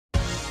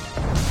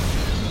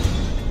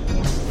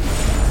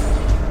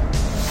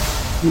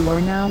You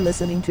are now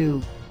listening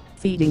to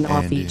Feeding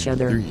Off Each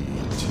Other. 3, 2,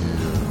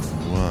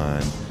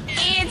 1.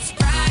 It's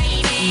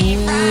Friday.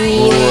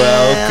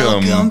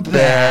 Welcome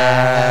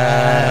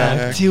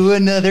back to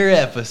another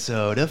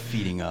episode of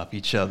Feeding Off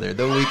Each Other,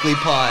 the weekly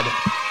pod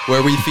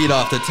where we feed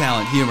off the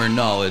talent, humor,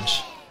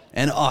 knowledge,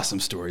 and awesome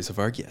stories of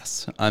our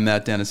guests. I'm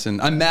Matt Dennison.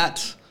 I'm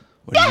Matt.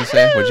 What did you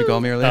say? What did you call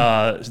me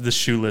earlier? The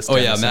shoeless Oh,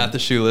 Dennison. yeah, Matt the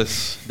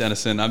Shoeless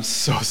Dennison. I'm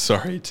so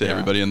sorry to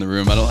everybody in the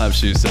room. I don't have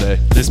shoes today.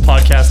 This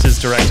podcast is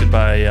directed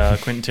by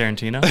Quentin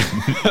Tarantino.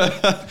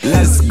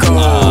 Let's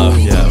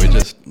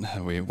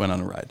go. We went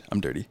on a ride.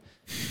 I'm dirty.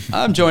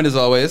 I'm joined as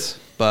always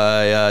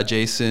by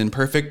Jason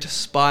Perfect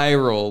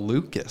Spiral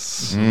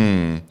Lucas.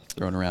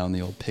 Throwing around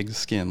the old pig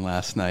skin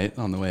last night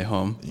on the way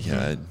home.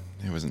 Yeah,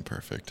 it wasn't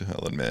perfect,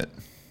 I'll admit.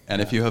 And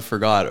if you have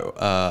forgot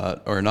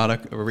or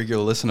not a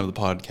regular listener of the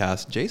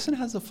podcast, Jason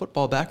has a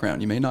football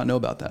background. You may not know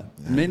about that.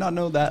 You may not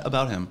know that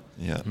about him.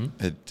 Yeah,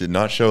 It did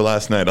not show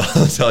last night,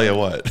 I'll tell you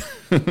what.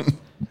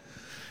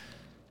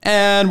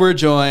 And we're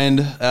joined,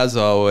 as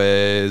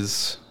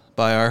always,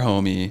 by our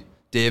homie,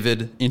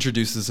 David.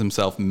 Introduces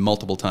himself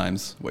multiple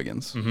times,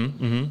 Wiggins.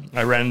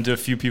 I ran into a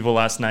few people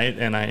last night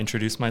and I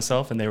introduced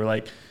myself and they were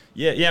like,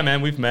 yeah,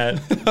 man, we've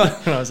met. And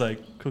I was like,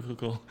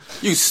 cool.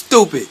 You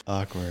stupid.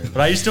 Awkward.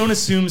 But I just don't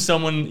assume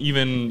someone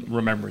even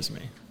remembers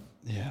me.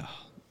 Yeah,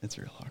 it's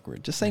real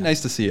awkward. Just say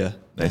nice to see you.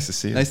 Nice to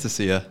see you. Nice to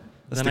see you.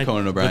 That's the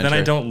Conan O'Brien But then I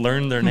shirt. don't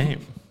learn their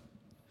name.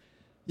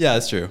 Yeah,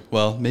 that's true.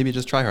 Well, maybe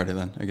just try harder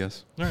then, I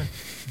guess. All right.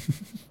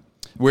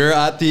 We're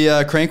at the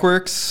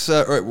Crankworks.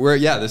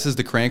 This is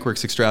the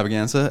Crankworks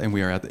extravaganza, and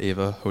we are at the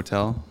Ava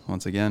Hotel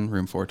once again,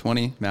 room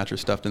 420. Mattress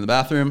stuffed in the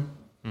bathroom,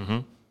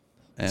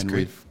 and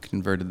we've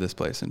converted this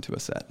place into a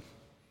set.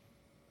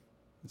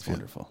 It's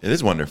wonderful. It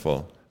is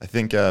wonderful. I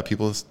think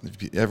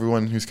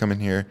everyone who's come in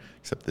here,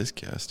 except this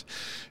guest,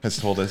 has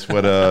told us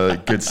what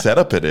a good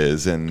setup it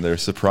is, and they're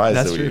surprised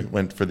That's that true. we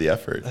went for the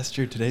effort. That's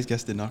true. Today's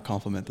guest did not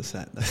compliment the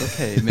set. That's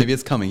okay. Maybe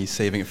it's coming. He's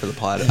saving it for the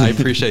pod. I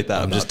appreciate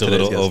that. I'm about just a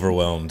today's little guest.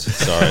 overwhelmed.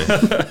 Sorry.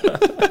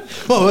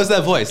 Well, what was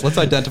that voice? Let's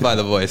identify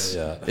the voice.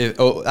 Yeah.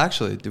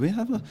 Actually, do we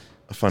have a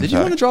fun Did you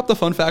fact. want to drop the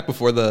fun fact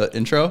before the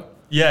intro?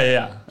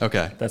 Yeah.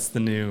 Okay. That's the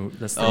new way.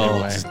 This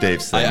is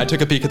Dave's thing. I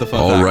took a peek at the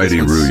fun fact. Alrighty, This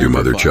one's Rue, you super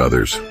mother fun.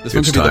 chuthers. This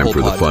one It's could be the time whole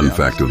for the pod, fun to be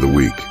fact of the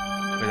week.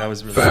 Wait, that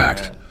was really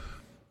Fact. bad.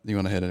 You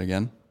want to hit it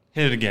again?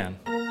 Hit it again.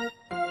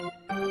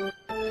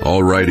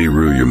 Alrighty,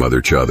 Rue, you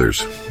mother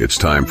chuthers. It's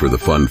time for the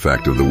fun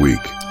fact of the week.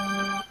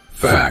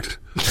 Fact.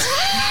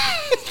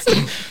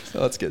 Oh,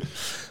 that's good.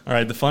 All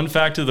right, the fun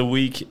fact of the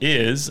week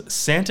is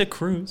Santa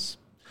Cruz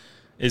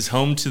is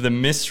home to the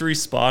mystery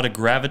spot, a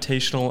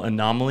gravitational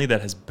anomaly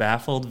that has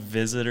baffled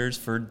visitors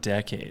for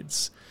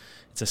decades.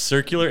 It's a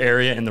circular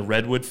area in the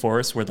redwood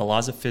forest where the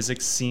laws of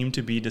physics seem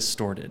to be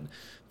distorted.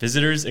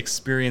 Visitors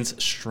experience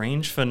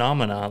strange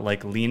phenomena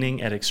like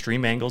leaning at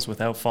extreme angles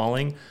without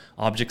falling,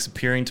 objects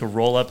appearing to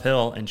roll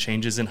uphill, and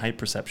changes in height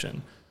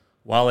perception.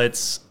 While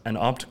it's an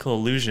optical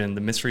illusion,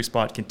 the mystery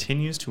spot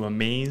continues to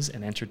amaze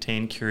and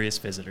entertain curious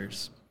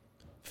visitors.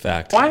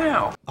 Fact.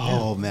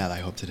 Oh, man, I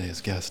hope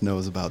today's guest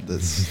knows about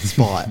this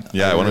spot.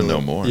 Yeah, I wanna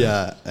know more.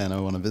 Yeah, and I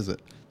want to visit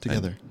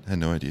together. I had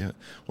no idea.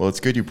 Well, it's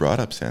good you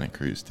brought up Santa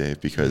Cruz, Dave,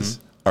 because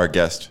our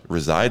guest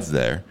resides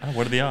there. Oh,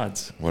 what are the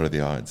odds? What are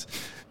the odds?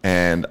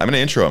 And I'm going to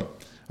intro him.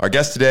 Our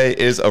guest today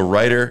is a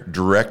writer,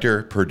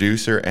 director,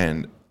 producer,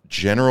 and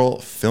general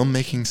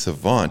filmmaking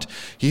savant.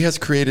 He has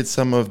created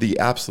some of the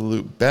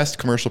absolute best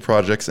commercial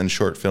projects and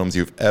short films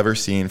you've ever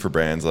seen for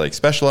brands like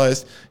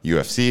Specialized,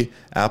 UFC,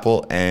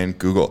 Apple, and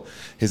Google.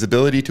 His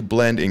ability to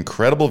blend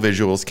incredible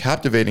visuals,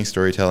 captivating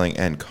storytelling,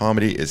 and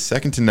comedy is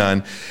second to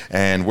none,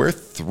 and we're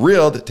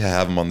thrilled to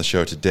have him on the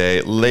show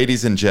today.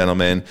 Ladies and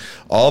gentlemen,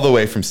 all the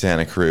way from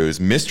Santa Cruz,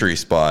 Mystery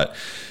Spot,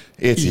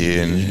 it's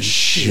Ian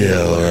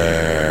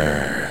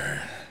Schiller.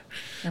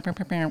 That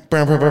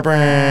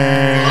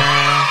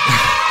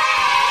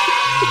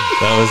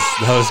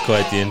was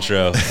quite the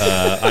intro.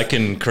 I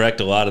can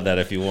correct a lot of that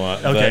if you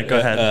want. Okay, go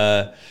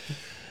ahead.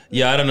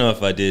 Yeah, I don't know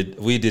if I did.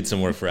 We did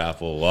some work for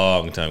Apple a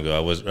long time ago.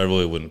 I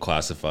really wouldn't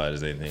classify it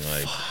as anything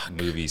like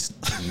movies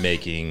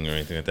making or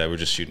anything like that. We're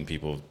just shooting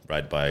people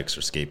ride bikes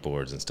or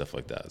skateboards and stuff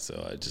like that.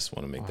 So I just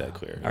want to make that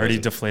clear. Already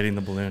deflating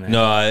the balloon. Eh?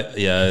 No, I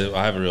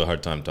have a real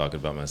hard time talking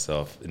about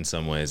myself in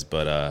some ways,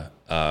 but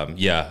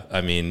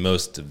I mean,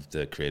 most of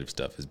the creative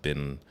stuff has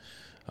been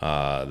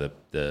the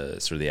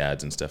sort of the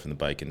ads and stuff in the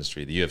bike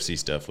industry. The UFC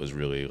stuff was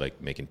really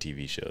like making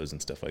TV shows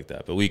and stuff like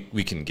that. But we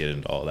can get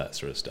into all that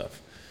sort of stuff.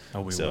 Oh,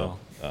 we So,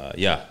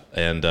 will.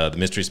 And the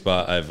Mystery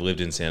Spot, I've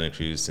lived in Santa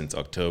Cruz since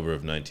October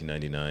of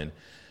 1999,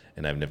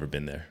 and I've never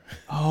been there.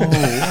 Oh,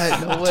 what?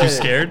 No way. Too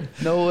scared?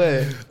 No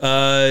way.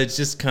 It's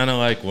just kind of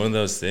like one of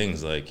those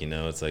things, like, you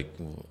know, it's like,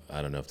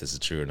 I don't know if this is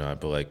true or not,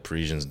 but like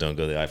Parisians don't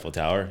go to the Eiffel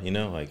Tower, you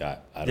know, like I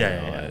don't know.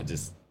 Yeah. I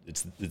just,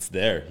 it's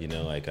there, you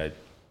know, like I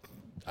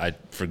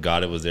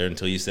forgot it was there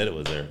until you said it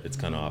was there. It's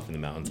kind of off in the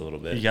mountains a little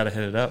bit. You got to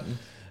hit it up.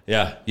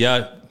 Yeah.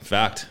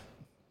 Fact.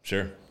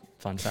 Sure.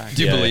 Fun fact.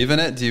 Do you Yeah. believe in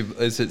it?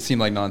 Does it seem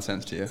like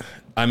nonsense to you?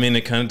 I mean,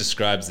 it kind of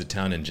describes the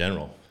town in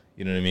general.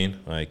 You know what I mean?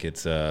 Like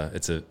it's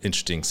a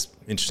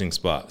interesting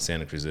spot,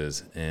 Santa Cruz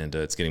is, and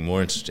it's getting more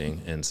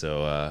interesting. And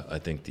so I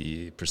think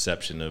the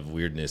perception of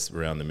weirdness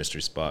around the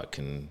mystery spot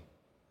can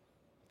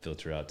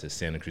filter out to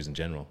Santa Cruz in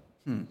general.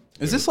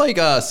 Is this like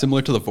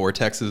similar to the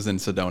vortexes in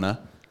Sedona?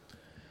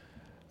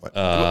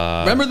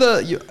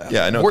 Remember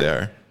Yeah, I know they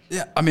are.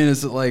 Yeah, I mean,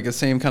 is it like the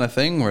same kind of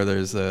thing where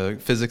there's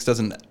physics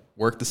doesn't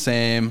work the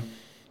same?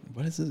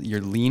 What is it? You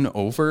lean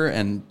over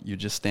and you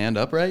just stand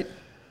upright?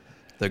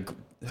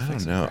 I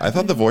don't know. I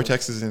thought the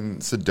vortexes in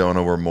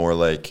Sedona were more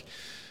like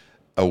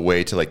a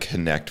way to like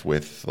connect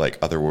with like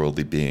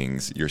otherworldly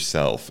beings,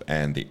 yourself,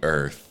 and the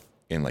earth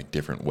in like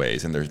different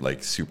ways. And there's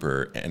like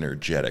super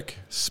energetic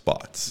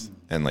spots,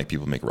 and like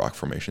people make rock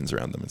formations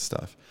around them and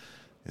stuff.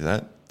 Is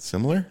that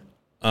similar?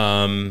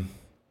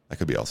 That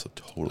could be also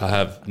totally. I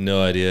have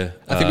no idea.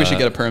 I think we should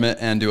get a permit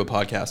and do a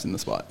podcast in the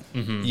spot.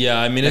 Yeah,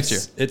 I mean, Next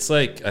year. it's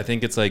like, I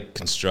think it's like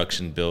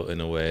construction built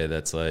in a way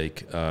that's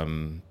like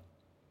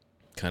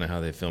kind of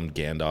how they filmed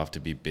Gandalf to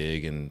be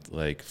big and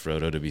like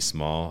Frodo to be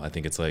small. I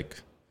think it's like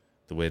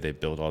the way they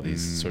build all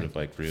these sort of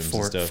like rooms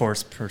and stuff.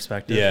 Forced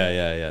perspective.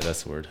 Yeah,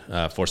 that's the word.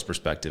 Forced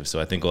perspective.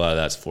 So I think a lot of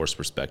that's forced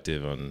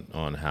perspective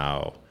on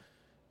how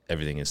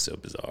everything is so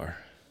bizarre.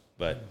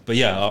 But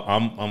yeah,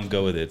 I'm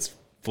go with it. It's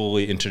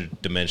fully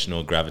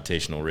interdimensional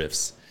gravitational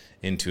rifts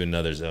into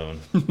another zone,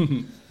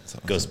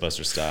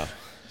 Ghostbuster style.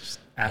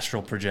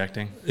 Astral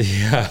projecting.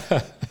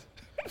 Yeah.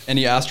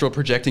 Any astral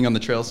projecting on the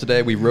trails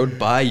today? We rode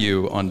by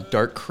you on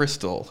Dark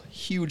Crystal.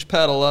 Huge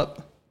paddle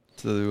up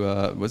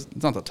to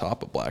it's not the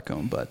top of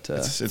Blackcomb, but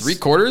It's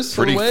 3/4 of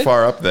pretty the way.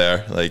 far up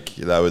there. Like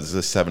that was a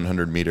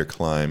 700-meter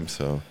climb.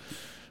 So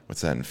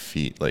what's that in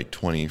feet? Like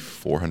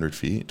 2,400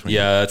 feet? 20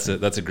 Yeah,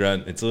 that's a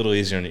grunt. It's a little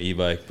easier on an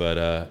e-bike, but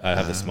I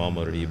have the small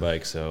motor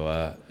e-bike,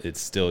 so you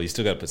still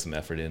got to put some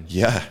effort in.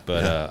 Yeah.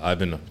 But yeah. I've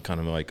been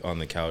kind of like on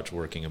the couch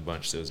working a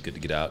bunch, so it was good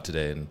to get out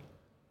today and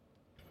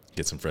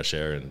get some fresh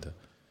air and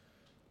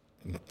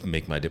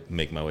make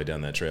my way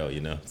down that trail.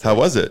 You know. How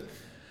was it?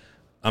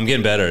 I'm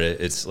getting better at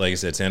it. It's like I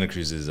said, Santa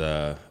Cruz is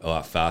a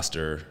lot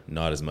faster,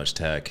 not as much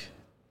tech.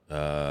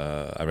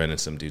 I ran into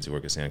some dudes who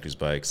work at Santa Cruz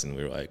bikes, and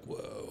we were like,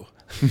 whoa.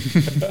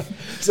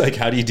 It's like,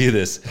 how do you do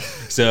this?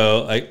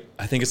 So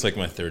I think it's like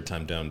my third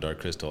time down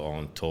Dark Crystal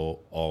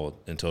all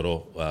in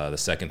total. The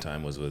second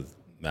time was with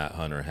Matt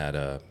Hunter, had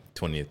a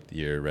 20th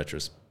year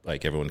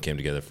like everyone came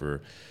together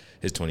for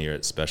his 20 year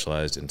at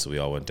Specialized, and so we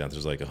all went down.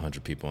 There's like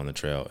 100 people on the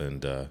trail,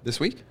 and This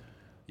week?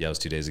 yeah, it was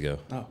 2 days ago.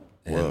 Oh.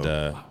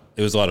 And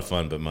it was a lot of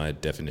fun, but my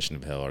definition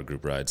of hell are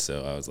group rides,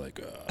 so I was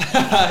like,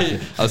 I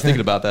was thinking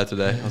about that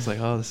today. I was like,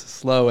 oh, this is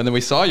slow. And then we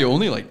saw you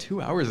only like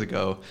 2 hours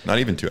ago. Not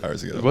even 2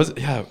 hours ago. It was,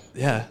 yeah.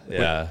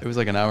 Yeah. It was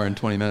like an hour and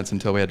 20 minutes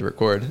until we had to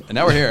record. And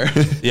now we're here.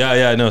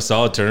 yeah, no,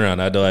 solid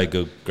turnaround. I had to like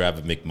go grab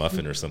a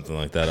McMuffin or something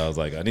like that. I was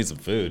like, I need some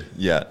food.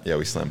 Yeah,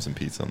 we slammed some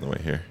pizza on the way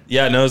here.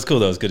 Yeah, no, it was cool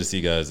though. It was good to see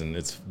you guys, and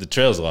the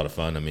trail's a lot of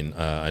fun. I mean,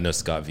 I know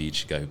Scott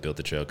Veach, the guy who built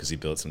the trail, because he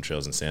built some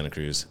trails in Santa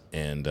Cruz,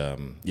 and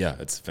yeah,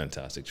 it's a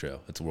fantastic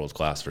trail. It's world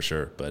class for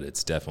sure, but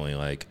it's definitely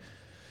like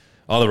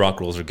all the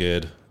rock rolls are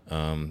good.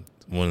 One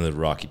of the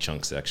rocky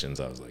chunk sections,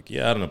 I was like,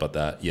 yeah, I don't know about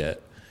that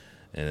yet.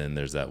 And then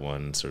there's that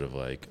one sort of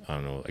like, I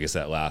don't know, I guess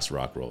that last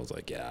rock roll was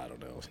like, yeah, I don't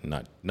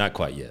know, not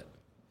quite yet.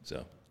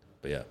 So,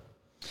 but yeah.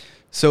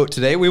 So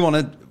today we want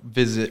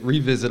to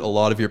revisit a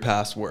lot of your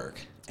past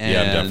work. And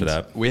Yeah, I'm down for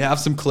that. We have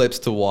some clips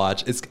to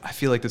watch. I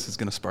feel like this is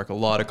going to spark a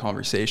lot of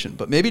conversation,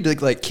 but maybe to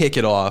like kick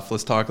it off,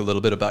 let's talk a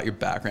little bit about your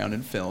background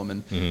in film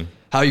and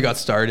how you got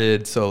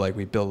started. So like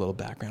we build a little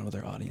background with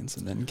our audience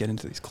and then get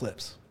into these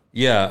clips.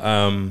 Yeah.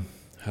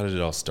 How did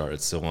it all start?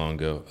 It's so long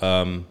ago.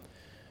 I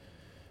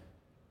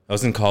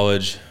was in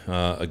college.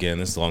 Again,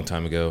 this is a long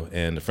time ago.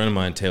 And a friend of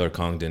mine, Taylor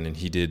Congdon, and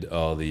he did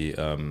all the,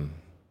 I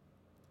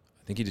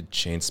think he did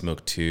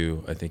Chainsmoke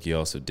 2. I think he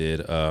also did,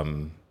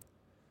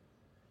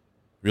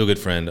 real good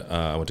friend.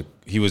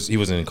 He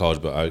wasn't in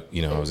college, but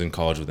I was in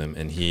college with him.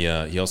 And he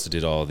also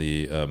did all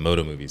the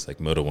Moto movies, like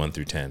Moto 1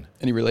 through 10.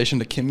 Any relation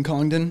to Kim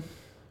Congdon?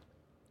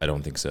 I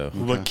don't think so.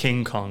 What about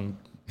King Kong?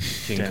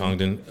 King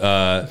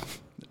Congdon.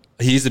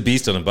 He's a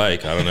beast on a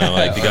bike. I don't know.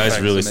 Like the guy's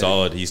Okay, really so maybe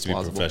solid. He used to be a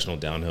plausible. professional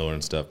downhiller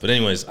and stuff. But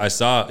anyways,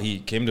 he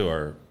came to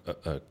our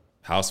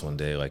house one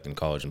day, like in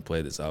college, and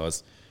played this. I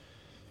was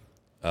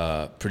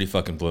pretty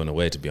fucking blown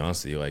away, to be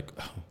honest with you. Like,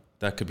 oh,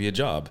 that could be a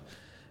job.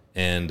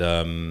 And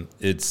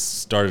it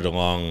started a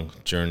long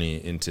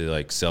journey into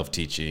like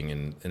self-teaching.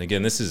 And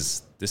again, this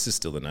is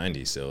still the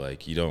 90s. So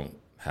like you don't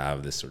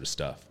have this sort of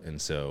stuff.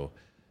 And so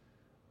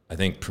I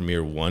think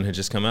Premiere 1 had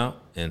just come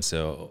out. And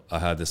so I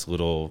had this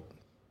little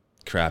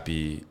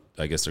crappy,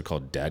 I guess they're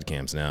called dad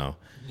cams now.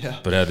 Yeah.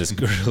 But I had this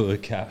gorilla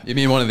cap. You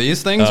mean one of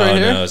these things right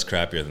here? No, it's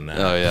crappier than that.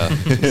 Oh, yeah.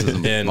 This is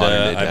a And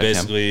modern-day I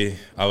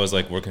cam. was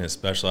like working at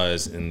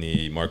Specialized in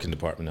the marketing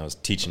department. I was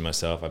teaching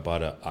myself. I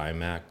bought an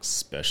iMac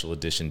special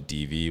edition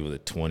DV with a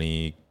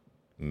 20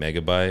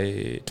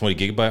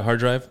 gigabyte hard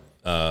drive.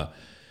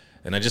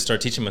 And I just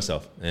started teaching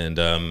myself.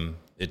 And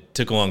it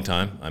took a long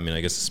time. I mean,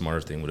 I guess the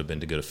smarter thing would have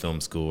been to go to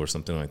film school or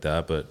something like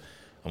that. But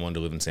I wanted to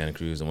live in Santa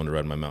Cruz. I wanted to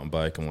ride my mountain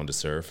bike. I wanted to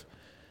surf.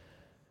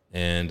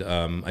 And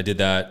I did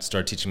that,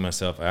 started teaching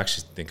myself. I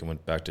actually think I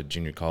went back to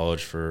junior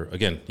college for,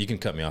 again, you can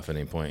cut me off at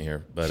any point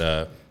here,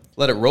 but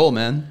Let it roll,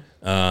 man.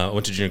 I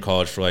went to junior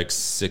college for like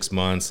 6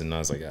 months, and I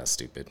was like, that's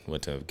stupid.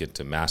 Went to get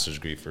to master's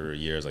degree for a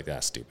year. I was like,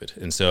 that's stupid.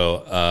 And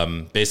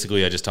so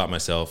basically I just taught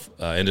myself.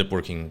 I ended up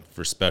working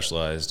for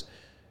Specialized,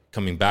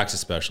 coming back to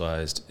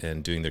Specialized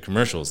and doing their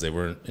commercials. They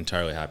weren't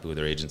entirely happy with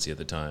their agency at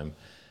the time.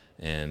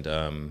 And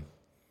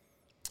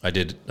I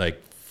did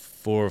like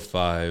 4 or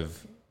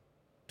 5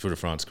 Tour de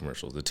France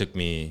commercials. It took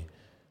me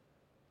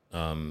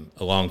a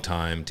long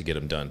time to get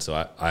them done. So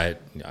I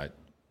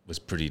was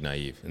pretty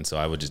naive. And so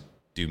I would just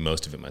do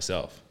most of it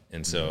myself.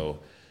 And so,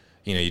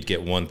 you'd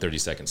get one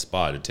 30-second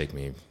spot. It'd take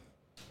me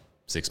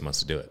 6 months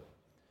to do it.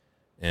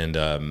 And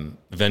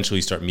eventually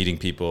you start meeting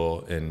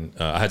people. And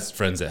I had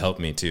friends that helped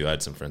me too. I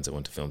had some friends that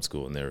went to film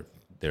school, and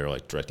they're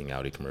like directing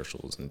Audi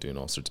commercials and doing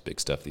all sorts of big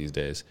stuff these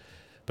days.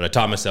 But I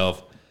taught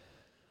myself.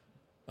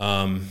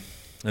 And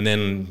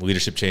then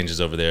leadership changes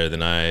over there.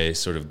 Then I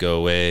sort of go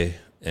away.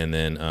 And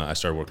then I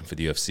started working for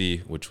the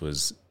UFC, which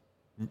was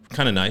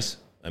kind of nice.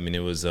 I mean,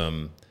 it was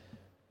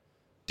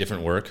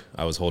different work.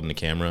 I was holding a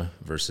camera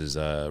versus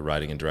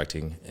writing and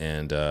directing.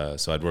 And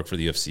so I'd work for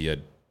the UFC. I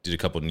did a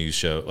couple of news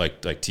shows,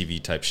 like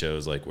TV type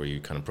shows, like where you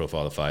kind of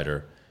profile the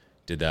fighter.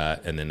 Did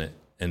that, and then it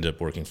ended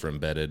up working for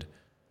Embedded.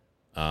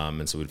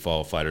 And so we'd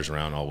follow fighters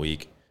around all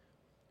week.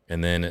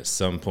 And then at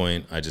some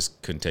point, I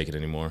just couldn't take it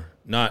anymore.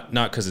 Not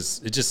because it's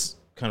just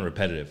kind of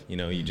repetitive.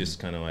 You just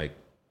kind of like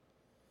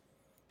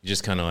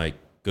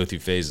go through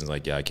phases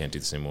like, yeah, I can't do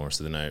this anymore.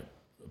 So then I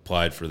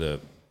applied for the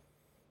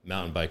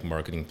mountain bike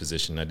marketing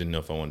position. I didn't know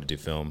if I wanted to do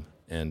film.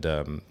 And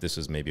this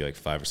was maybe like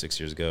 5 or 6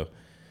 years ago.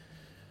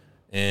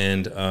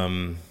 And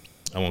I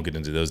won't get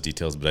into those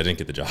details, but I didn't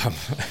get the job.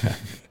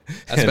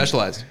 That's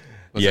Specialized.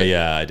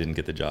 Yeah, I didn't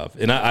get the job.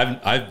 And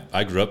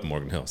I grew up in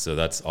Morgan Hill, so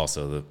that's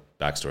also the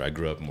backstory. I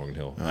grew up in Morgan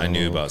Hill. I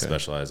knew about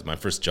Specialized. My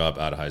first job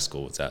out of high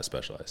school was at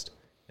Specialized.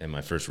 And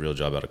my first real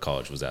job out of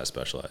college was at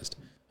Specialized.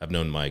 I've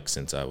known Mike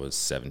since I was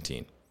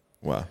 17.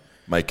 Wow.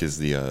 Mike is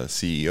the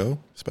CEO,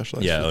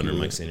 Specialized? Yeah, owner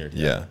Mike Senior.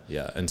 Yeah.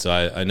 And so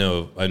I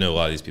know a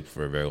lot of these people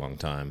for a very long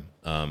time.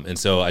 And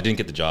so I didn't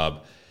get the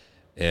job,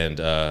 and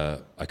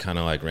I kind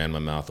of like ran my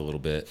mouth a little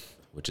bit,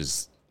 which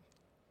is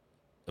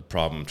a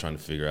problem I'm trying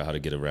to figure out how to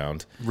get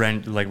around.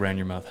 Ran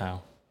your mouth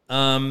how?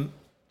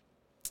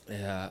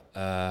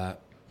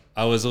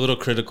 I was a little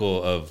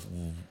critical of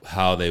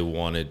how they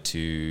wanted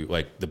to,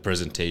 like, the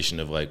presentation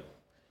of like,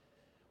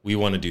 we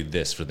want to do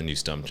this for the new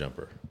stump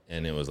jumper,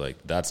 and it was like,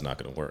 that's not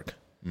going to work.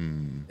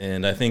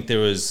 And I think there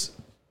was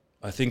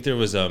I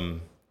always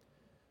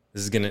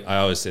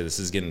say this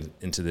is getting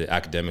into the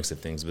academics of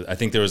things, but I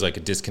think there was like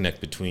a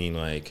disconnect between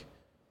like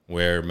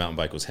where mountain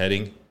bike was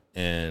heading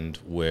and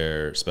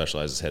where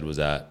Specialized's head was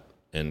at,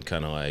 and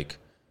kind of like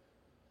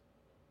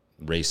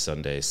race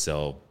Sunday,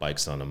 sell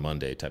bikes on a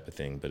Monday type of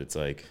thing. But it's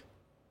like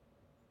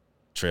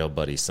Trail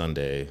Buddy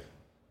Sunday,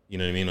 you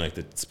know what I mean? Like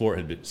the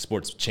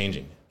sport's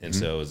changing. And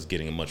so it was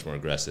getting much more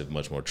aggressive,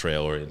 much more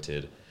trail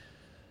oriented.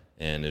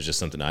 And it was just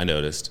something I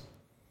noticed,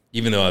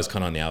 even though I was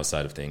kind of on the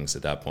outside of things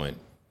at that point,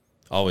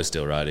 always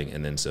still riding.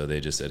 And then so they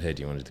just said, hey,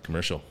 do you want to do the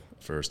commercial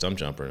for Stump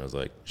Jumper? And I was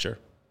like, sure.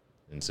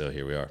 And so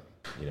here we are,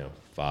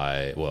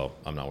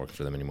 I'm not working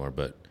for them anymore,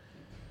 but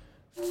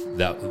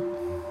that.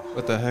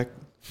 What the heck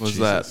was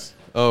Jesus.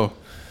 that? Oh,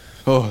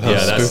 that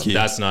was spooky.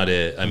 That's not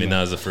it. I mean,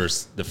 that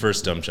was the first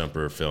Stump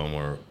Jumper film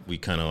where we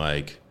kind of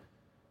like,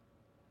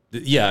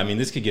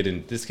 this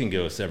can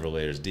go several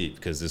layers deep,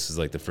 because this is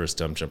like the first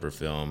Stump Jumper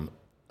film.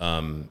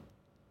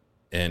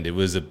 And it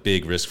was a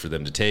big risk for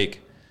them to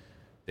take.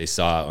 They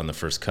saw it on the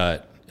first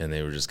cut, and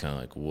they were just kind of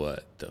like,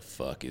 what the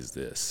fuck is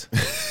this?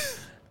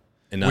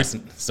 And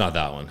it's not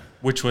that one.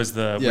 Which was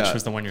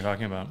the one you're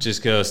talking about?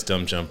 Just go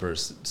Stump Jumper,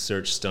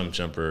 search Stump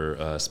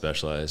Jumper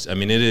Specialized. I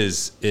mean,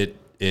 it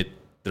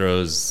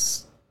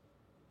throws,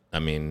 I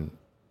mean,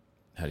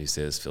 how do you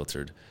say this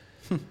filtered?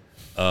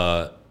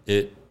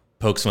 It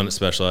pokes fun at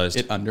Specialized.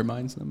 It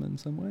undermines them in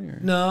some way? Or?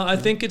 No, I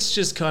think it's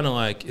just kind of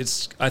like,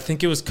 I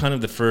think it was kind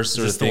of the first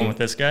sort of thing. The one with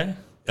this guy?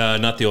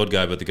 Not the old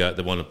guy, but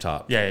the one up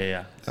top.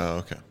 Yeah. Oh,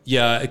 okay.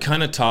 Yeah, it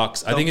kind of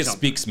talks. I think it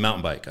speaks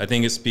mountain bike. I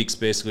think it speaks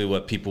basically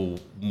what people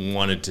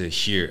wanted to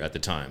hear at the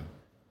time.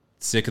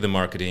 Sick of the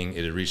marketing.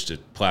 It had reached a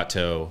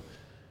plateau.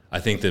 I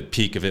think the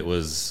peak of it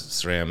was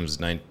SRAM's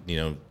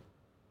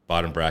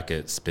bottom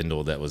bracket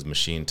spindle that was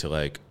machined to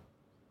like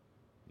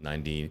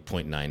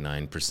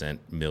 90.99%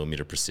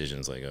 millimeter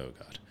precisions. Like, oh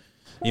God.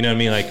 You know what I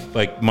mean?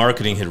 Like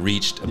marketing had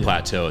reached a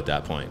plateau at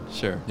that point.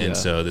 Sure. And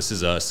so this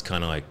is us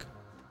kind of like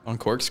on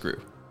corkscrew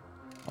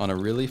on a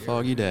really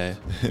foggy day.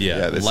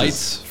 Yeah.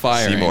 Lights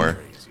firing. Seymour.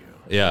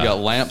 Yeah. You got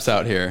lamps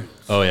out here.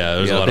 Oh yeah.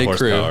 There's a lot of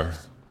horsepower.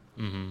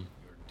 Mm-hmm.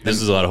 This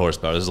is a lot of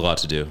horsepower. There's a lot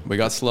to do. We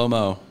got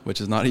slow-mo,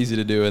 which is not easy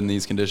to do in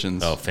these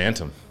conditions. Oh,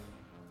 Phantom.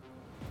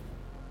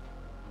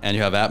 And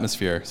you have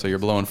atmosphere, so you're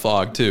blowing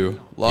fog too.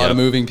 A lot of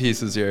moving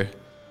pieces here.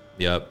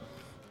 Yep.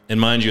 And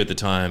mind you, at the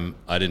time,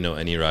 I didn't know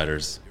any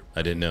riders.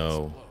 I didn't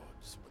know.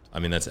 I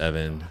mean, that's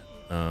Evan.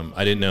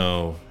 I didn't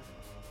know.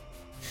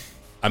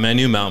 I mean, I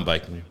knew mountain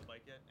biking,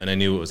 and I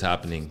knew what was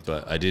happening,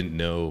 but I didn't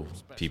know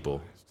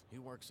people.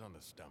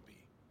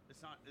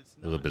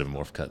 A little bit of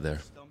morph cut there.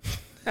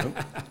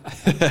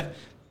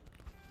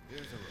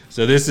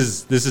 So this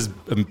is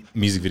a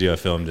music video I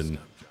filmed in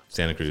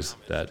Santa Cruz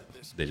that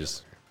they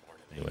just,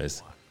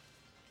 anyways.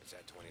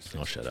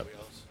 I'll shut up.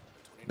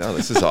 No,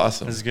 this is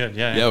awesome. This is good.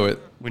 Yeah. Yeah,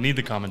 We need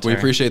the commentary. we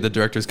appreciate the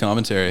director's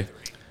commentary.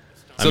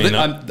 I So mean,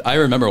 I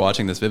remember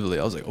watching this vividly.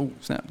 I was like, "Oh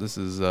snap! This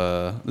is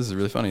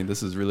really funny.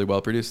 This is really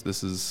well produced.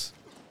 This is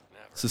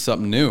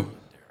something new."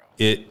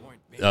 This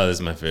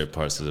is my favorite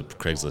part. So the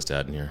Craigslist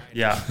ad in here.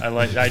 Yeah,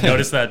 I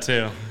noticed that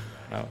too.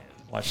 I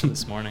watched it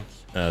this morning.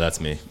 That's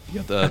me. You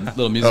got the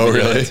little music Oh,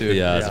 video really? too.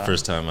 Yeah, it's Yeah. the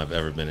first time I've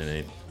ever been in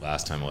any.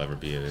 Last time I'll ever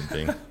be in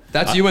anything.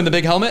 That's you in the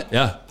big helmet.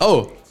 Yeah.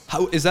 Oh,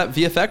 how is that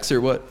VFX or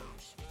what?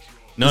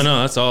 No,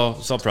 that's all.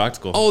 It's all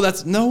practical. Oh,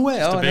 that's no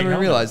way. Oh, a I big never helmet.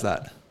 realized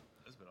that.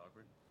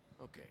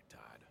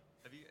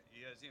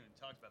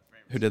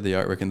 Who did the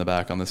artwork in the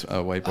back on this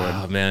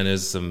whiteboard? Oh, man,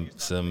 there's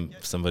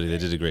somebody. They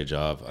did a great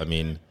job. I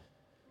mean,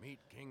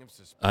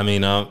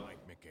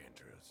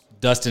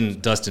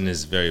 Dustin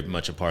is very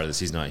much a part of this.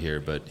 He's not here,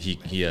 but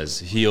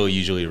he'll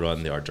usually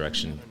run the art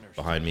direction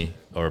behind me,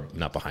 or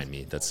not behind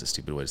me. That's a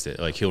stupid way to say it.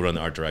 Like, he'll run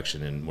the art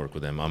direction and work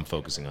with them. I'm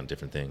focusing on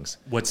different things.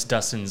 What's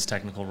Dustin's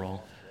technical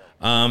role?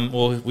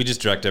 Well, we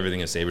just direct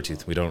everything at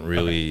Sabretooth. We don't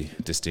really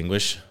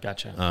distinguish.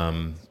 Gotcha.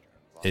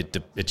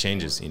 It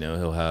changes. You know,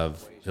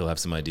 he'll have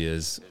some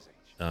ideas.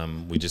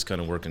 We just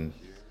kind of work in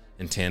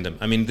tandem.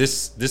 I mean,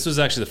 this was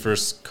actually the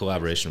first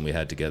collaboration we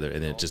had together,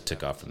 and then it just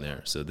took off from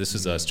there. So this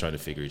was us trying to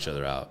figure each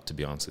other out, to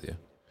be honest with you.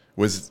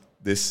 Was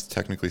this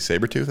technically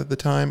Sabretooth at the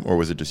time, or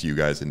was it just you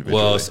guys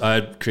individually? Well,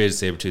 I created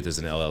Sabretooth as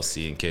an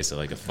LLC in case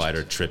like a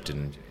fighter tripped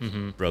and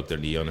broke their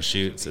knee on a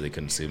shoot, so they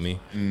couldn't sue me.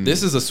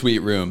 This is a sweet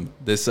room.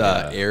 This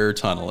air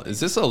tunnel. Is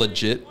this a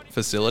legit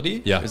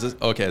facility? Yeah. Is this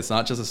okay? It's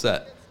not just a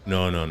set.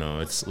 No,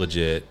 it's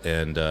legit,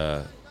 and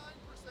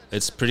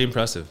it's pretty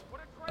impressive.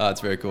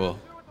 It's very cool.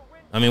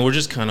 I mean, we're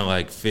just kind of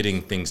like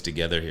fitting things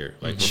together here.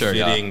 Like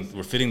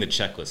we're fitting the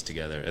checklist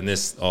together. And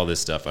all this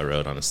stuff I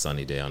wrote on a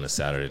sunny day on a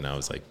Saturday, and I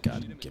was like,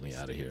 God, get me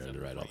out of here. I had to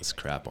write all this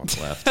crap on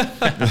the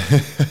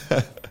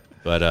left.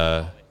 But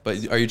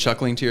are you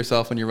chuckling to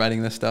yourself when you're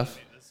writing this stuff?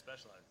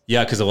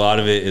 yeah, because a lot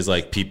of it is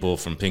like people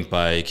from Pink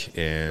Bike,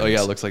 and Oh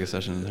yeah, it looks like a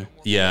session in there.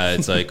 yeah,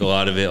 it's like a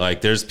lot of it.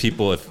 Like there's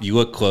people, if you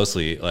look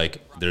closely, like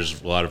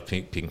there's a lot of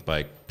Pink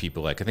Bike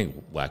people. Like I think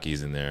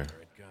Wacky's in there.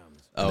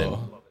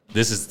 Oh,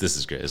 This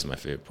is great. This is my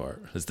favorite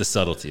part. It's the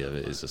subtlety of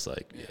it. It's just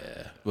like,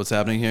 yeah, what's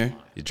happening here?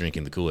 you're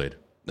drinking the Kool-Aid.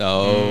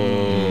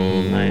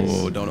 Oh,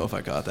 Nice. don't know if I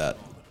got that.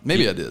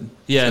 Maybe I did.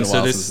 Yeah, It's and been a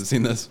so while since I've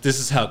seen this. this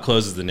is how it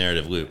closes the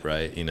narrative loop,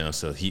 right? You know,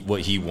 so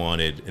what he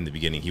wanted in the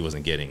beginning, he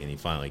wasn't getting, and he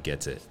finally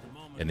gets it,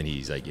 and then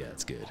he's like, yeah,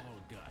 it's good.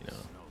 You know,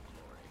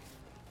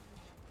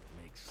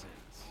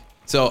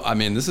 So I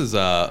mean, this is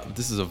a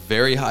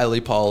very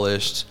highly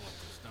polished,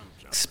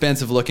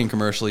 expensive-looking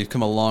commercial. You've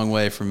come a long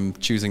way from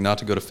choosing not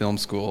to go to film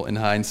school. In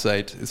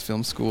hindsight, is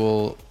film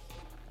school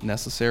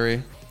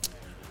necessary?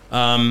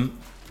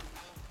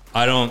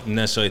 I don't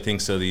necessarily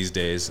think so these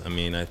days. I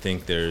mean, I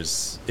think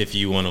if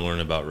you want to learn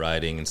about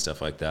writing and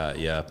stuff like that,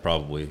 yeah,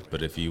 probably.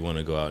 But if you want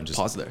to go out and just,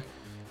 Pause there.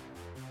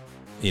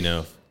 you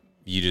know,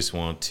 you just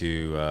want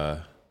to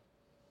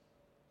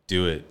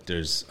do it. There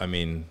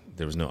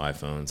was no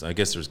iPhones. I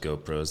guess there's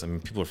GoPros. I mean,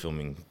 people are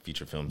filming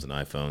feature films on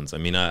iPhones. I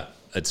mean,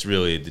 it's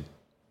really,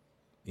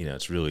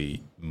 it's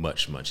really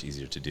much, much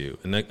easier to do.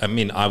 And I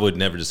mean, I would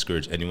never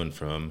discourage anyone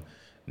from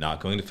not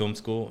going to film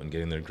school and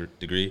getting their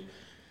degree.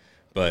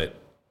 But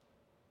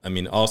I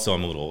mean, also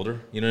I'm a little older,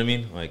 you know what I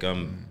mean? Like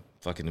I'm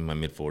fucking in my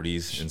mid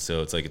 40s. And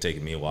so it's like, it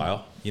taking me a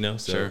while, you know?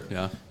 So Sure,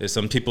 yeah.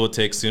 Some people it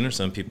takes sooner,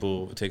 some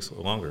people it takes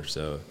longer.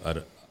 So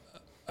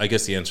I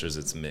guess the answer is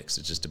it's mixed.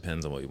 It just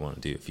depends on what you want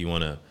to do. If you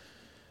want to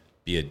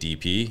be a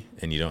DP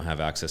and you don't have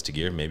access to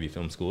gear, maybe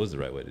film school is the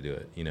right way to do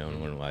it, you know,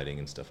 and learn lighting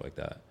and stuff like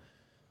that.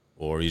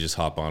 Or you just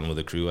hop on with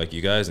a crew like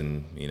you guys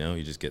and, you know,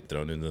 you just get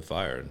thrown into the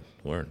fire and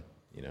learn,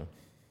 you know.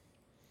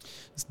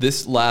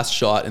 This last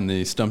shot in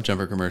the Stump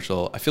Jumper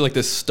commercial, I feel like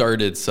this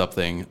started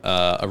something,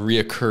 a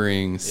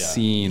reoccurring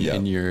scene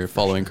in your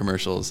following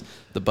commercials.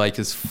 The bike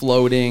is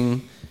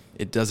floating.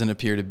 It doesn't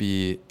appear to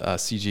be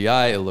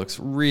CGI. It looks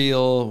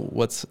real.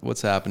 What's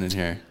happening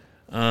here?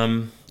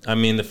 I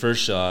mean, the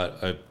first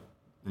shot, I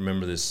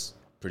remember this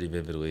pretty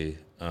vividly.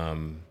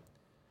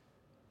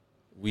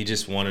 We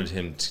just wanted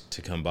him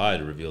to come by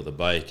to reveal the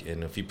bike.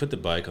 And if you put the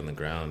bike on the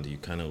ground, you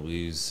kind of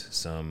lose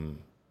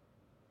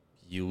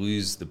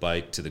the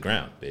bike to the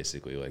ground,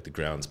 basically. Like the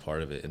ground's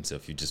part of it. And so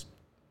if you just,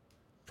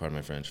 pardon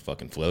my French,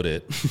 fucking float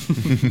it.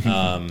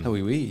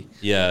 Oui.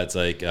 Yeah, it's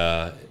like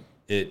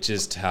it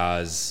just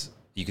has,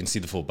 you can see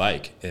the full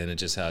bike. And it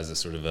just has a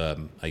sort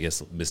of, I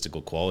guess,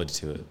 mystical quality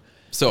to it.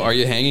 So are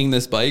you hanging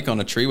this bike on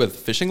a tree with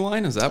fishing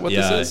line? Is that what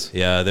this is?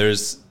 Yeah,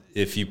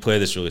 if you play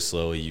this really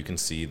slowly, you can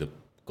see the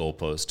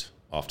goalpost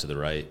off to the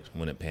right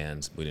when it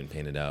pans. We didn't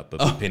paint it out,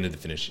 but we painted the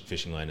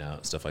fishing line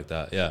out, stuff like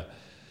that. Yeah.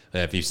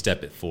 If you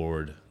step it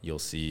forward, you'll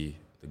see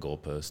the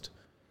goalpost.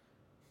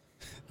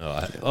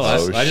 I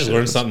just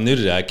learned something new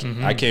today. I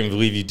can't even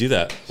believe you do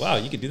that. Wow,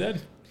 you could do that?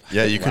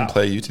 Yeah, you can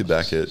play YouTube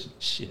back at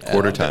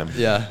quarter time.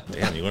 Yeah.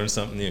 Damn, you learned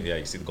something new. Yeah,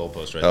 you see the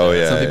goalpost right Oh,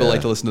 there. yeah. Some people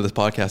like to listen to this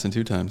podcast in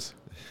 2 times.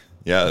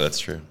 Yeah, that's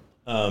true.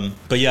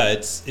 But yeah,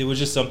 it was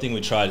just something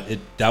we tried.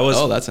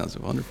 Oh, that sounds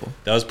wonderful.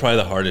 That was probably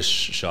the hardest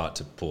shot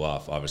to pull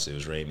off. Obviously, it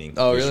was raining.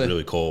 Oh, it was really?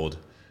 really cold.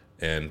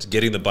 And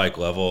getting the bike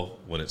level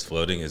when it's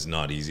floating is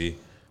not easy.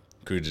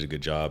 Crew did a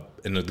good job.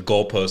 And the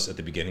goalposts at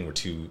the beginning were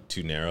too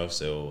narrow,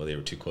 so they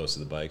were too close to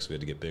the bike, so we had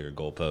to get bigger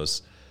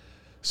goalposts.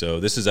 So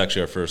this is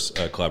actually our first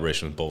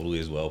collaboration with Boldly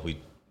as well. We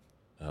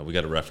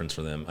got a reference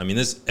from them. I mean,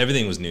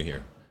 everything was new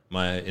here.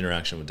 My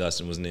interaction with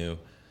Dustin was new.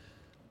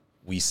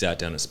 We sat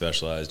down at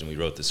Specialized and we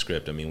wrote the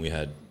script. I mean, we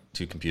had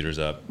 2 computers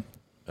up.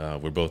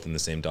 We're both in the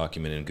same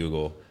document in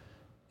Google,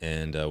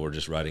 and we're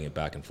just writing it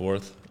back and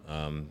forth.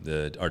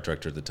 The art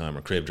director at the time,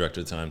 or creative director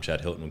at the time,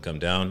 Chad Hilton, would come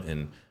down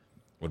and,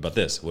 what about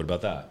this? What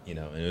about that? You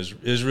know, and it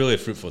was really a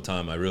fruitful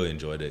time. I really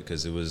enjoyed it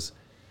because it was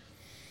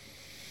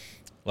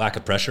lack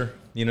of pressure.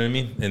 You know what I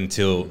mean?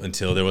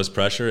 Until there was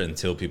pressure,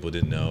 until people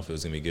didn't know if it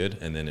was gonna be good,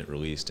 and then it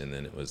released, and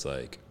then it was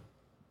like,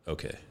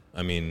 okay.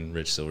 I mean,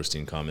 Rich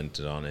Silverstein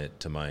commented on it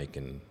to Mike,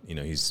 and you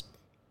know he's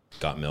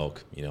got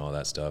milk, you know, all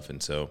that stuff,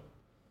 and so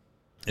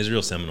it was a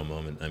real seminal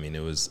moment. I mean,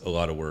 it was a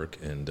lot of work,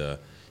 and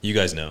you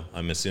guys know.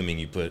 I'm assuming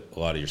you put a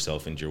lot of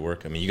yourself into your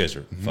work. I mean, you guys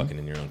are fucking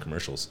in your own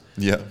commercials.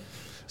 Yeah.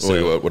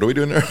 So, wait, what are we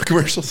doing in our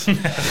commercials? Yeah,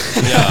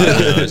 I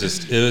don't know,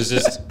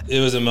 it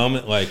was a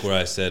moment like where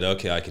I said,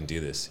 okay, I can do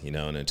this, you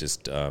know, and it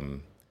just.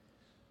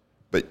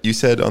 But you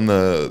said on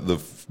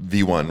the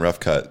V1 rough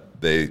cut,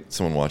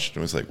 someone watched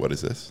and was like, "What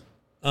is this?"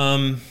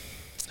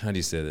 How do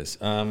you say this?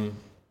 A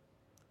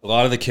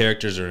lot of the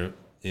characters are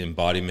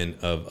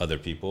embodiment of other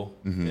people,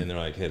 and they're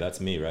like, "Hey, that's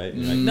me, right?"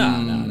 And you're like,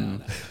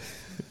 no.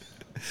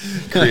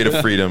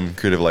 Creative freedom,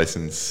 creative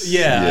license.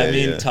 Yeah, I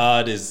mean,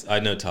 Todd is. I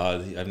know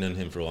Todd. I've known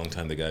him for a long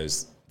time. The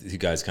guy's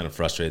kind of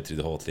frustrated through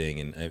the whole thing,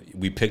 and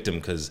we picked him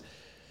because,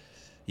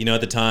 you know,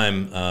 at the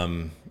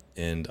time,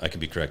 and I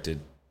could be corrected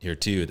here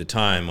too. At the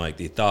time, like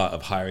the thought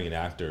of hiring an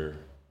actor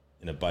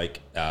in a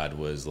bike ad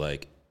was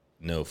like,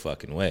 no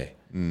fucking way.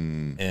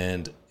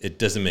 And it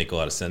doesn't make a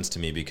lot of sense to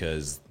me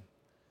because,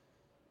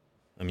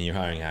 I mean, you're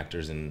hiring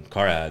actors in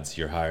car ads,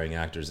 you're hiring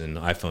actors in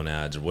iPhone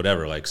ads or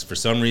whatever. Like, for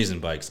some reason,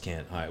 bikes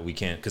can't hire. We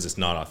can't because it's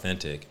not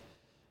authentic.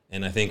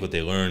 And I think what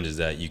they learned is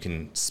that you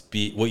can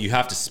speak. What you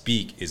have to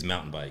speak is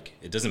mountain bike.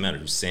 It doesn't matter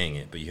who's saying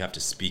it, but you have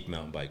to speak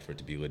mountain bike for it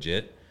to be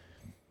legit.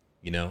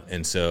 You know,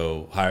 and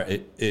so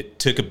it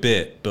took a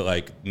bit, but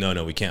like,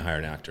 no, we can't hire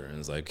an actor. And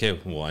it's like, okay,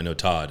 well, I know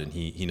Todd, and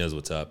he knows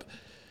what's up.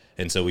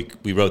 And so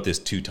we wrote this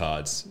 2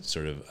 Todds,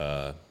 sort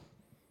of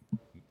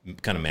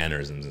kind of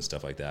mannerisms and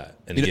stuff like that.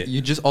 And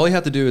you just all you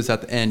have to do is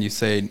at the end you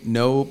say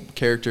no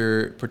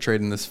character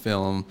portrayed in this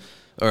film,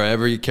 or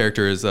every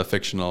character is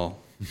fictional,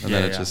 and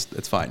then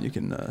it's fine. You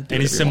can do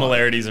any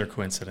similarities or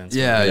coincidences.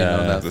 Yeah, you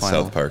know, that the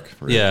final. South Park.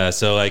 Right? Yeah,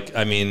 so like,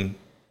 I mean,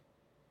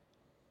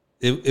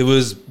 it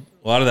was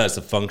a lot of that's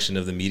a function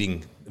of the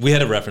meeting. We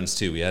had a reference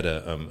too. We had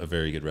a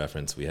very good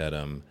reference. We had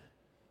John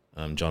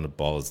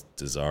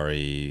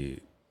Baldassari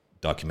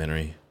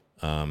documentary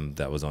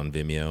that was on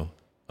Vimeo.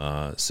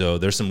 So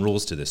there's some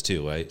rules to this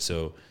too, right?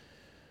 So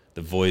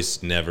the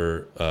voice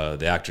never,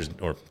 the actors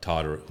or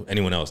Todd or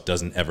anyone else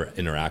doesn't ever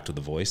interact with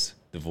the voice.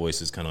 The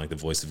voice is kind of like the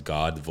voice of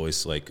God, the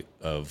voice like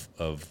of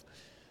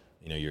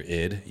you know, your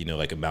id, you know,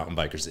 like a mountain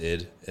biker's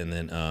id. And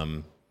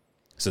then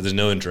so there's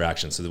no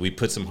interaction. So that we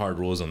put some hard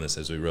rules on this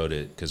as we wrote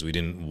it because we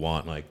didn't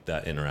want like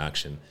that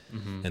interaction.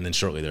 And then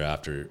shortly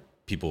thereafter,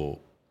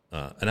 people,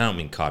 and I don't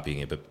mean copying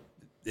it, but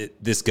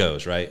this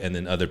goes, right? And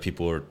then other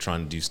people are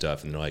trying to do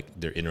stuff and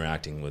they're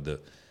interacting with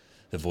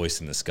the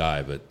voice in the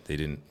sky, but they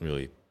didn't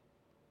really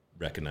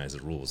recognize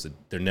the rules.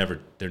 They're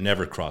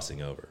never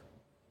crossing over.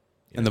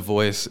 And the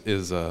voice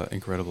is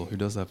incredible. Who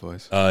does that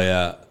voice? Oh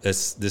yeah,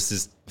 this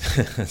is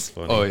that's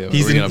funny. Oh yeah,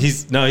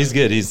 he's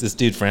good. He's this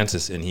dude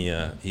Francis, and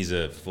he's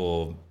a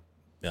full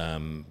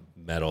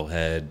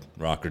metalhead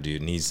rocker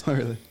dude, and he's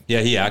really? Yeah,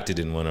 he acted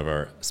in one of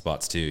our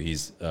spots too.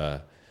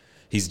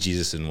 He's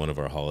Jesus in one of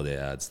our holiday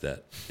ads.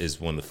 That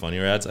is one of the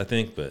funnier ads, I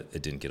think, but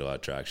it didn't get a lot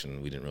of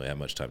traction. We didn't really have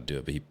much time to do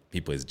it, but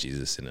he plays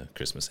Jesus in a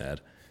Christmas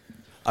ad.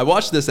 I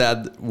watched this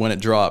ad when it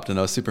dropped, and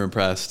I was super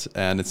impressed.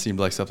 And it seemed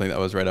like something that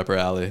was right up our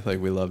alley.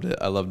 Like, we loved it.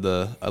 I loved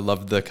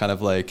the kind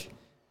of like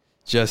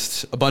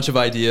just a bunch of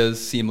ideas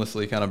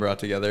seamlessly kind of brought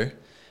together.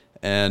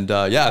 And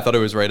yeah, I thought it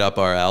was right up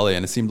our alley.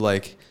 And it seemed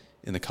like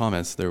in the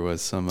comments there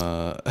was some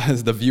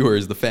as the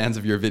viewers, the fans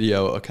of your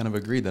video, kind of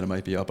agreed that it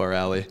might be up our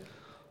alley.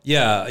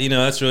 Yeah, you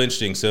know, that's really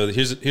interesting. So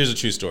here's a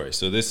true story.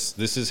 So this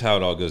is how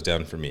it all goes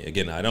down for me.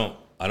 Again, I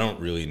don't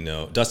really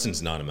know.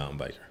 Dustin's not a mountain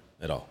biker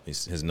at all.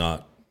 He's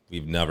not.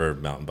 We've never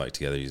mountain biked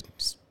together. He's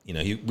you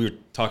know, we were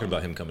talking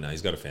about him coming out.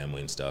 He's got a family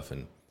and stuff,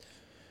 and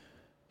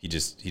he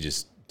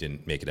just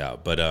didn't make it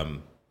out. But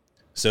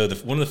so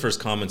one of the first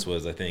comments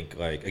was, I think,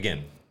 like,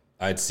 again,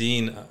 I'd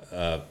seen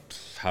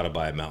how to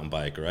buy a mountain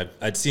bike, or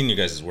I'd seen your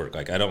guys' work.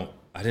 Like, I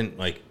didn't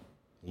like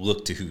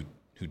look to who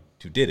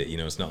did it. You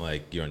know, it's not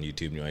like you're on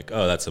YouTube and you're like,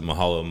 oh, that's a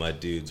Mahalo Mud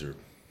Dudes or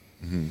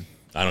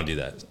I don't do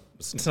that.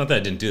 It's not that I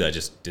didn't do that. I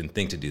just didn't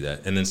think to do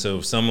that. And then so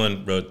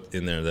someone wrote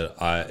in there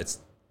that it's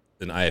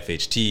an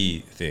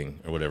IFHT thing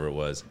or whatever it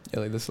was.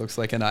 Yeah, like this looks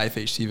like an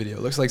IFHT video.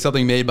 It looks like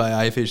something made by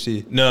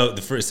IFHT. No,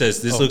 the first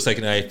says this looks like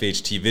an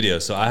IFHT video.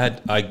 So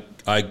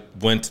I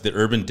went to the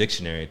Urban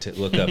Dictionary to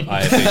look up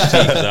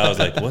IFHT because I was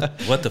like,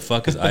 what the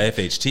fuck is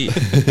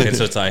IFHT? And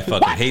so it's I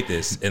fucking hate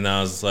this. And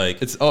I was like,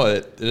 Did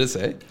it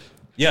say?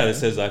 yeah, it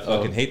says I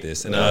fucking hate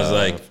this. And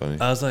I funny.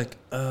 was like,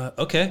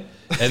 okay.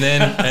 And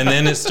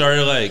then it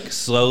started like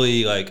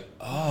slowly like,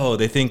 oh,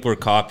 they think we're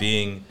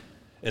copying.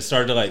 It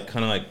started to like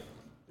kind of like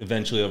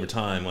eventually over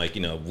time, like,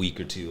 a week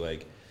or two,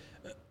 like,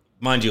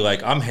 mind you,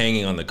 like I'm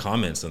hanging on the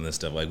comments on this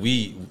stuff. Like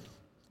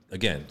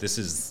again, this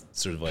is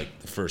sort of like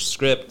the first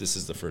script. This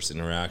is the first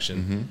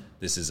interaction.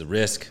 This is a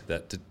risk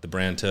that the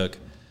brand took.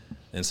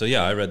 And so,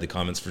 yeah, I read the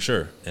comments for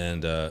sure.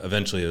 And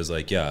eventually it was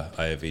like, yeah,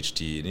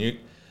 IFHT. And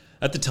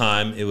at the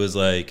time it was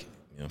like,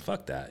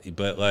 fuck that.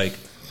 But like,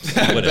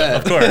 whatever.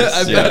 Of course.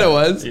 I bet it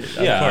was.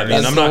 Yeah, I mean,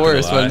 That's I'm the not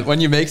worst gonna lie. when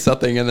you make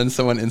something and then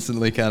someone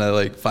instantly kind of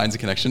like finds a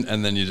connection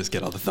and then you just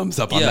get all the thumbs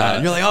up on Yeah. that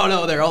and you're like, oh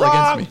no, they're all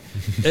against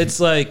me. It's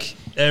like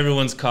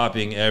everyone's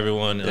copying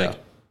everyone. Yeah. Like,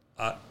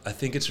 I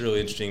think it's really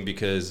interesting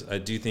because I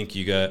do think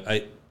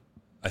I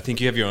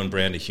think you have your own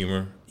brand of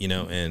humor,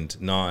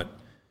 and not,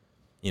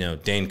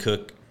 Dane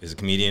Cook is a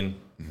comedian,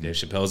 Dave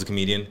Chappelle is a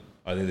comedian.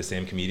 Are they the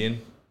same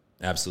comedian?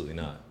 Absolutely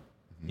not.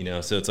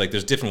 So it's like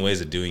there's different ways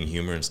of doing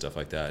humor and stuff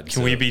like that.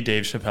 Can we be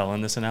Dave Chappelle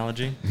in this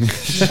analogy?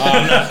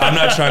 I'm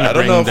not trying to I don't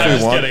bring know if that.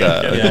 we want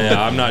that. Yeah,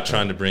 I'm not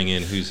trying to bring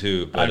in who's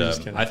who, I'm but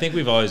just kidding. I think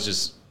we've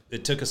always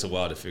it took us a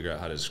while to figure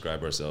out how to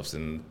describe ourselves,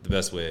 and the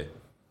best way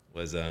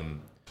was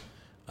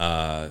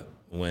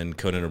when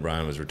Conan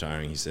O'Brien was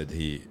retiring, he said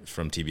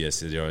from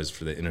TBS he always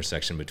for the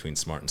intersection between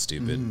smart and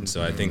stupid. And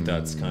so I think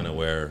that's kind of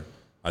where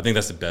I think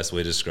that's the best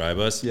way to describe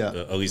us. Yeah.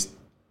 At least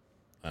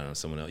I don't know,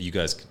 someone else. You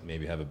guys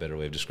maybe have a better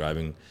way of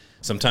describing.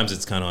 Sometimes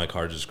it's kind of like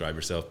hard to describe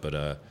yourself,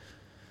 but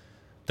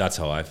that's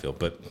how I feel.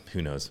 But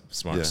who knows?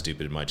 Smart and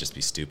stupid. It might just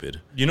be stupid.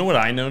 You know what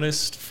I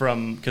noticed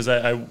because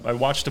I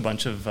watched a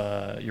bunch of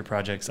your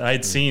projects. I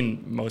had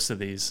seen most of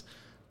these,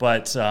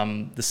 but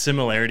the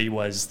similarity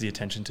was the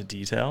attention to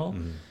detail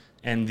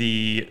and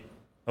you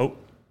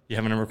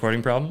having a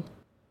recording problem?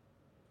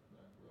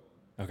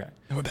 Okay.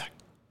 And we're back.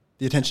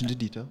 The attention to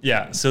detail.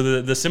 Yeah.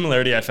 So the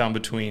similarity I found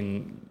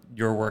between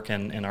your work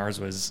and ours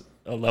was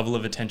a level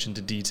of attention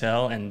to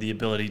detail and the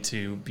ability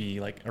to be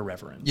like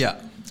irreverent.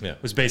 Yeah.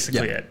 Was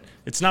basically it.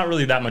 It's not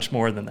really that much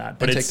more than that.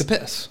 But And it's take the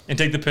piss. And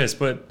take the piss.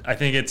 But I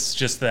think it's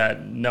just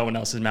that no one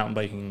else's mountain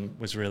biking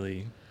was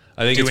really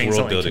I think doing it's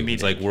world something building.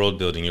 It's comedic. like world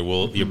building.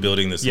 You're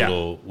building this Yeah.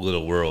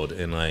 little world,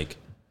 and like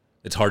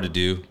it's hard to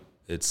do.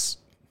 There's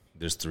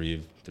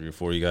three or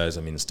four of you guys.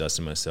 I mean, it's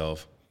Dustin,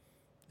 myself,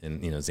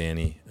 and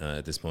Zanny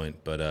at this point.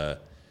 But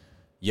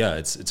yeah,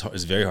 it's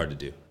very hard to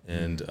do.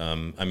 And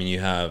I mean,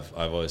 I've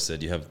always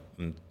said you have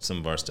some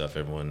of our stuff.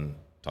 Everyone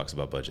talks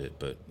about budget,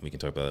 but we can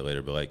talk about that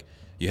later. But like,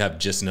 you have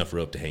just enough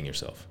rope to hang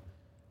yourself,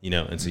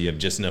 and so you have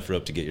just enough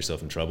rope to get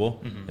yourself in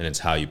trouble, and it's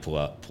how you pull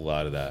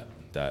out of that.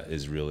 That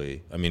is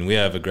really, I mean, we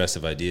have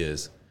aggressive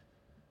ideas.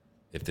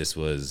 If this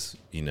was,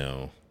 I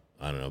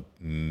don't know,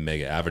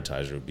 mega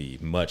advertiser, would be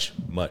much,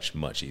 much,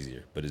 much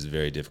easier, but it's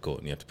very difficult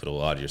and you have to put a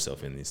lot of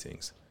yourself in these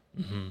things.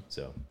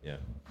 So yeah,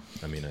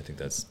 I mean, I think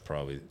that's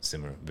probably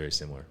similar, very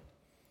similar.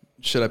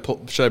 Should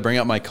I bring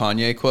up my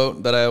Kanye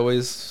quote that I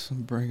always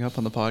bring up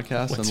on the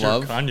podcast What's and your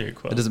love? Kanye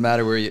quote? It doesn't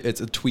matter where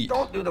it's a tweet.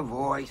 Don't do the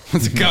voice.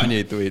 It's a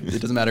Kanye tweet. It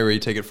doesn't matter where you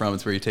take it from,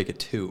 it's where you take it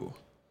to.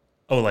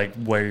 Oh, like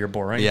where you're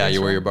borrowing? Yeah, things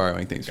where from? you're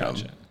borrowing things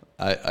Gotcha. from.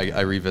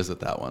 I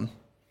revisit that one.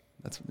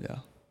 Is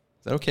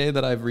that okay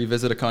that I've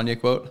revisited a Kanye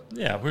quote?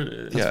 Yeah,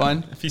 That's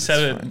fine. If you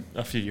said it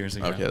a few years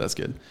ago. Okay, that's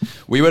good.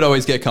 We would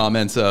always get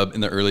comments in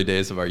the early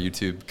days of our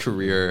YouTube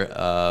career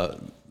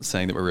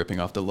saying that we're ripping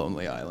off The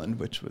Lonely Island,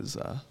 which was,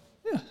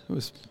 it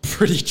was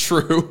pretty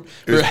true.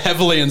 We were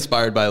heavily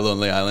inspired by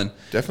Lonely Island.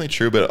 Definitely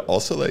true, but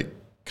also like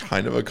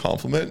kind of a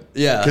compliment.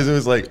 Yeah. Because it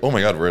was like, oh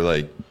my God, we're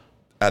like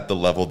at the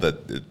level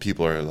that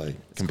people are like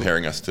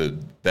comparing us to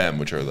them,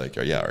 which are like,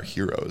 our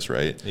heroes,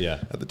 right? Yeah.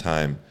 At the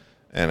time.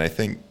 And I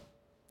think,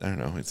 I don't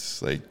know,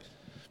 it's like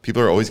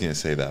people are always going to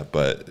say that,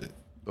 but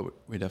But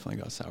we definitely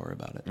got sour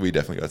about it. we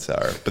definitely got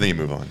sour. But then you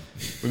move on.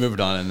 We moved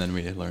on and then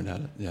we learned how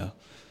to,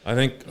 I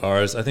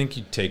think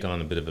you take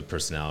on a bit of a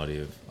personality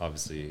of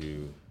obviously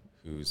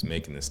who's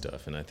making this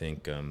stuff. And I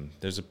think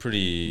there's a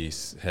pretty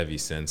heavy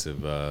sense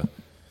of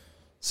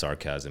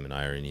sarcasm and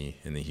irony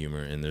in the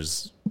humor. And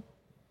there's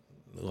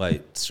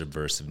light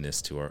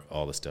subversiveness to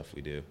all the stuff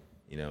we do,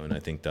 and I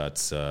think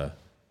that's, that's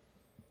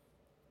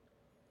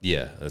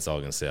all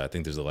I'm going to say. I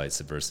think there's a light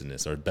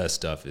subversiveness. Our best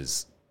stuff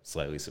is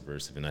slightly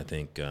subversive. And I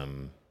think,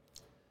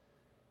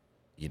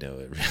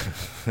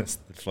 it's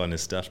the funnest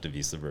stuff to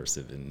be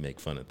subversive and make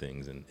fun of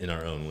things in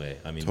our own way.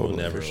 I mean, Totally,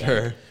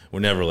 we're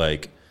never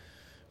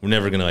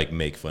going to like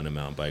make fun of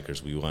mountain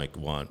bikers. We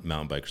want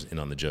mountain bikers in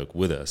on the joke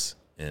with us.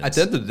 And at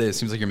the end of the day, it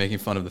seems like you're making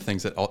fun of the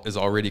things that is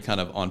already kind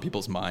of on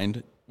people's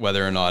mind,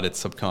 whether or not it's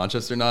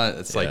subconscious or not.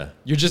 It's like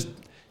you're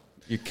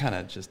You're kind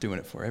of just doing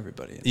it for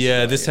everybody.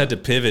 Yeah, this had to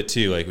pivot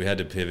too. Like we had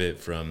to pivot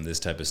from this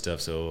type of stuff.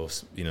 So,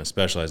 you know,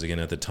 Specialized again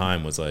at the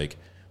time was like,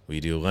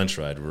 we do a lunch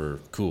ride. We're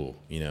cool.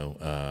 You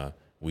know,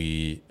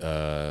 we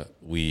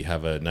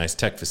have a nice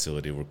tech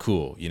facility. We're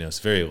cool. You know,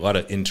 it's a lot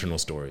of internal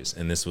stories.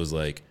 And this was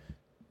like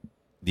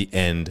the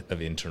end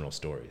of internal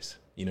stories.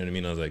 You know what I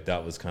mean? I was like,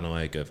 that was kind of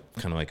like a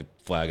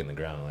flag in the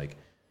ground. Like,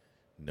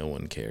 no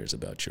one cares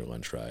about your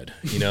lunch ride.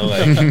 You know,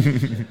 like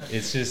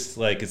it's just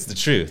like, it's the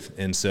truth.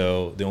 And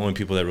so the only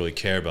people that really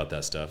care about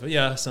that stuff,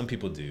 yeah, some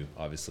people do,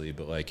 obviously.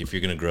 But like, if you're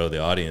going to grow the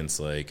audience,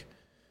 like,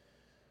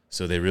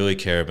 so they really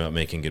care about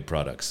making good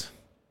products.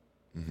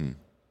 Mm-hmm.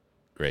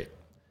 Great.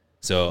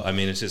 So, I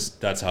mean, it's just,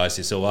 that's how I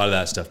see it. So a lot of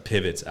that stuff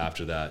pivots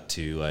after that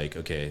to like,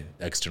 okay,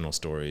 external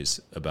stories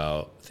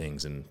about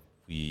things. And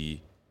I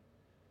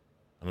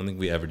don't think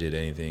we ever did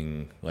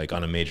anything like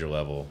on a major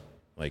level,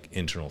 like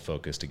internal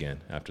focused again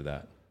after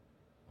that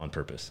on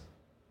purpose.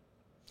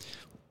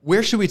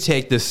 Where should we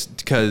take this?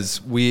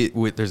 Because we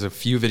there's a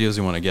few videos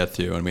we want to get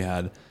through, and we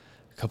had a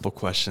couple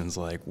questions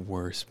like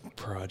worst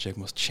project,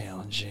 most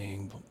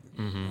challenging.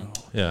 Mm-hmm. You know.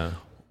 Yeah.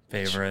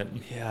 Favorite.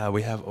 Yeah,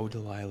 we have Oh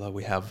Delilah,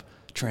 we have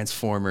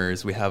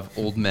Transformers, we have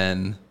Old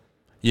Men.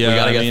 Yeah, we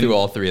got to get through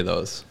all three of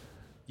those.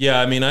 Yeah,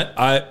 I mean,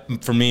 I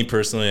for me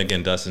personally,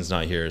 again, Dustin's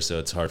not here, so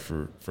it's hard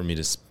for me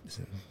to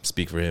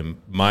speak for him.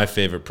 My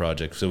favorite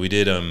project, so we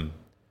did,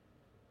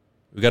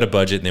 we got a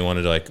budget and they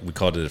wanted to we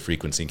called it a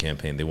frequency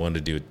campaign. They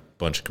wanted to do a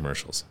bunch of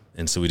commercials.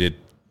 And so we did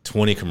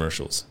 20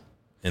 commercials.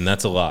 And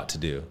that's a lot to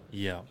do.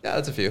 Yeah. Yeah,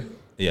 that's a few.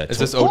 Yeah. Is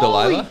this Oh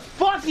Delilah?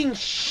 Fucking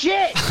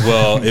shit!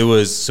 Well, it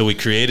was, so we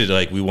created,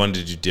 we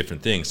wanted to do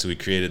different things. So we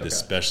created this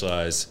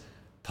specialized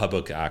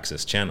public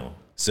access channel.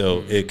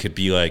 So it could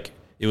be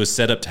it was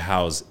set up to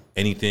house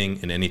anything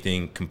and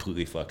anything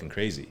completely fucking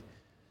crazy.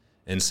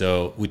 And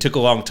so we took a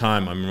long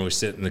time. I remember we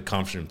sitting in the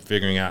conference room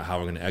figuring out how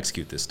we're going to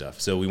execute this stuff.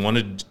 So we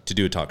wanted to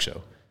do a talk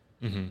show.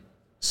 Mm-hmm.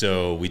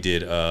 So we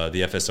did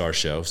the FSR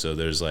show. So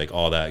there's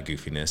all that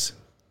goofiness.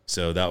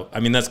 So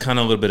that's kind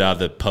of a little bit out of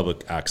the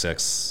public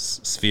access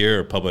sphere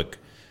or public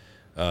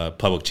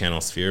channel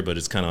sphere, but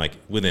it's kind of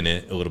within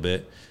it a little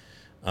bit.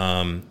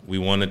 We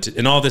wanted to,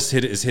 and all this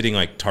is hitting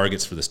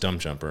targets for the Stump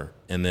Jumper.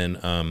 And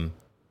then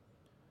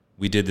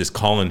we did this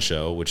call-in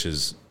show, which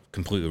is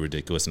completely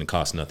ridiculous and it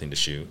cost nothing to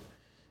shoot.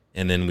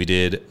 And then we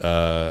did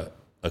a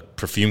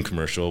perfume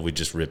commercial. We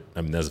just ripped,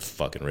 that was a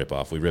fucking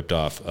rip-off. We ripped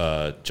off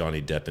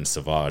Johnny Depp and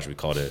Sauvage. We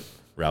called it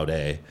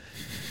Rowdy.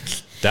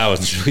 That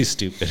was really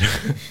stupid.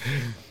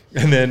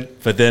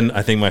 But then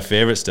I think my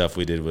favorite stuff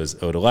we did was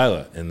Oh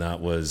Delilah. And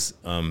that was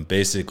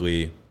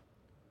basically,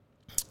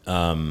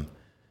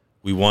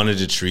 we wanted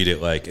to treat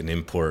it like an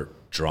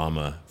import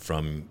drama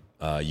from,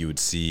 you would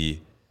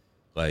see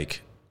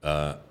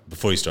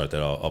before you start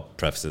that, I'll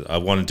preface it. I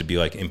wanted to be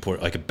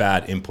a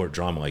bad import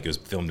drama, it was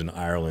filmed in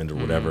Ireland or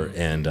whatever,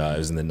 and it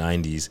was in the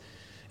 90s.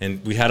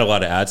 And we had a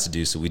lot of ads to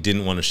do, so we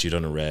didn't want to shoot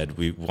on a red.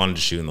 We wanted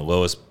to shoot in the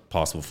lowest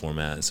possible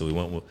format, and so we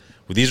went with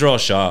these are all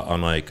shot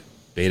on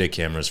beta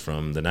cameras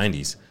from the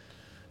 90s,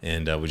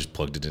 and we just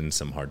plugged it in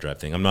some hard drive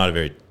thing. I'm not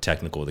very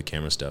technical with the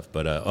camera stuff,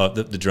 but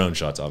the drone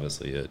shots,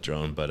 obviously a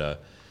drone,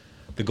 but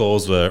the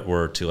goals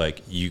were to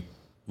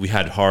we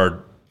had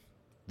hard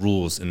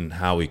rules in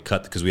how we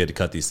cut, because we had to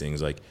cut these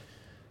things.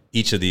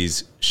 Each of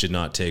these should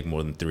not take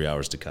more than 3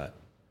 hours to cut.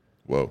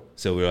 Whoa.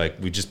 So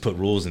we just put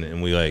rules in it,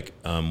 and we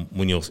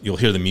when you'll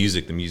hear the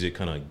music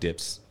kind of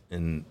dips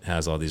and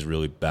has all these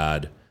really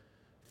bad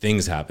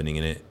things happening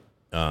in it.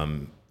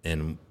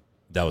 And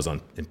that was on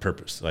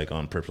purpose.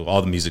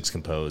 All the music's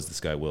composed. This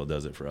guy Will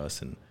does it for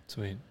us, and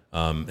Sweet.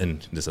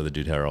 And this other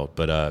dude Harold.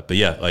 But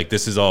yeah,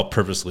 this is all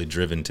purposely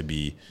driven to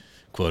be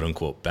quote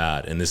unquote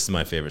bad. And this is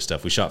my favorite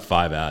stuff. We shot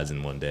 5 ads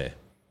in one day.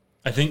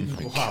 I think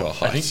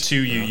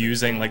too, you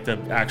using the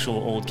actual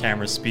old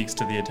camera speaks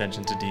to the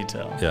attention to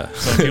detail. Yeah.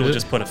 So people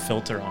just put a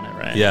filter on it,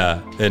 right?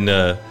 Yeah, and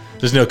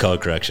there's no color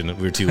correction.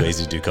 We were too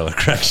lazy to do color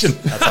correction.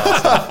 That's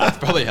awesome. That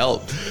probably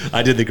helped.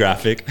 I did the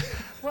graphic.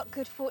 What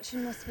good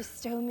fortune must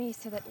bestow me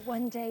so that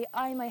one day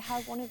I may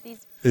have one of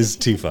these. This is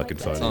too fucking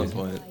funny. That's on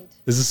point.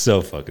 This is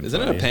so fucking Isn't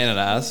funny. it a pain in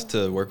the ass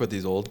to work with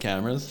these old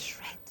cameras?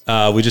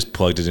 We just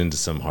plugged it into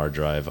some hard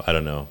drive. I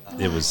don't know.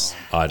 It was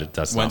odd.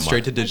 That's Went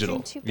straight to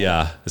digital.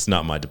 Yeah, it's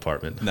not my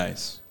department.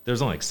 Nice.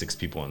 There's only 6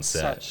 people on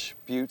set. Such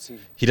beauty.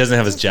 He doesn't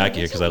have his jacket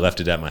here because I left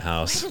it at my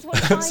house.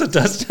 So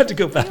Dustin had to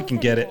go back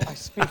and get it. I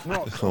speak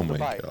not Oh of the my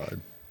bite.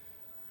 God.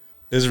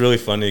 It was really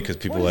funny because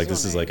people were What like,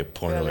 is this your is like a name,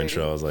 porno fair lady?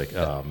 intro. I was like,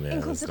 oh man,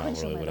 that's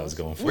not really what I was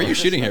going for. Where are you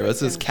shooting here?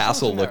 What's this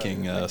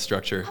castle-looking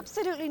structure?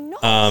 Absolutely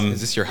not.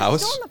 Is this your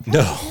house?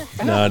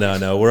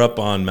 No. We're up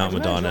on Mount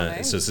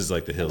Madonna. So this is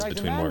the hills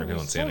between Morgan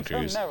Hill and Santa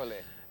Cruz.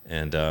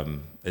 And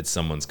it's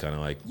someone's kind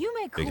of You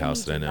may call big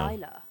house me that I know.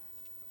 Delilah,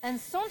 and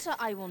saunter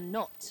I will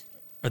not.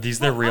 Are these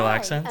their real I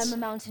accents? am a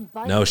mountain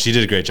biker, No, she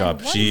did a great job.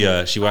 and She one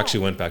day she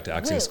actually I went back to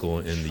acting will school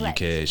in the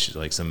tread. UK. She's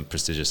some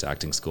prestigious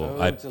acting school.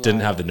 Oh, I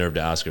didn't have the Delilah. nerve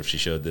to ask her if she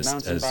showed this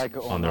Mountain as biker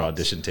or on their not.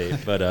 audition tape,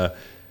 but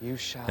You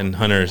shall. and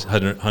Hunter's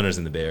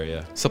in the Bay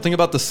Area. Something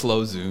about the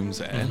slow zooms.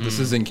 This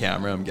is in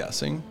camera, I'm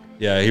guessing.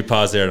 Yeah, he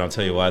paused there, and I'll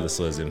tell you why the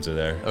slow zooms are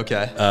there.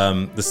 Okay.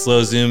 The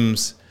slow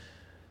zooms,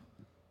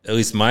 at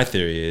least my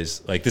theory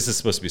is, like, this is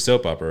supposed to be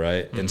soap opera,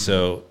 right? Mm-hmm. And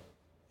so,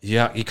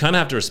 yeah, you kind of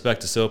have to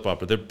respect a soap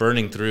opera. They're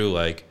burning through,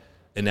 like,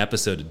 an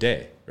episode a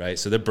day, right?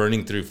 So they're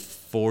burning through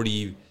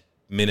 40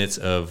 minutes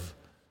of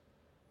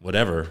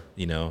whatever,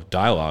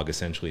 dialogue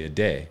essentially a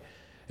day.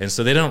 And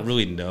so they don't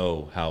really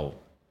know how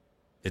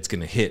it's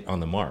going to hit on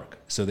the mark.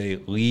 So they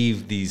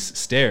leave these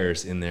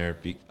stairs in there.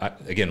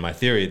 Again, my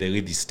theory, they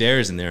leave these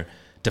stairs in there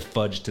to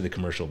fudge to the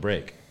commercial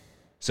break.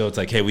 So it's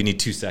like, hey, we need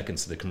 2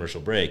 seconds to the commercial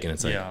break. And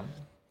it's like,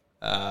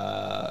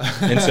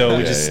 and so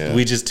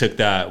we just took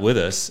that with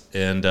us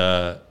and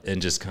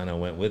just kind of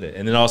went with it.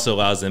 And it also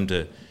allows them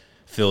to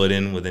fill it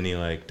in with any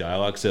like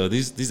dialogue. So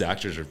these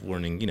actors are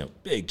learning,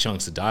 big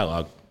chunks of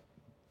dialogue.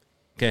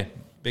 Okay.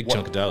 Big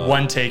chunk of dialogue.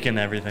 One take and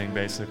everything,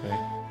 basically.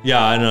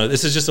 Yeah, I know.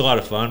 This is just a lot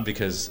of fun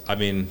because, I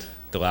mean,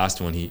 the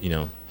last one, he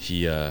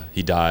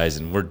dies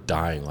and we're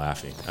dying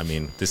laughing. I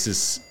mean, this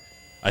is,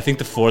 I think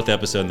the 4th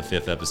episode and the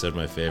 5th episode are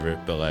my favorite,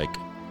 but like,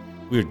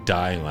 we were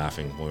dying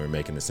laughing when we were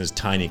making this. There's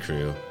tiny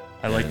crew.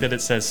 I like that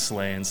it says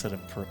slay instead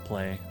of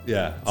play.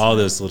 Yeah, all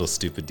those little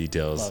stupid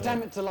details.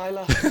 Damn it,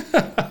 Delilah.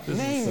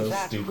 Name so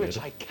that stupid. which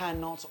I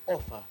cannot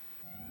offer.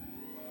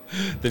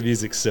 The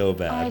music's so I,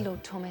 bad.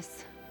 Lord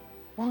Thomas,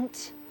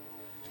 want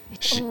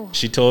it all.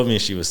 She told me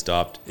she was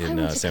stopped I in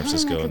want to San climb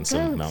Francisco like a and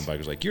some goat. mountain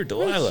bikers like, you're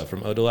Delilah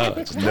from Oh Delilah.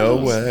 Epic No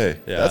falls. way.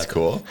 Yeah. That's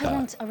cool. I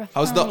want a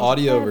How's the refined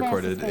audio Fairwear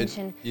recorded? It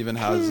suspension, even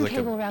has clean like a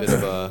cable bit rounds,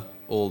 of a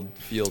old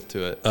feel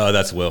to it.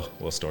 That's Will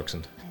Storkson.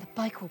 and the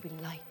bike will be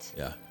light.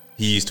 Yeah.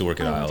 He used to work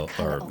at I want Isle.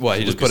 colour Or on What,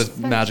 he just put Lucas.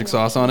 his magic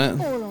sauce on it?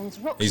 Forlorns,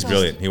 rock He's dust.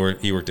 brilliant.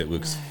 He worked at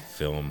Luke's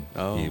film.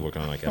 Oh. He worked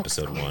on like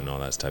episode 1, all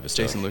that type of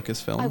stuff. Jason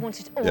Lucas I film. want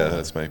it all. Yeah,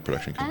 that's my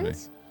production company.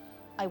 And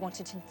I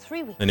want it in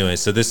 3 weeks. Anyway,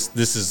 so this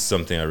is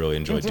something I really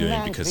enjoyed doing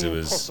Demand because the it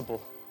was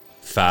impossible.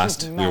 fast.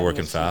 Tis We were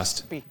working madness to fast.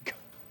 speak.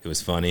 It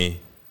was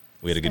funny.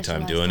 We had a good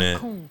time doing it.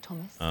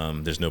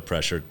 Thomas. There's no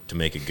pressure to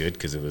make it good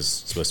because it was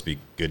supposed to be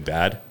good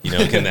bad.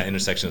 Again, that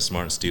intersection of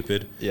smart and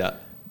stupid. Yeah.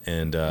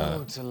 And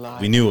Delilah.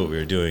 we knew what we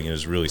were doing. It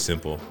was really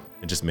simple.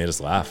 It just made us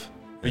laugh.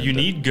 But you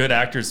need good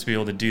actors to be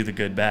able to do the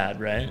good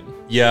bad, right?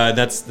 Yeah,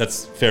 that's a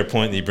fair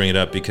point that you bring it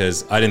up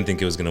because I didn't think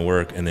it was going to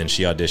work. And then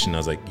she auditioned. I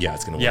was like, yeah,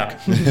 it's going to work.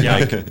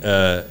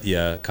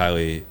 Yeah.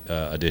 Kylie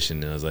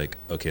auditioned. And I was like,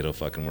 okay, it'll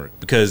fucking work.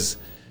 Because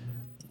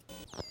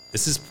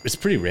it's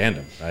pretty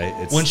random,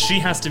 right? When she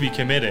has to be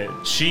committed,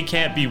 she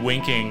can't be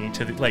winking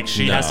to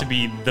she No. has to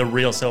be the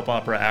real soap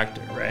opera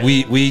actor, right?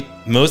 we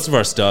most of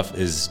our stuff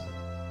is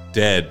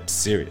dead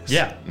serious.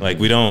 Yeah. Like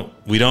we don't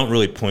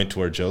really point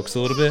to our jokes a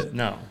little bit.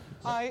 No.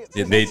 I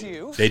Yeah, present to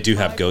you they do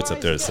have my goats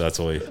up there, prized so that's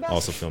why we gift.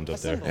 also filmed up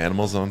there.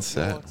 Animals on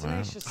set. Wow.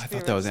 I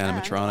thought that was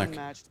animatronic.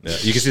 Yeah,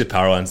 you can see the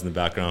power lines in the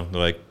background. They're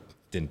like,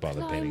 didn't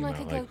bother Climb painting them like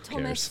out. a Like, goat,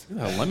 who cares?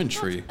 Thomas. A lemon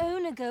tree. Not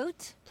own a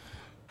goat.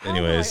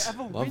 Anyways,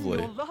 Lovely.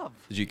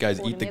 Did you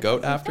guys eat the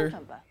goat after?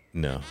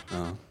 no.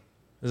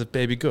 There's a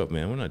baby goat,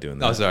 man. We're not doing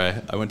that. Oh, sorry.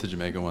 I went to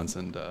Jamaica once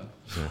and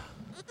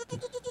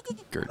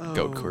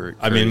goat curry.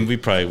 I mean, we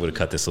probably would have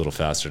cut this a little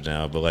faster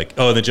now, but like,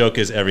 oh, the joke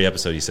is every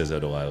episode he says, "Oh,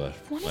 Delilah."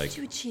 Wanted Like,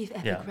 to achieve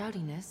epic Yeah.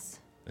 rowdiness.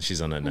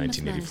 she's on that We must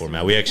 1984 manage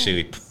map. the We whole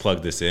actually thing.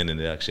 plugged this in, and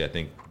it actually, I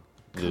think,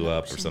 blew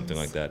up or something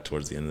like that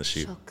towards the end of the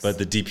shoot. But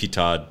the DP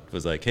Todd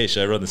was like, "Hey,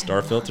 should I run the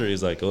star filter?"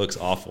 He's like, "It looks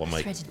awful." I'm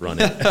like, "Run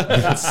it."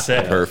 That's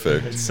sick.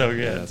 Perfect. It's so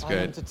good. That's I am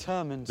great.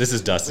 determined This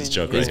is to Dustin's win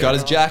joke the right He's got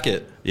his world.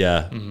 jacket.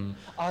 Yeah,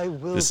 I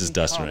will this is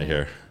Dustin right become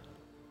here.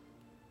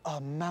 A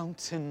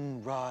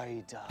mountain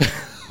rider.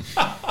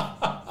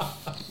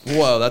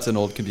 Whoa, that's an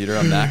old computer.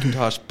 A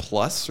Macintosh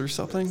Plus or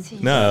something?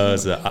 No,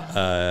 it's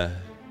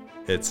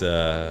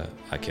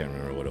I can't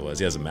remember what it was.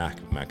 He has a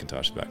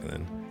Macintosh back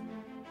then.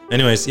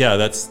 Anyways, yeah,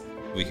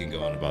 we can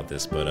go on about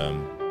this, but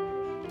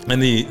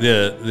and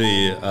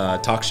the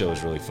talk show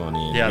was really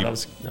funny. Yeah, we,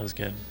 that was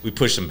good. we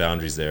pushed some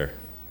boundaries there.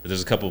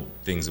 There's a couple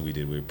things that we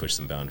did. We pushed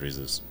some boundaries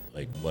of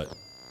like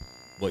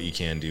what you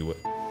can do,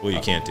 what you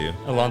can't do.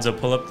 Alonzo,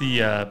 pull up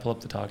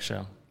the talk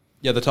show.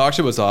 Yeah, the talk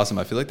show was awesome.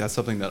 I feel like that's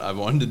something that I've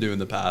wanted to do in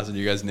the past, and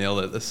you guys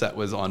nailed it. The set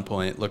was on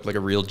point. Looked like a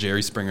real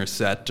Jerry Springer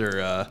set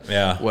or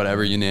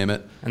whatever you name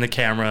it. And the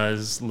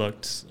cameras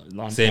looked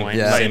on Same- point.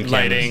 yeah, same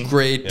Lighting.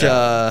 Great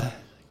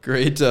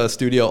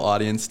studio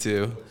audience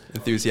too.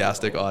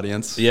 Enthusiastic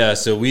audience. Yeah,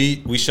 so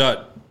we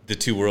shot the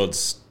two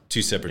worlds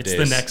 2 separate It's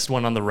days. the next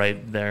one on the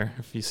right there,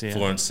 if you see it.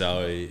 Florence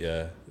Sally,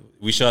 yeah.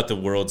 We shot the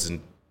worlds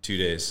in 2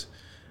 days.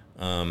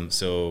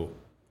 So,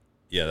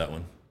 yeah, that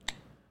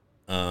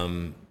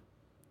one.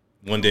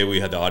 One day we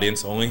had the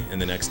audience only,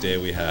 and the next day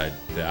we had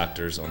the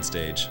actors on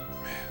stage.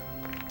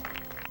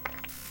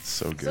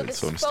 So good.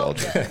 So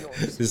nostalgic.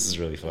 This is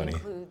really funny.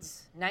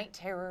 Includes night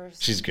terrors.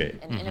 She's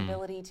great. An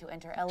inability to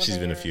enter elevators. She's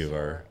been a few of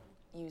our.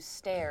 Use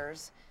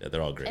stairs. Yeah,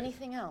 they're all great.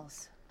 Anything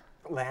else?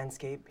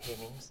 Landscape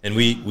paintings. And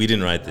we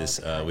didn't write this.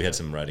 We had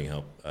some writing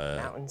help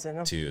Mountains in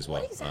 'em? too as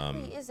well. What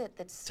exactly is it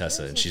that's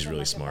Tessa, and she's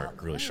really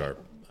smart, really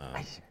sharp.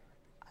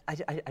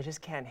 I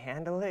just can't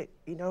handle it.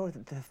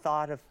 The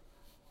thought of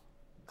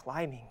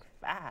climbing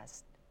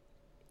fast.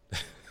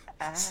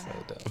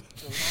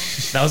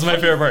 That was my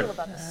favorite part.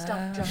 About the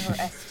stunt drummer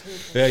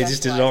ST Yeah, he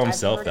just did it all I've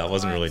himself. heard That it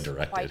wasn't really works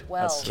directed. quite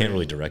well. Can't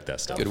really direct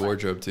that stuff. Good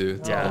wardrobe too.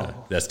 Yeah.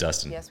 That's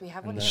Dustin. Yes, we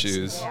have one.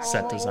 Shoes.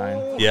 Set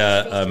design.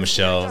 Yeah,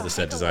 Michelle, the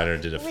set designer,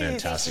 did a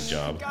fantastic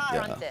job.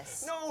 Front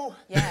this. No.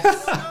 Yes.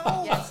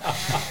 Yes. I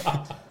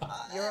have.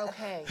 You're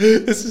okay.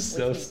 This is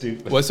so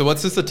stupid. So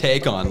what's this a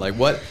take on? Like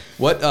what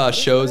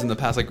shows in the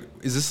past? Like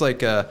is this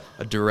like a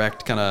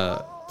direct kind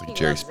of? Like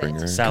Jerry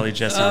Springer. Sally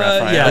Jesse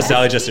Raphael. Yeah,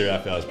 Sally Jesse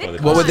Raphael is probably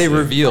the What would they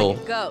closest. reveal?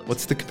 Like a goat.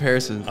 What's the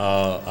comparison?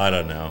 I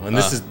don't know. And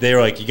they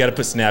were like, you got to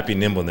put snappy and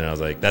nimble in there. I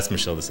was like, that's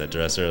Michelle the set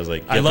dresser. I was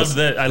like, I loved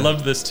that. I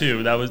loved this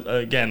too. That was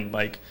again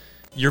like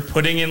you're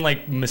putting in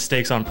like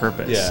mistakes on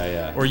purpose. Yeah,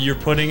 yeah. Or you're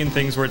putting in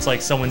things where it's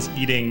like someone's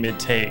eating mid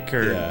take,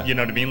 or Yeah. you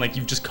know what I mean. Like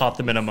you've just caught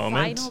them in a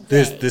moment.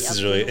 This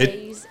is really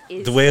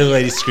it. The way the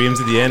lady screams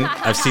at the end,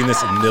 I've seen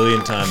this a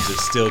million times. It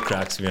still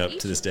cracks me up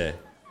to this day.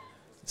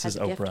 This is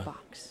Oprah.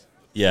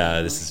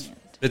 Yeah, this is.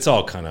 It's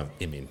all kind of.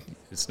 I mean,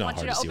 it's not Want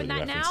hard you to to see where open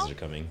the that references now are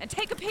coming. and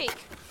take a peek.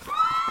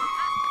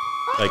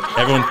 Like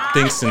everyone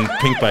thinks in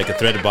Pink Bike, a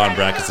threaded bottom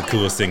bracket's the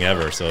coolest thing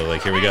ever. So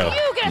like, here we go.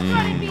 You get a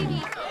threaded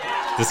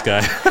BB. This guy.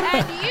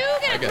 And you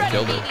get a threaded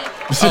killed her.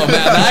 BB. Oh man,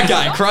 that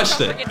guy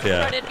crushed it. Friggin'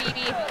 Yeah. threaded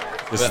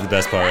BB. This is the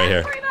best part right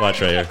here. Watch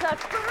right here.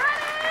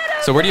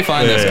 So where do you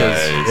find this?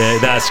 Because Yeah,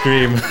 that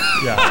scream.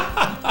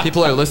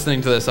 people are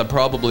listening to this. I'm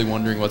probably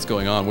wondering what's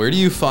going on. Where do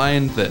you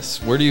find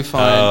this? Where do you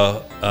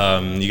find?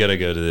 You got to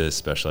go to the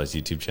Specialized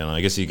YouTube channel. I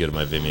guess you go to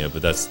my Vimeo,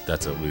 but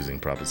that's a losing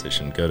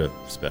proposition. Go to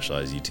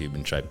Specialized YouTube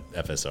and try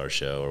FSR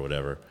show or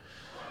whatever.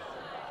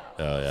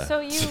 Oh yeah. So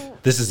you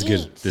This is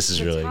good. eat This is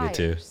the really good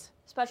too. tires.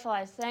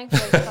 Specialized,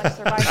 thankfully, like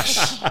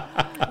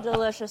surviving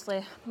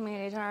deliciously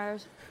meaty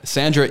tires.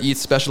 Sandra eats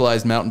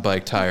specialized mountain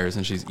bike tires,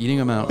 and she's eating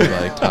a mountain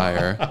bike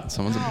tire.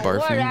 Someone's barfing,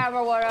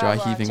 Whatever. dry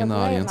heaving in the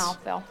Took away audience.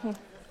 mouthfeel.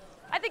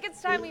 I think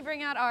it's time we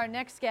bring out our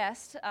next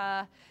guest.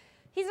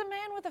 He's a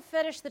man with a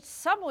fetish that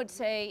some would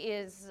say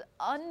is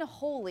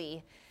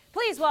unholy.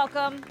 Please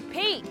welcome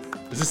Pete.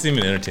 Does this seem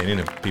entertaining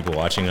to people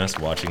watching us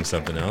watching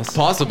something else?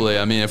 Possibly.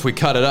 I mean, if we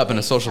cut it up in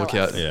a social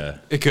cut, Yeah.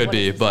 it could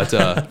be. But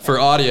for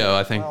audio,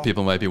 I think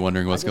people might be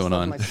wondering what's going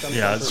on.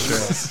 Yeah, that's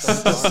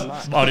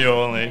true.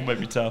 Audio only might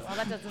be tough. Well,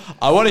 that doesn't.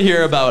 I want to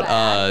hear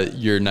about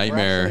your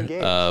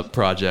nightmare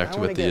project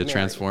with the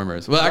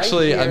Transformers. Well,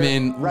 actually, I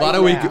mean, why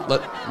don't we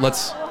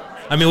let's.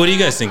 I mean, what do you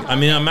guys think? I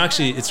mean,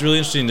 it's really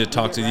interesting to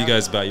talk to you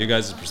guys about your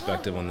guys'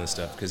 perspective on this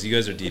stuff because you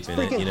guys are deep in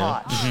it, you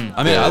know?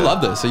 I mean, I love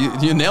this. So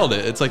you nailed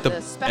it. It's like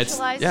The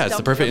specialized it's the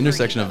dump perfect jumper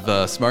intersection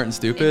of smart and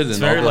stupid. It's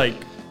and all very the- like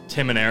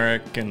Tim and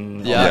Eric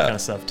and all that kind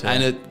of stuff too.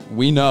 And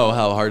we know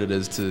how hard it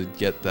is to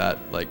get that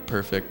like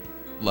perfect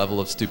level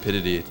of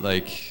stupidity.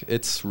 Like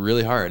it's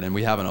really hard, and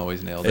we haven't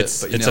always nailed it.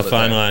 It's but you a nailed it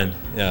fine there. line.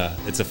 Yeah,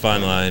 it's a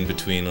fine line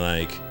between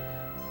like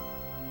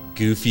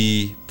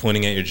goofy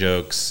pointing at your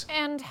jokes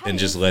And how and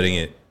do just you letting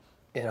it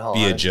In all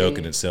be a honesty, joke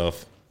in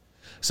itself.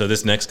 So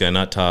this next guy,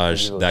 not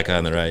Taj, that guy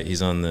on the right,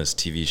 he's on this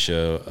TV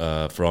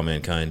show For All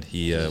Mankind.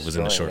 He was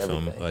in the short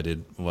destroying film everything. I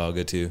did a while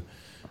ago too.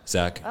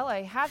 Zach. Well,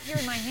 I have here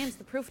in my hands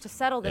the proof to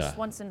settle this Yeah.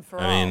 once and for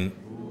all. I mean,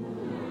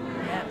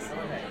 Yes.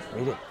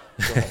 Read it.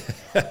 Go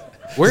ahead.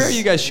 Where are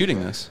you guys shooting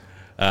this?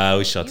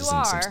 we shot this You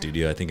in some are.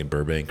 studio, I think in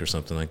Burbank or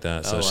something like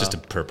that. So Oh, it's just a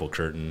wow. purple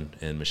curtain,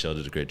 and Michelle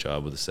did a great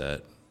job with the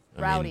set.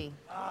 I mean, Rowdy.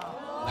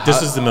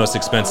 this is the most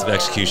expensive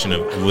execution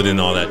of within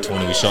all that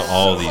 20. We shot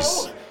all of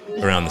these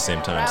around the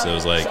same time, so it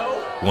was like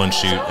one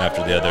shoot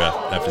after the other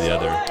after the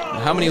other.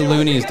 How many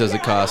loonies does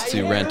it cost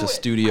to rent a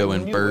studio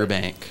in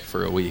Burbank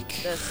for a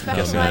week? The Oh,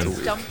 specialized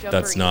man, dump jumper.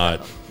 that's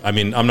not. I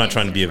mean, I'm not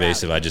trying to be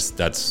evasive. I just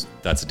that's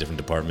a different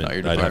department. Not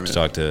your I'd have to department.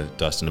 talk to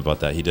Dustin about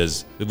that. He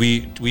does.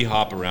 We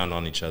hop around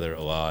on each other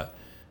a lot,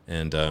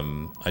 and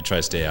I try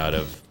to stay out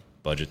of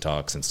budget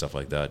talks and stuff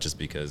like that, just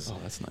because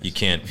that's nice. you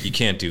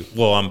can't do.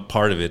 Well, I'm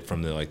part of it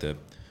from the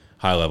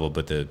high level,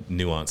 but the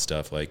nuanced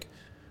stuff, like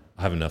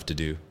I have enough to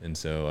do, and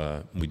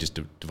so we just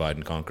divide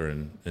and conquer,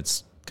 and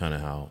it's kind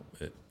of how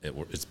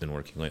it's been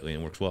working lately,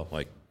 and works well.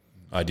 Like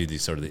I do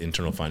these sort of the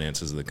internal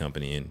finances of the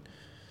company, and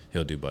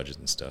he'll do budgets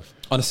and stuff.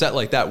 On a set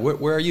like that,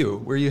 where are you?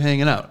 Where are you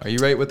hanging out? Are you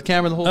right with the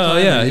camera the whole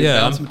time? yeah, Are you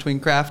yeah. bouncing between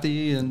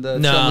crafty and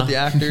chilling Nah. with the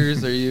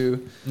actors? Are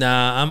you?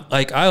 Nah, I'm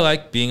like I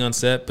like being on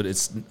set, but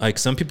it's like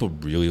some people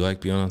really like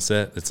being on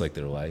set. It's like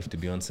their life to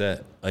be on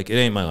set. Like it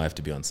ain't my life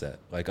to be on set.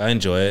 Like I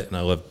enjoy it, and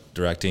I love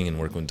directing and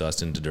working with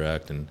Dustin to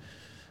direct, and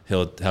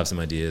he'll have some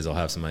ideas, I'll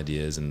have some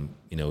ideas, and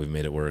we've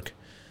made it work.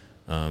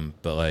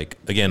 But like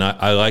again,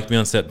 I like being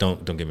on set.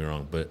 Don't get me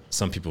wrong, but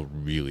some people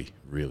really,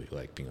 really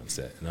like being on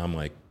set, and I'm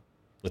like,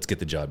 let's get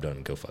the job done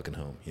and go fucking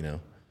home.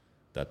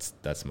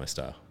 That's my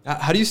style.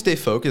 How do you stay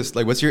focused?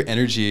 Like, what's your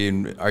energy?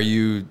 And are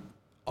you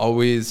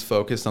always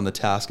focused on the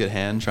task at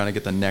hand, trying to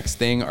get the next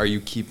thing? Are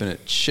you keeping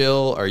it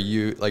chill? Are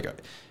you like,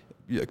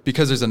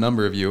 because there's a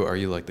number of you, are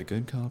you like the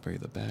good cop? Are you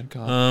the bad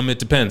cop? It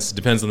depends. It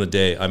depends on the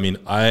day. I mean,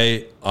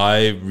 I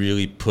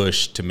really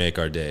push to make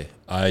our day.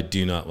 I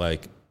do not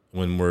like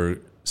when we're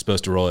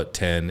supposed to roll at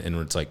 10 and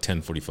it's like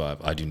 10:45.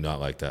 I do not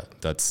like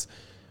that.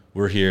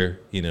 We're here.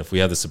 If we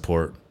have the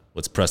support,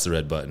 let's press the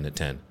red button at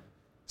 10.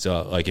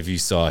 So like if you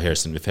saw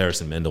Harrison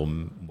Mendel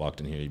walked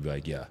in here, you'd be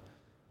like, yeah.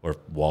 Or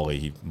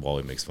Wally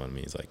makes fun of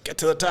me. He's like, get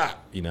to the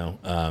top, you know?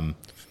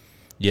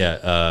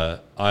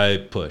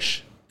 I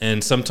push.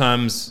 And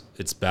sometimes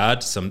it's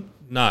bad,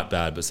 not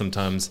bad, but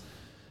sometimes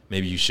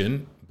maybe you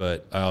shouldn't.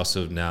 But I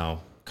also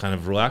now kind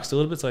of relaxed a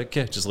little bit. It's like,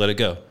 okay, just let it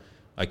go.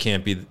 I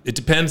can't be, it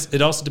depends.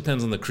 It also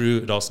depends on the crew.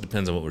 It also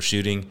depends on what we're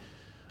shooting.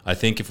 I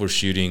think if we're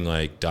shooting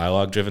like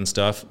dialogue driven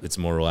stuff, it's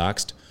more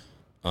relaxed.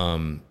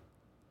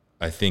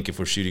 I think if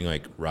we're shooting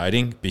like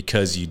writing,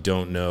 because you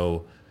don't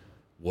know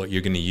what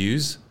you're going to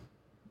use,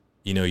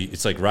 you know,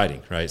 it's like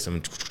riding, right?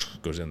 Someone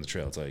goes down the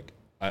trail. It's like,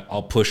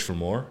 I'll push for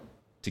more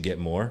to get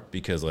more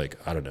because, like,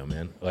 I don't know,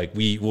 man. Like,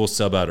 we'll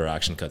sub out our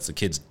action cuts. The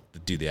kids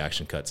do the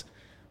action cuts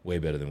way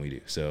better than we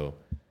do. So,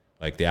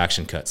 like, the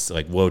action cuts,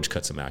 like, Woj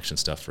cut some action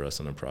stuff for us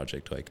on a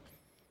project. Like,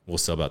 we'll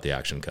sub out the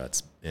action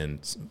cuts. And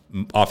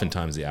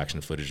oftentimes the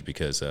action footage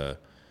because,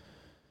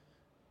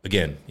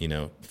 again, you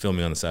know,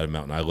 filming on the side of a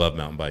mountain. I love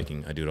mountain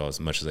biking. I do it all as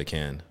much as I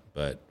can.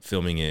 But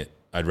filming it,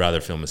 I'd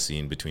rather film a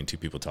scene between two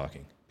people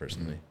talking,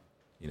 personally. Mm-hmm.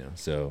 You know,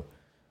 so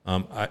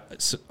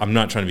I'm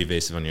not trying to be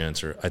evasive on your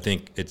answer. I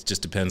think it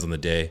just depends on the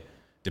day,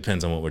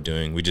 depends on what we're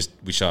doing.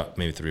 We shot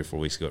maybe 3 or 4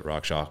 weeks ago at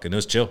Rock Shock, and it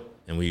was chill.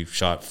 And we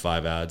shot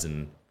 5 ads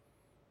in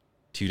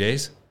 2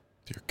 days.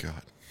 Dear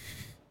God.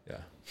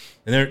 Yeah,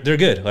 and they're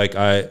good. Like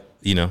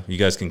you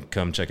guys can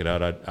come check it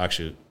out. I'd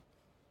actually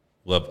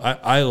love.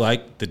 I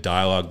like the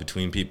dialogue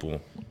between people,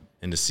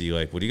 and to see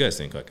like, what do you guys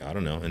think? Like, I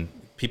don't know. And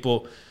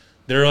people,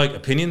 there are like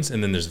opinions,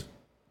 and then there's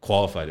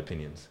qualified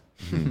opinions.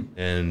 Mm-hmm.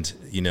 And,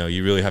 you know,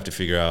 you really have to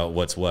figure out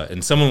what's what.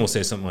 And someone will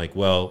say something like,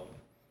 well,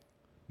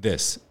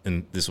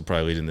 and this will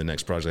probably lead into the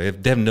next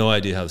project. They have no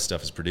idea how the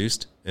stuff is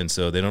produced. And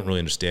so they don't really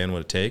understand what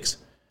it takes.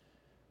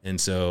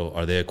 And so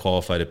are they a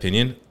qualified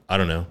opinion? I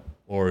don't know.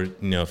 Or, you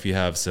know, if you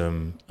have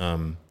some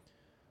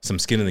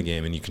skin in the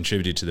game and you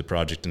contributed to the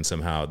project and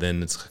somehow,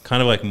 then it's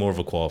kind of like more of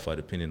a qualified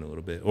opinion a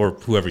little bit. Or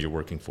whoever you're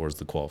working for is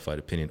the qualified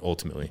opinion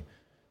ultimately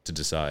to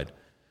decide.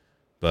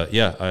 But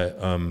yeah, I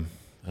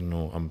don't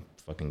know. I'm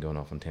fucking going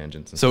off on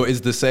tangents. So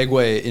is the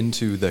segue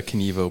into the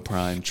Kenevo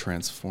Prime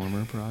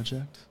Transformer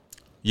project?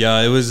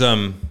 Yeah, it was.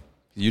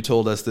 You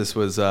told us this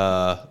was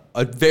a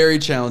very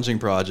challenging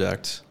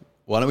project.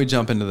 Why don't we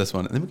jump into this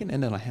one, and then we can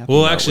end on a happy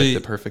note with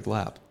the perfect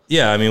lap.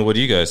 Yeah, I mean, what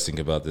do you guys think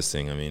about this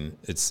thing? I mean,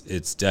 it's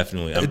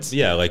definitely,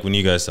 like when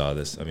you guys saw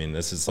this, I mean,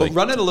 this is like.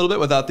 Run it a little bit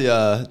without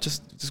the,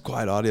 just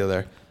quiet audio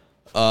there.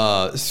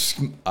 I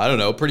don't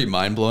know, pretty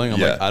mind blowing. I'm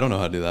like, I don't know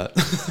how to do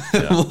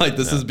that. Like,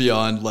 this is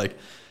beyond like.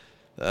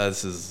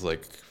 This is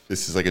like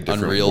a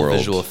different Unreal world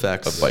visual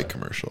effects. of bike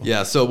commercial.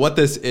 Yeah. So what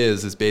this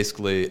is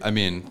basically, I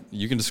mean,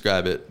 you can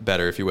describe it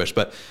better if you wish,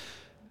 but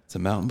it's a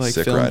mountain bike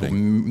Sick film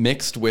riding.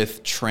 Mixed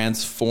with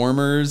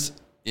Transformers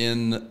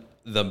in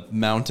the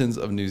mountains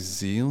of New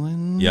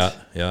Zealand. Yeah.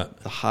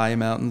 The high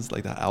mountains,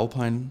 like the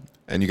Alpine.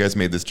 And you guys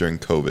made this during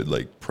COVID,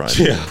 like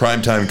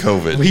prime time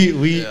COVID.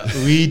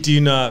 We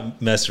do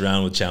not mess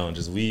around with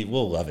challenges.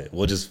 We'll love it.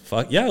 We'll just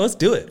let's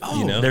do it. Oh,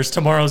 you know, there's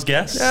tomorrow's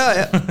guest.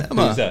 Yeah.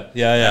 Who's that?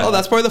 Yeah. Oh,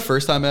 that's probably the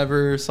first time I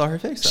ever saw her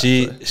face.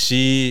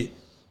 She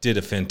did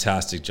a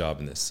fantastic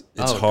job in this.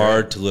 It's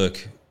hard to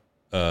look.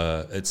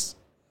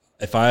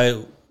 If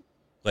I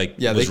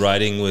was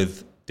riding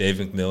with Dave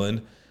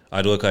McMillan,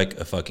 I'd look like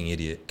a fucking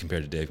idiot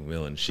compared to Dave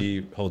McMillan.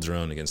 She holds her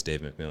own against Dave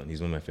McMillan. He's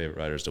one of my favorite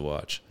riders to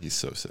watch. He's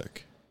so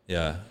sick.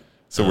 Yeah.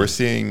 So we're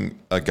seeing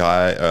a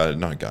guy,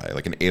 not a guy,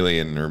 like an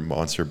alien or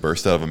monster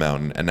burst out of a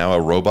mountain, and now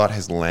a robot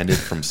has landed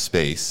from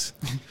space.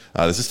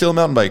 This is still a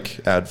mountain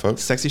bike ad,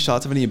 folks. Sexy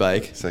shots of an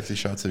e-bike. Sexy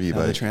shots of Now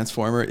e-bike. the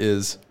Transformer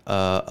is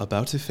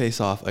about to face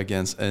off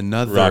against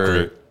another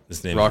Rockroot.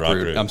 His name is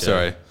Rockroot. I'm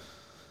sorry.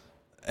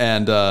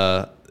 And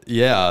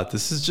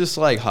this is just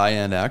like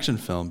high-end action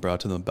film brought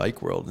to the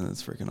bike world, and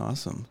it's freaking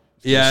awesome.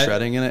 There's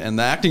shredding in it, and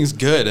the acting's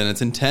good, and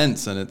it's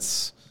intense, and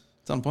it's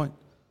on point.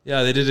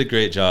 Yeah, they did a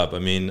great job. I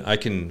mean, I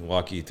can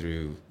walk you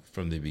through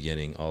from the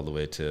beginning all the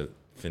way to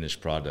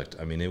finished product.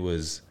 I mean, it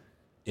was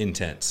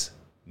intense,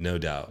 no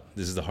doubt.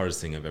 This is the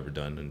hardest thing I've ever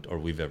done, or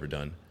we've ever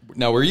done.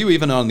 Now, were you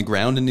even on the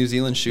ground in New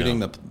Zealand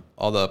shooting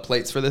all the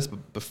plates for this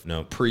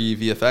No.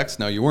 pre-VFX?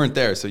 No, you weren't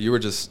there, so you were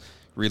just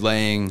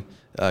relaying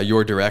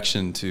your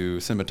direction to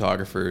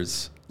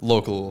cinematographers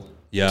local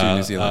to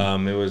New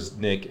Zealand. It was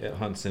Nick at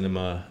Hunt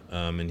Cinema,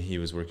 and he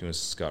was working with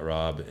Scott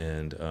Robb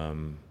and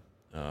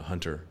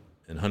Hunter.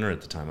 And Hunter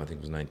at the time, I think,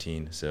 was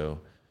 19. So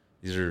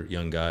these are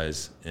young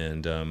guys.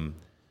 And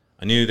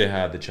I knew they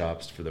had the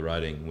chops for the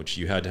riding, which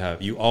you had to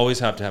have. You always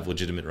have to have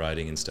legitimate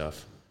riding and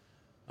stuff.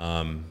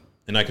 And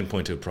I can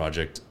point to a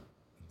project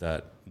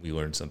that we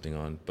learned something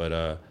on. But,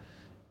 I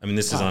mean,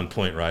 this is on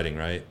point riding,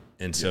 right?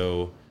 And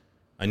so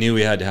I knew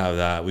we had to have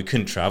that. We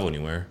couldn't travel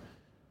anywhere.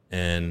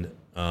 And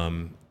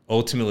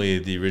ultimately,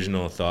 the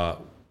original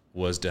thought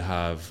was to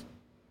have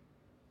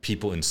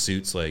people in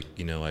suits, like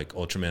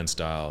Ultraman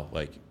style,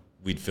 like,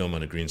 we'd film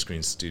on a green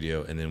screen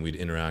studio and then we'd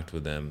interact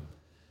with them,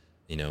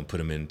 and put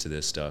them into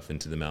this stuff,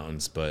 into the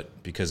mountains. But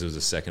because it was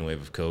a second wave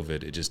of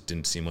COVID, it just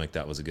didn't seem like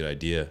that was a good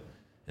idea.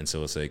 And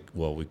so it's like,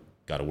 well, we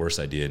got a worse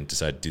idea and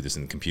decided to do this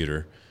in the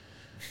computer.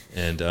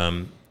 And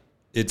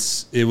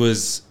it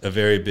was a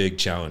very big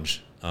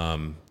challenge.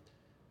 I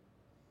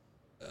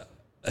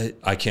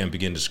can't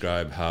begin to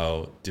describe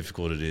how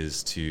difficult it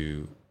is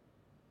to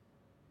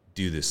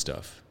do this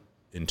stuff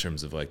in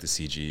terms of like the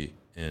CG.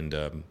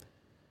 And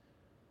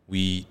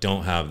we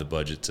don't have the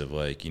budgets of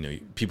like, you know,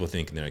 people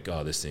think they're like,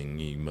 oh, this thing,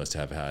 you must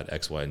have had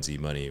X, Y, and Z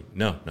money.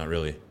 No, not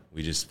really.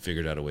 We just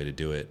figured out a way to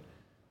do it.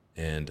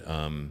 And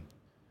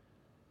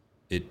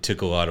it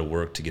took a lot of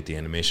work to get the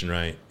animation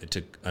right. It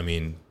took, I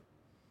mean,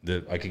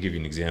 I could give you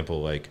an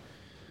example, like,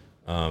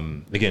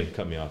 again,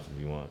 cut me off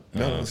if you want.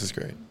 No, this is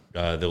great.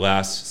 The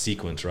last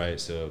sequence, right?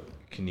 So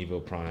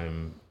Knievo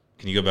Prime,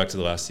 can you go back to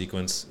the last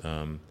sequence?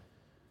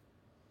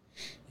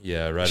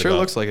 Yeah, right. Sure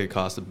looks like it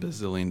cost $1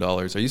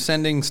 bazillion. Are you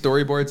sending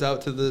storyboards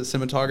out to the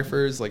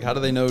cinematographers? Like, how do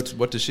they know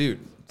what to shoot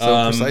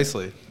so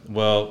precisely?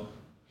 Well,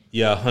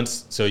 yeah,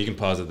 Hunt's, so you can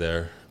pause it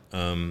there.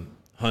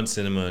 Hunt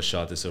Cinema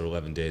shot this over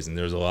 11 days, and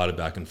there was a lot of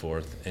back and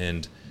forth.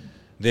 And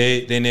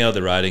they nailed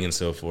the writing and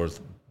so forth.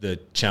 The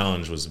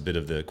challenge was a bit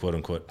of the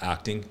quote-unquote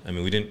acting. I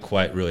mean, we didn't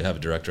quite really have a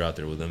director out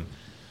there with them.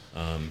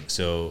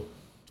 So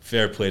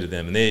fair play to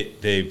them. And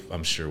they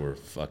I'm sure were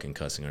fucking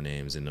cussing our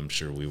names, and I'm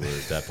sure we were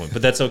at that point.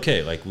 But that's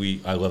okay. Like,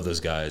 I love those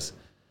guys.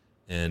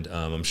 And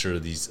I'm sure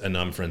and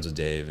I'm friends with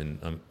Dave,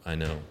 and I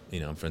know, you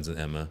know, I'm friends with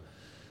Emma.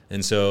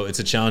 And so it's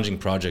a challenging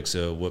project.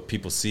 So what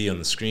people see on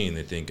the screen,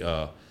 they think,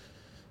 oh,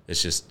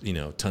 it's just, you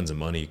know, tons of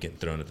money getting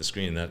thrown at the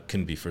screen. And that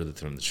couldn't be further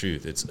from the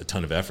truth. It's a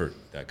ton of effort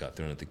that got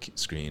thrown at the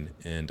screen,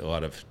 and a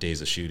lot of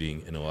days of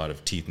shooting, and a lot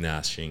of teeth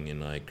gnashing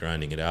and like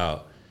grinding it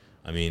out.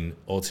 I mean,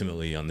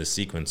 ultimately on this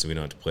sequence, we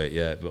don't have to play it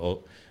yet, but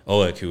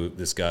Oleg,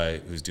 this guy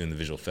who's doing the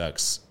visual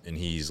effects, and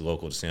he's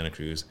local to Santa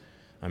Cruz.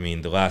 I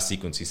mean, the last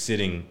sequence, he's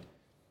sitting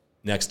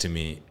next to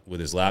me with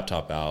his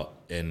laptop out,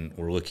 and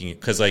we're looking at,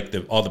 because like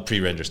all the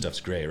pre-render stuff's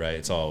gray, right?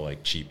 It's all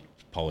like cheap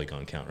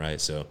polygon count, right?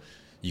 So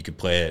you could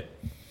play it.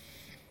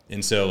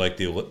 And so like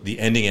the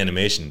ending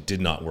animation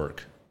did not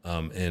work.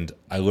 And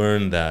I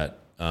learned that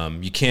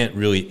you can't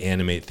really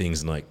animate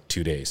things in like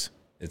 2 days.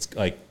 It's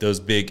like those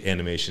big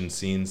animation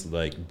scenes,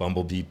 like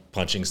Bumblebee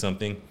punching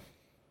something,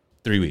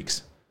 3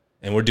 weeks.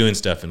 And we're doing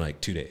stuff in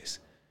like 2 days.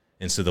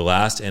 And so the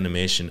last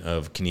animation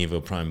of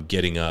Knievo Prime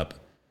getting up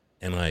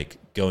and like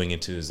going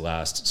into his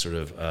last sort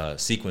of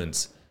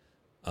sequence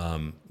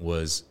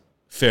was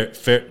fair.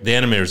 The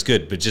animator was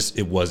good, but just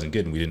it wasn't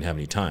good, and we didn't have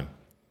any time.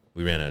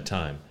 We ran out of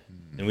time.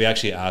 And we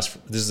actually asked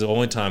this is the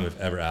only time we've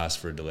ever asked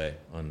for a delay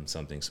on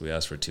something. So we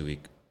asked for a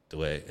 2-week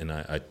delay, and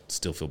I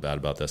still feel bad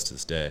about this to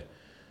this day.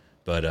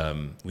 But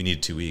we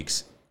needed 2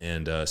 weeks.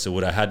 And so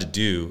what I had to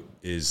do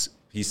is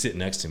he's sitting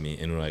next to me,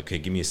 and we're like, okay,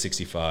 give me a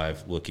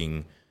 65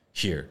 looking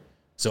here.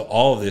 So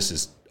all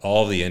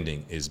the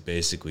ending is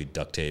basically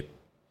duct tape,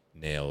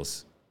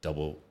 nails,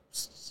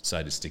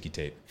 double-sided sticky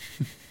tape.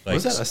 Like,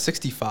 was that a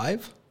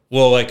 65?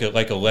 Well, like a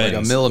lens, like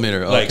a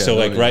millimeter. Like, okay, so,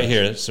 millimeter. like right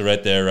here, so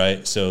right there,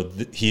 right. So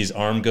his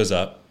arm goes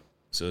up,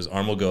 so his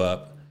arm will go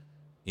up,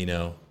 you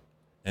know,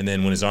 and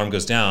then when his arm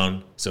goes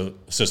down, so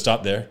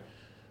stop there.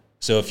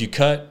 So if you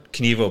cut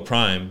Knievo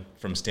Prime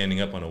from standing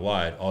up on a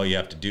wide, all you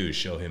have to do is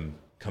show him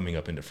coming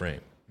up into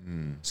frame.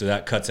 So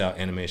that cuts out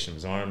animation of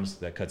his arms,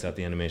 that cuts out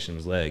the animation of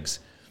his legs.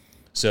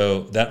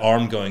 So that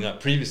arm going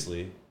up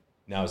previously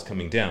now is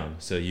coming down.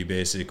 So you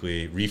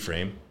basically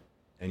reframe,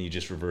 and you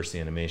just reverse the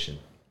animation.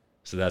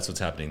 So that's what's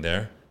happening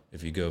there.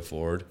 If you go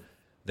forward,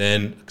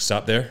 then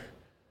stop there.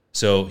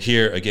 So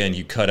here, again,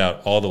 you cut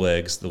out all the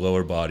legs, the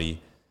lower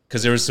body,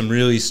 because there was some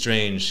really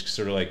strange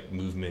sort of like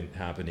movement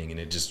happening, and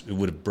it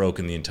would have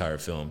broken the entire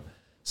film.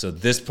 So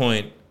this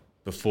point,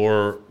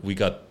 before we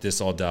got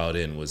this all dialed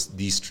in, was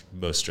the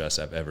most stressed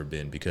I've ever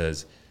been,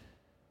 because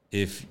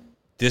if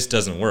this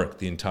doesn't work,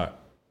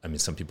 I mean,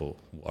 some people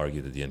will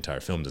argue that the entire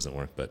film doesn't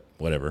work, but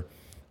whatever.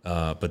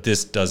 But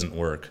this doesn't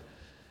work.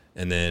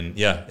 And then,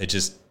 yeah, it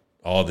just,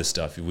 all this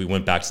stuff. We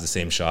went back to the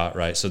same shot,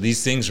 right? So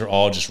these things are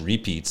all just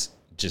repeats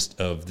just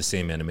of the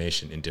same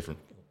animation in different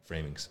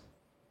framings.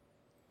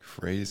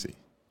 Crazy.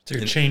 So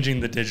you're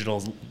changing the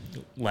digital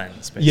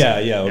lens, basically.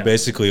 Yeah. Well,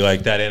 basically,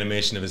 like that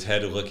animation of his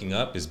head looking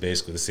up is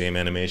basically the same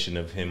animation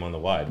of him on the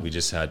wide. We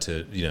just had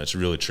to, you know, it's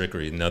really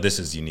trickery. Now this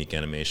is unique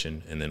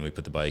animation, and then we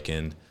put the bike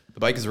in. The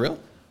bike is real?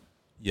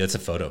 Yeah, it's a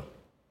photo.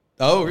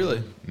 Oh,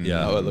 really?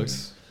 Yeah. Oh, it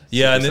looks...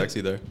 Yeah, and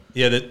sexy there.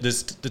 Yeah,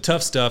 the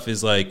tough stuff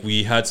is like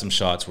we had some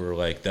shots where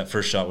like that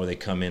first shot where they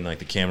come in, like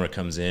the camera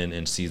comes in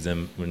and sees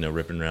them when they're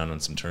ripping around on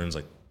some turns,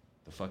 like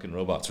the fucking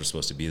robots were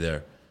supposed to be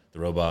there,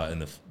 the robot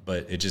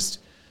but it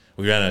just,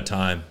 we ran out of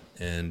time,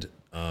 and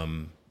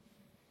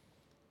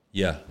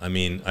yeah, I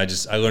mean,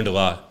 I learned a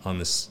lot on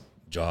this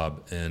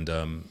job, and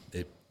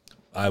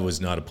I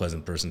was not a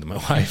pleasant person to my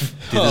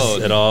wife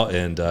at all,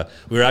 and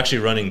we were actually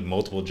running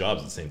multiple jobs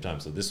at the same time,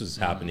 so this was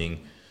happening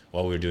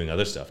while we were doing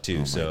other stuff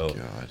too. Oh my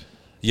God.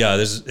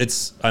 Yeah,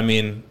 I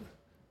mean,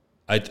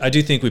 I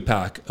do think we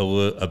pack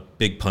a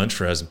big punch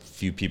for as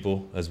few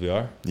people as we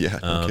are. Yeah,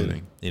 no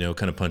kidding. You know,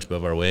 kind of punch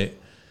above our weight.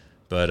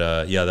 But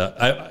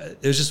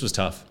it just was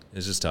tough.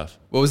 It's just tough.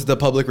 What was the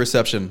public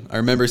reception? I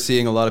remember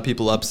seeing a lot of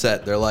people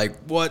upset. They're like,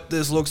 "What?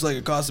 This looks like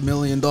it costs $1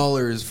 million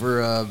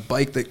for a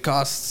bike that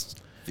costs."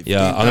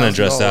 Yeah, I'm going to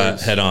address that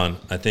 $15,000." head on.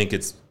 I think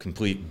it's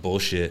complete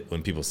bullshit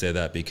when people say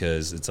that,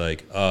 because it's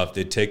like, if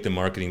they take the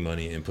marketing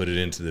money and put it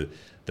into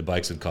the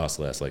bikes would cost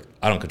less. Like,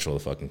 I don't control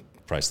the fucking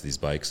price of these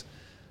bikes.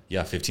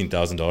 Yeah,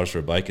 $15,000 for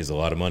a bike is a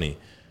lot of money.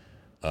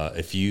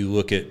 If you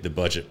look at the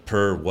budget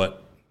per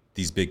what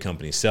these big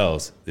companies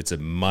sells, it's a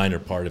minor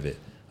part of it.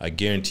 I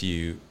guarantee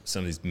you some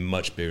of these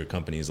much bigger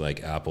companies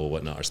like Apple,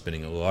 whatnot, are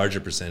spending a larger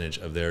percentage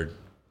of their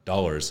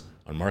dollars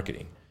on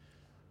marketing.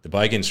 The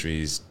bike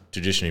industry is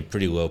traditionally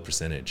pretty low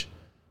percentage.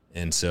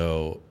 And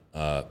so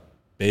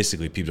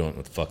basically people don't know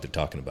what the fuck they're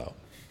talking about.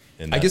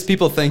 And I guess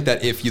people think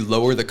that if you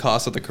lower the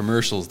cost of the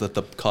commercials, that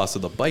the cost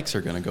of the bikes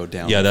are going to go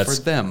down. Yeah, that's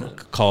for them.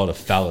 call it a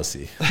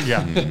fallacy.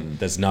 Yeah.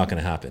 That's not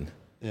going to happen.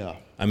 Yeah.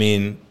 I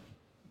mean,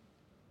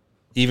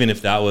 even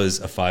if that was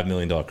a $5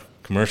 million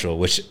commercial,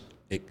 which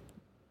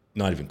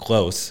not even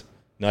close,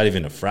 not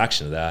even a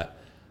fraction of that.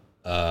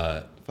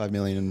 5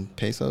 million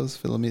pesos,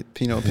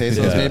 Filipino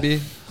pesos,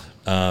 maybe.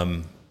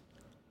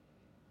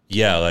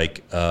 Yeah,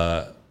 like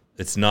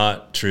it's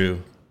not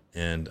true.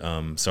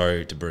 And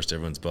sorry to burst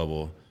everyone's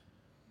bubble.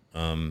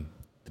 The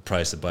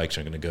price of bikes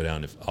aren't going to go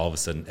down if all of a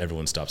sudden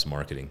everyone stops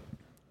marketing.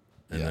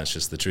 And that's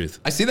just the truth.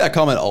 I see that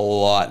comment a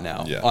lot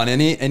now. Yeah. On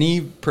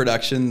any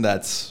production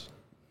that's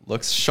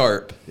looks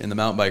sharp in the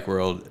mountain bike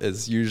world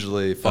is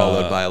usually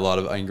followed by a lot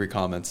of angry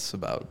comments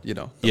about, the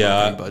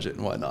marketing budget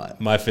and whatnot.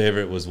 My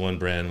favorite was one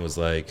brand was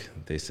like,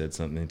 they said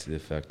something to the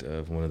effect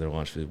of one of their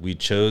launch videos. We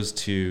chose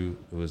to,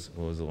 what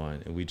was the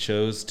line? We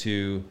chose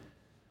to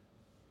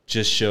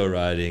just show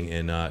riding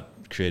and not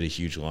create a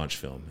huge launch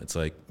film. It's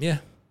like, yeah,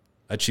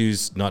 I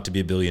choose not to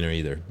be a billionaire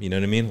either. You know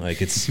what I mean?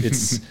 Like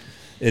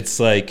it's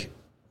like,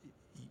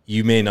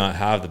 you may not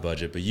have the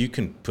budget, but you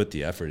can put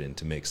the effort in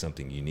to make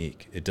something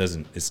unique.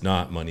 It's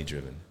not money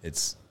driven.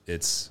 It's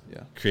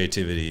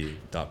creativity,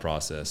 thought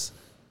process,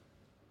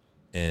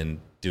 and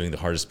doing the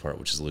hardest part,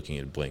 which is looking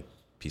at a blank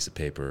piece of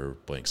paper or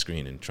blank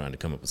screen and trying to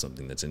come up with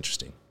something that's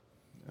interesting.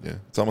 Yeah.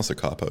 It's almost a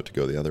cop out to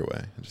go the other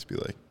way and just be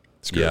like,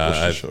 screw it, let's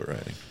just show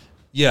riding.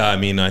 Yeah. I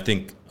mean, I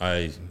think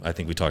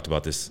we talked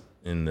about this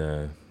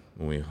when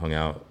we hung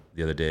out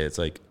the other day. It's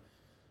like,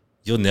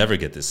 you'll never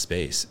get this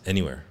space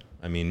anywhere.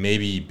 I mean,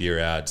 maybe beer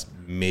ads,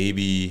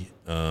 maybe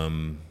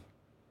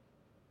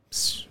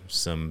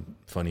some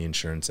funny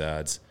insurance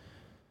ads,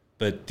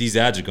 but these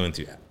ads are going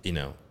through,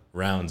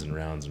 rounds and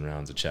rounds and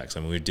rounds of checks.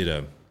 I mean, we did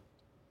a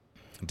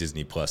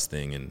Disney Plus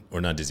thing,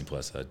 or not Disney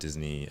Plus,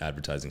 Disney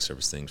advertising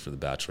service things for The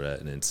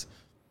Bachelorette, and it's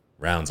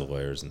rounds of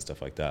lawyers and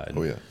stuff like that.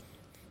 And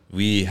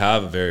we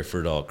have a very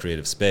fertile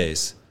creative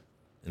space,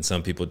 and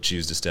some people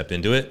choose to step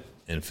into it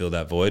and fill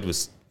that void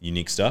with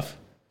unique stuff,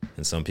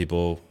 and some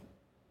people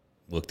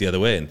look the other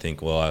way and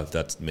think, well,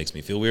 that makes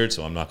me feel weird,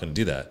 so I'm not going to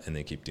do that. And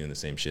they keep doing the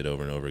same shit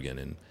over and over again.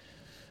 And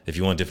if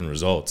you want different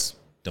results,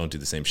 don't do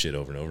the same shit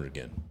over and over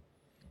again.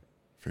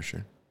 For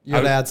sure. You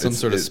got to add some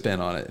sort of spin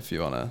on it if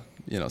you want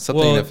to,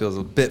 something that feels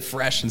a bit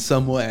fresh in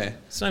some way.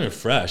 It's not even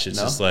fresh. It's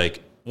just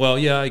like, well,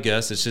 yeah, I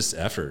guess. It's just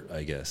effort,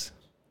 I guess.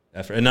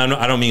 Effort. And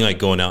I don't mean like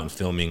going out and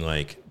filming.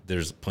 Like,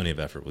 there's plenty of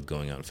effort with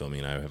going out and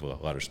filming, and I have a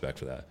lot of respect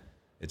for that.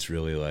 It's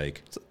really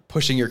like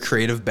pushing your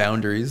creative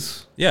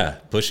boundaries. Yeah,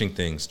 pushing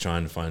things,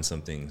 trying to find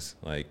some things,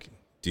 like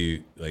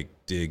dig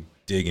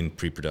in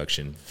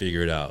pre-production,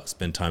 figure it out,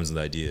 spend times with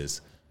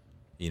ideas.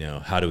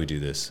 How do we do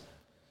this?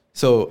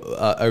 So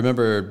I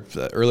remember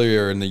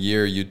earlier in the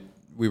year,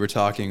 we were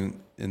talking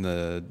in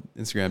the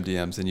Instagram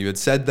DMs, and you had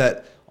said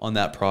that on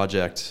that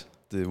project,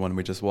 the one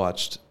we just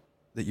watched,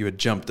 that you had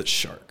jumped the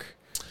shark.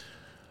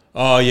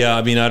 Oh yeah,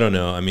 I mean, I don't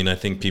know. I mean, I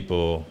think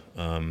people.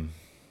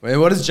 Wait,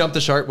 what is Jump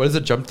the Shark? What is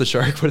it, Jump the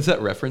Shark? What is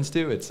that reference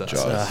to? It's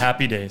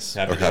Happy Days.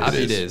 Happy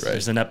Days. Right.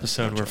 There's an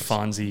episode where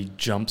Fonzie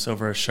jumps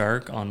over a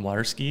shark on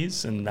water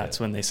skis, and that's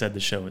when they said the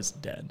show is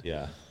dead.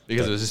 Yeah.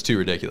 Because it was just too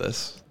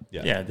ridiculous.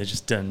 Yeah, they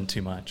just done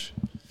too much.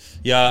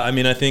 Yeah, I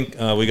mean, I think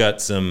we got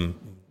some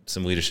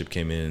leadership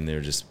came in, and they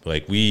were just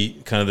like,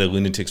 we kind of the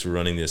lunatics were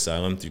running the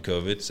asylum through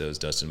COVID, so it was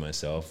Dustin and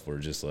myself. We're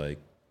just like,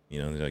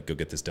 they're like, go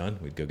get this done.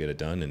 We'd go get it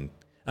done,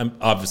 and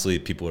obviously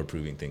people are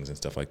approving things and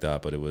stuff like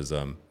that, but it was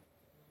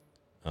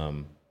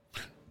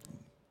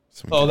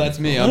oh, that's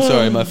me. I'm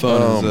sorry, my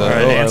phone is.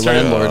 Our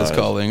landlord is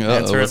calling.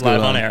 Answer it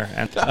live on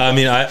air. I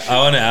mean, I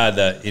want to add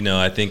that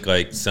I think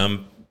like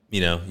some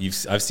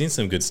I've seen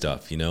some good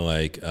stuff.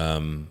 Like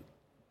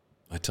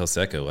I tell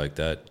Seko like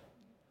that.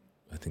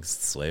 I think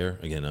it's Slayer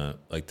again.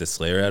 Like the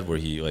Slayer ad where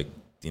he like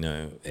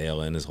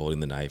ALN is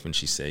holding the knife and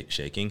she's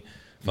shaking.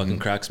 Fucking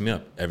cracks me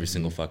up every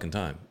single fucking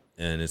time,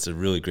 and it's a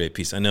really great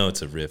piece. I know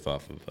it's a riff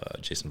off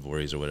of Jason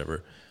Voorhees or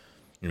whatever.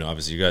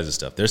 Obviously you guys'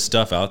 stuff. There's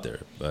stuff out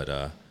there,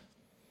 but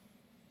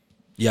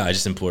yeah, I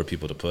just implore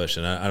people to push,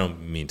 and I don't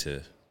mean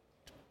to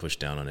push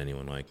down on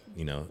anyone. Like,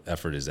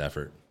 effort is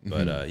effort,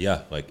 but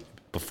yeah, like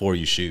before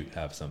you shoot,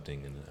 have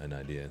something and an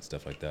idea and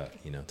stuff like that.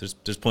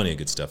 There's plenty of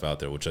good stuff out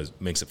there, which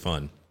makes it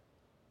fun.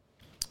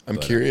 I'm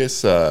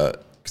curious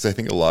because I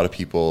think a lot of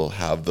people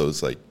have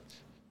those like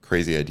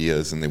crazy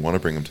ideas and they want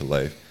to bring them to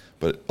life.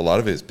 But a lot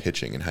of it is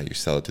pitching and how you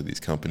sell it to these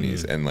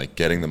companies and like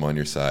getting them on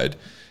your side.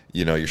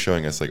 You know, you're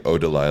showing us like, oh,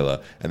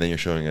 Delilah, and then you're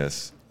showing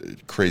us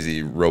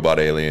crazy robot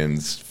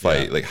aliens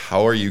fight. Yeah. Like,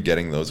 how are you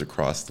getting those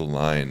across the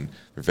line?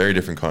 They're very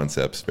different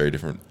concepts, very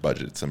different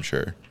budgets, I'm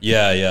sure.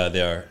 Yeah,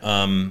 they are.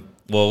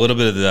 Well, a little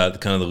bit of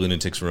that, kind of the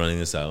lunatics were running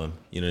the asylum.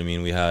 You know what I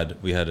mean?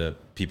 We had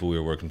people we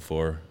were working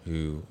for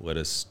who let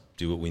us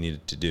do what we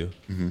needed to do,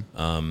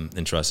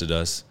 and trusted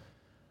us.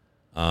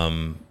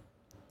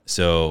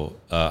 So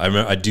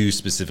I do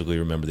specifically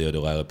remember the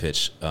Delilah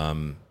pitch,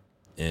 and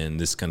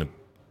this kind of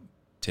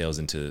tails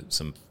into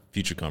some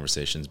future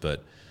conversations,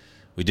 but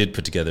we did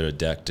put together a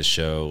deck to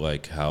show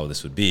like how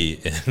this would be,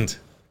 and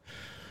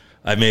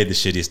I made the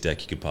shittiest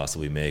deck you could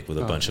possibly make with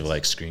a bunch of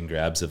like screen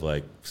grabs of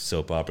like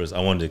soap operas. I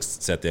wanted to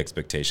set the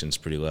expectations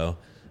pretty low,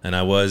 and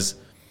I was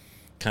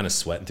kind of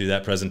sweating through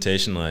that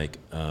presentation, like,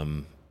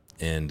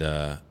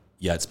 yeah,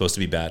 it's supposed to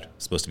be bad,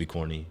 it's supposed to be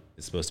corny,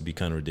 it's supposed to be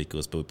kind of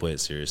ridiculous, but we play it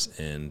serious,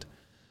 and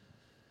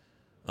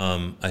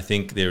I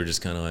think they were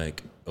just kind of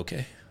like,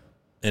 okay.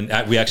 And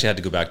we actually had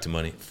to go back to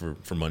money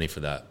for money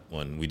for that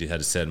one. We had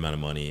a set amount of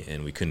money,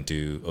 and we couldn't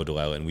do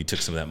Delilah, and we took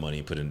some of that money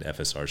and put it into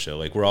FSR show.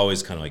 Like, we're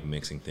always kind of like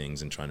mixing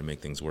things and trying to make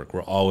things work.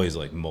 We're always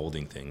like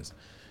molding things.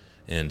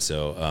 And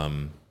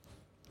so,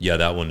 yeah,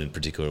 that one in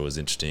particular was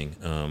interesting.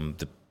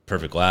 The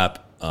Perfect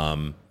Lap,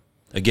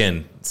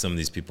 again, some of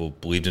these people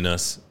believed in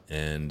us,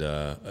 and,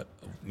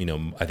 you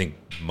know, I think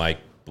Mike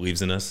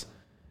believes in us.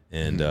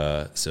 And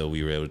so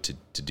we were able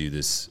to do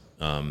this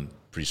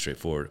pretty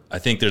straightforward. I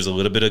think there's a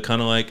little bit of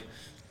kind of like,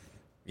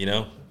 you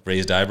know,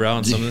 raised eyebrow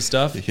on some of the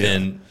stuff. Yeah.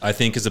 And I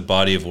think as a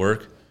body of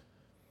work,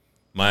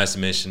 my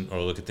estimation, or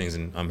look at things,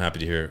 and I'm happy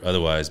to hear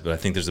otherwise, but I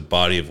think there's a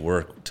body of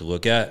work to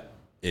look at.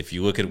 If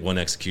you look at one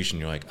execution,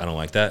 you're like, I don't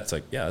like that. It's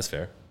like, yeah, that's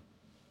fair.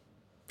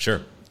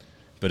 Sure.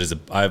 But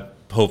I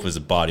hope as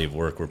a body of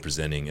work, we're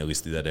presenting, at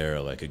least through that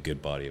era, like a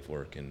good body of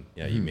work. And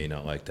yeah, you may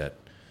not like that.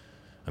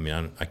 I mean,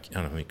 I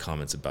don't have any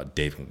comments about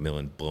Dave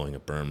McMillan blowing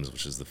up berms,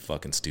 which is the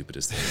fucking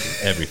stupidest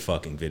thing. Every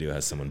fucking video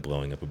has someone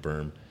blowing up a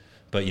berm.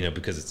 But, you know,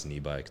 because it's an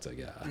e-bike, it's like,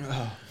 yeah.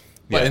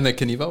 What, in the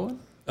Knievo one?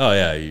 Oh,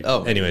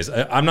 yeah. Anyways,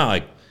 I'm not,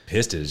 like,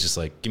 pissed at it. It's just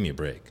like, give me a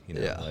break. You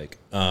know? Yeah. Like,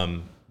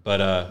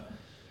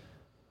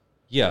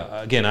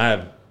 yeah, again, I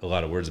have a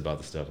lot of words about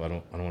this stuff. I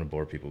don't want to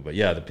bore people. But,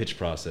 yeah, the pitch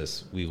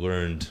process,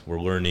 we're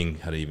learning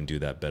how to even do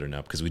that better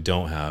now, because we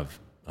don't have,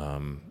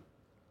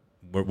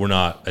 we're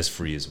not as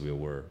free as we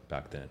were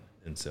back then.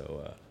 And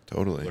so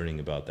totally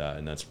learning about that,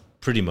 and that's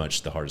pretty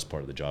much the hardest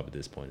part of the job at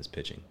this point is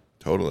pitching.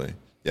 Totally.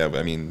 Yeah,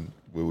 I mean,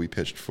 when we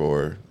pitched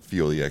for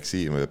Fuel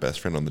EXE, my best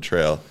friend on the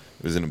trail,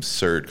 it was an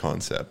absurd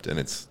concept, and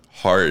it's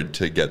hard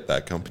to get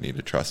that company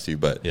to trust you.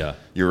 But yeah,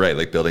 you're right,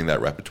 like building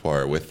that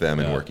repertoire with them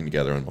and working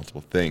together on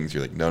multiple things.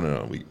 You're like,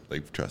 no, we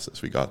like trust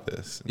us, we got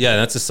this. Yeah,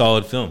 that's a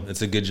solid film.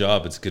 It's a good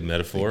job. It's a good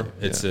metaphor.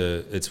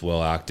 It's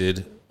well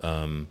acted.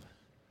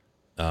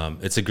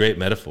 It's a great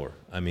metaphor.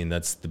 I mean,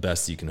 that's the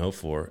best you can hope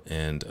for.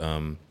 And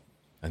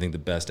I think the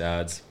best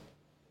ads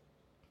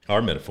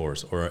are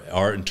metaphors or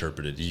are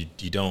interpreted. You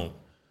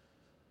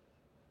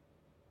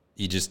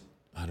just,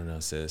 I don't know how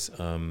to say this.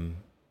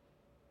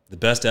 The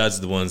best ads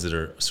are the ones that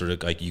are sort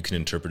of like you can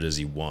interpret it as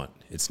you want.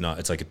 It's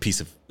like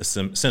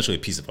essentially a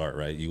piece of art,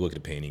 right? You look at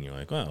a painting, you're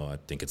like, well, I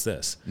think it's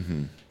this.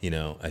 Mm-hmm. You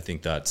know, I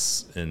think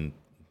and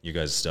your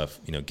guys' stuff,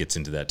 you know, gets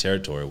into that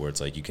territory where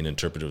it's like you can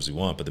interpret it as you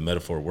want, but the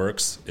metaphor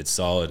works. It's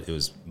solid. It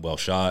was well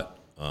shot,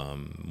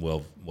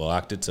 well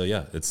acted. So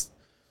yeah, it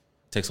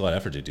takes a lot of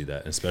effort to do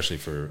that, and especially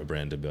for a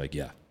brand to be like,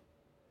 yeah,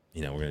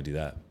 you know, we're gonna do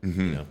that.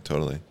 Mm-hmm. You know?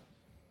 Totally.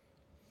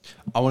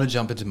 I want to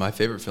jump into my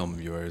favorite film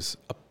of yours,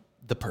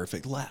 The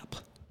Perfect Lap.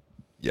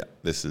 Yeah,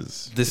 this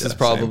is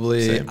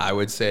probably same. I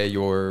would say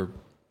your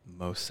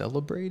most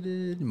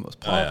celebrated, most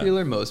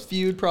popular, most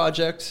viewed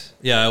project.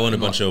 Yeah, I won a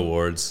bunch of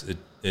awards.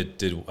 It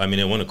did. I mean,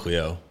 it won a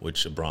Clio,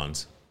 a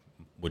bronze,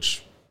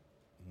 which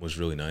was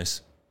really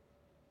nice.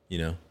 You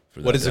know,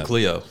 what is a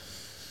Clio?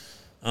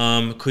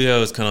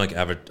 Clio is kind of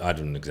like I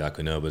don't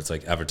exactly know, but it's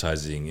like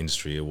advertising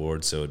industry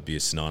award. So it'd be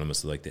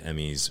synonymous with like the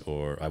Emmys,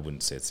 or I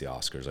wouldn't say it's the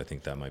Oscars. I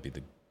think that might be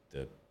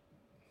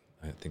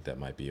I think that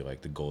might be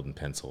like the Golden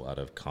Pencil out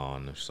of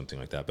Cannes or something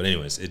like that. But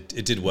anyways, it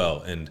did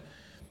well. And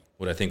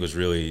what I think was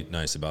really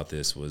nice about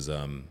this was,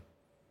 I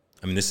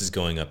mean, this is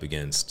going up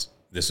against.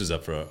 This was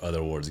up for other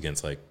awards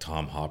against like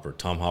Tom Hopper.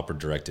 Tom Hopper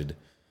directed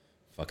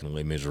fucking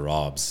Les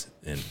Miserables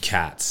and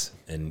Cats,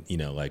 and you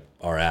know, like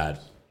our ad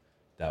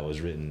that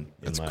was written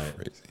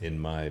in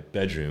my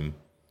bedroom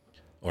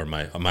or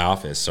my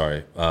office.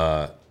 Sorry,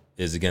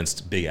 is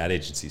against big ad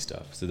agency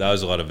stuff. So that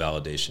was a lot of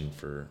validation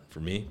for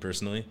me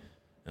personally,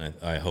 and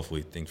I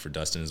hopefully think for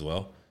Dustin as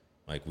well.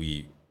 Like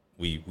we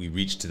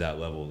reached to that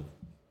level,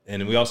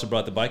 and we also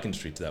brought the bike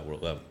industry to that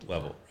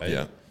level, right?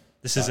 Yeah.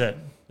 This is it.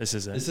 This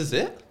is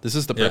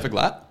the Perfect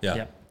Lap?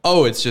 Yeah.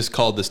 Oh, it's just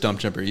called the Stump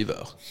Jumper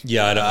Evo.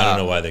 Yeah, I don't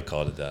know why they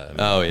called it that.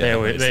 I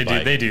mean,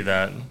 They do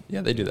that.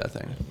 Yeah, they do that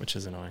thing. Which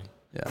is annoying.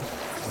 Yeah.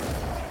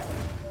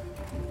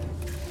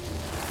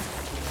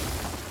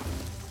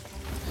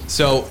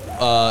 So,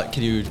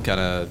 can you kind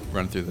of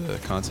run through the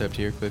concept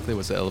here quickly?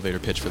 What's the elevator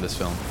pitch for this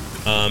film?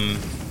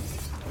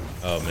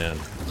 Oh man.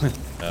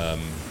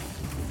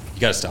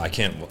 You gotta stop. I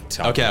can't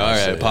talk. Okay, all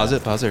right. Pause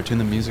it. Pause there. Turn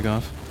the music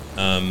off.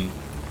 I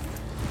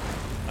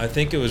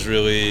think it was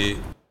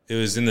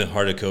in the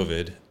heart of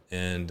COVID,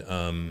 and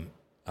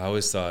I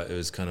always thought it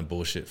was kind of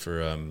bullshit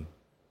for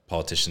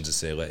politicians to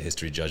say, "Let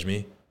history judge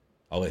me."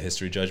 I'll let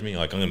history judge me.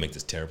 Like, I'm gonna make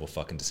this terrible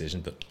fucking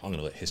decision, but I'm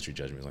gonna let history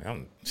judge me. It's like,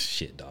 I'm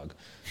shit, dog.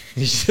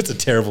 It's a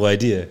terrible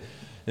idea.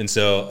 And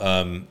so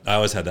I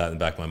always had that in the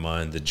back of my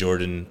mind. The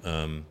Jordan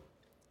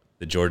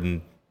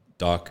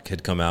doc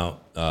had come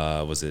out.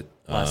 Was it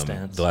Last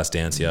Dance? The Last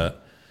Dance, yeah.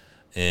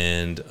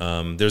 And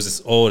there's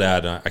this old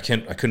ad. I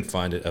couldn't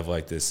find it, of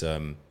like this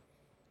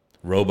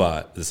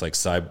robot, this like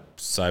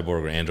cyborg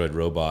or android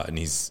robot, and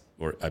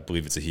I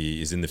believe it's a he.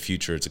 He's in the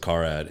future. It's a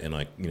car ad, and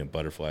like, you know,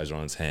 butterflies are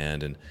on his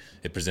hand, and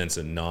it presents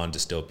a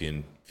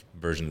non-dystopian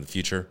version of the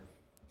future.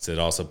 So it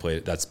also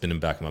that's been in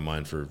the back of my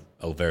mind for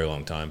a very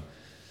long time.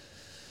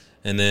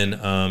 And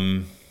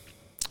then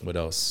what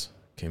else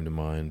came to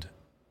mind?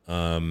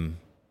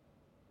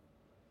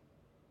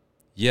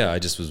 Yeah,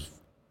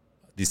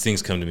 these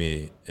things come to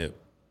me at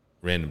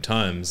random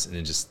times, and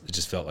it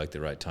just felt like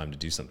the right time to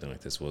do something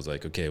like this. Was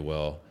like, okay,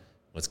 well,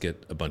 let's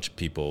get a bunch of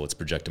people, let's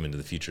project them into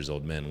the future as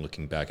old men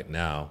looking back at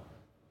now,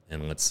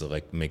 and let's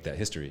like make that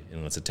history,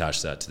 and let's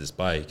attach that to this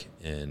bike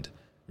and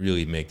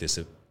really make this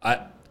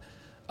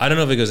I don't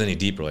know if it goes any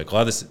deeper. Like,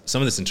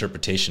 some of this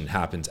interpretation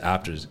happens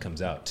after it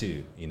comes out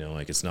too. You know,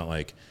 like, it's not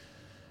like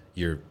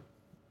you're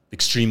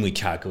extremely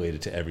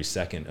calculated to every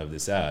second of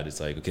this ad. It's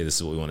like, okay, this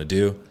is what we want to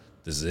do.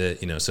 This is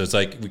it. You know, so it's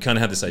like we kind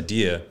of had this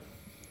idea,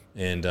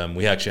 and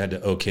we actually had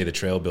to okay the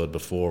trail build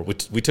before.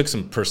 We took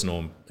some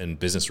personal and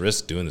business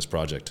risks doing this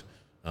project.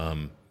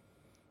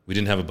 We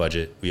didn't have a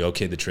budget. We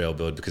okayed the trail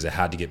build because it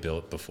had to get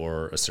built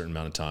before a certain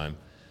amount of time.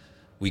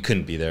 We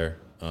couldn't be there.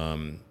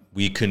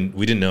 We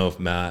didn't know if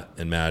Matt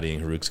and Maddie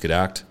and Haruks could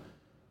act.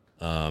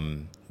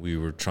 We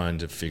were trying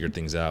to figure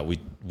things out.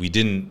 We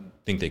didn't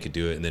think they could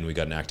do it, and then we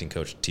got an acting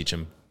coach to teach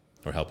them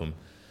or help them.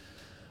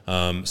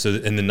 And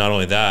then not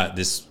only that,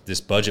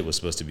 this budget was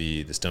supposed to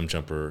be the Stump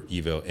Jumper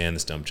Evo and the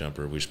Stump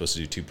Jumper. We were supposed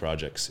to do 2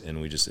 projects,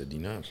 and we just said,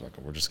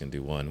 we're just gonna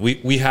do one.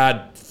 We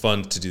had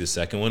fun to do the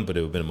second one, but it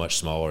would have been much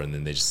smaller, and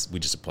then we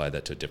just applied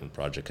that to a different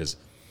project, because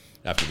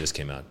after this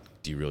came out,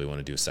 do you really want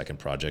to do a second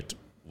project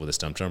with a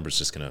Stump Jumper? It's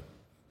just gonna,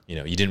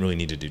 you didn't really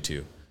need to do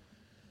 2.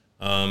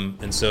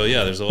 And so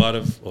yeah, there's a lot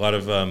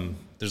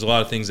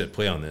of things that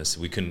play on this.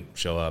 We couldn't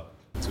show up,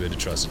 so we had to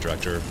trust the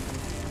director.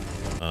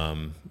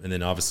 And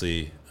then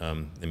obviously,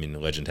 the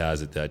legend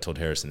has it that I told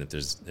Harrison, if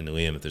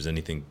there's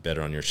anything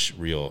better on your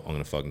reel, I'm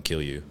gonna fucking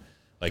kill you.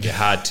 Like, it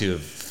had to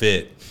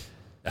fit.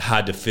 It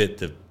had to fit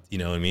the, you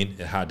know what I mean?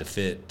 It had to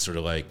fit sort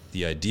of like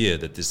the idea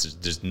that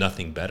there's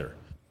nothing better.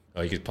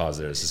 Oh, you could pause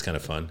there. This is kind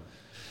of fun.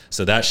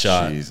 So that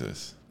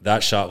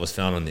shot was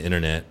found on the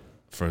internet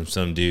from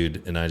some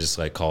dude, and I just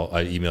I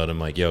emailed him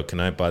like, yo,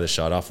 can I buy the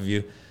shot off of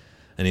you?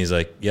 And he's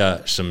like,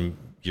 yeah, some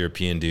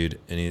European dude.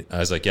 And I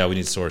was like, yeah, we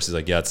need source. He's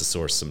like, yeah, it's a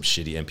source, some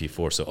shitty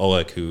MP4. So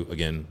Oleg, who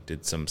again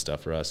did some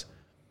stuff for us,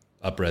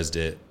 up-resed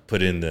it,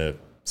 put in the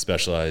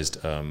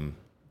specialized the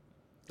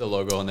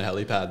logo on the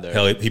helipad there.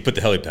 He put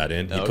the helipad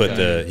in.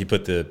 He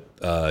put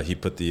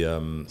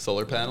the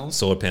solar panels,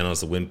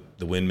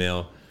 the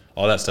windmill,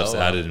 all that stuff's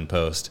added in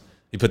post.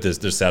 He put their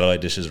satellite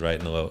dishes right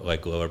in the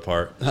lower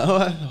part.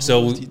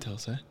 So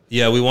details, eh?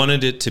 Yeah, we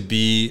wanted it to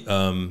be.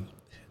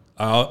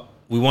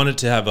 We wanted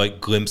to have like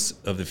glimpse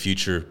of the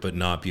future, but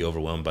not be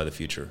overwhelmed by the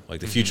future.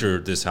 Like, the future,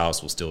 this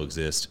house will still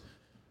exist,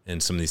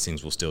 and some of these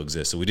things will still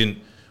exist. So we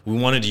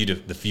wanted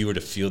the viewer to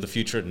feel the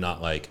future,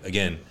 not like,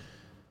 again,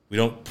 we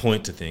don't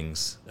point to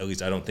things. At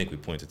least I don't think we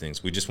point to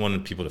things. We just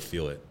wanted people to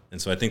feel it,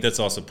 and so I think that's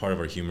also part of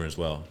our humor as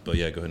well. But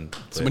yeah, go ahead and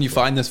play. So when you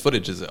find this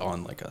footage, is it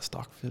on like a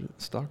stock?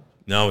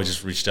 No, we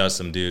just reached out to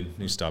some dude.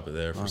 You stop it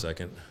there for a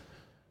second.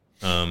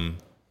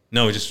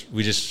 No, we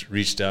just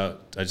reached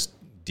out. I just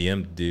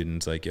DM'd the dude, and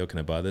it's like, yo, can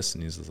I buy this?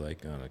 And he's like,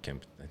 oh, I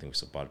can't. I think we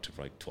still bought it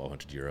for like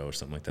 €1,200 or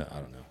something like that. I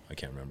don't know. I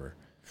can't remember.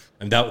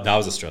 And that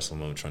was a stressful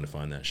moment trying to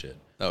find that shit.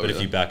 But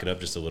if you back it up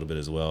just a little bit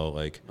as well,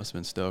 like, must have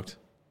been stoked.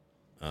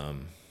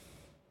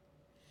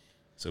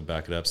 So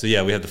back it up. So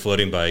yeah, we had the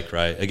floating bike,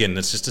 right? Again,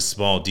 that's just a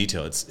small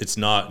detail. It's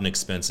not an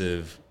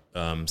expensive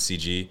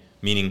CG,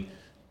 meaning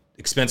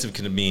expensive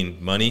can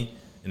mean money,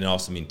 and it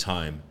also mean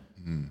time.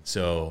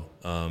 So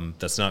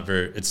that's not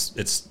very.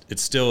 It's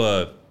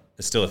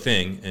still a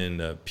thing.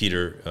 And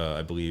Peter,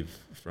 I believe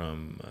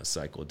from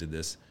Cycle, did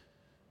this.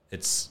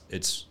 It's.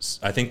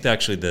 I think that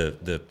actually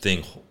the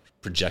thing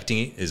projecting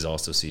it is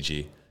also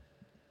CG.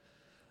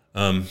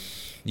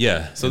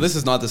 Yeah. So this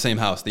is not the same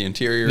house. The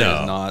interior is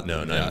not.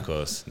 No, not even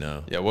close.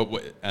 No. Yeah.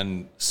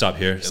 And stop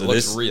here. It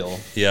looks real.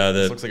 Yeah.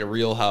 This looks like a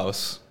real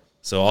house.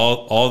 So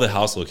all the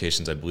house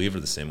locations, I believe, are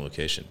the same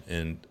location.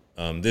 And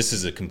this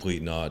is a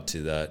complete nod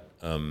to that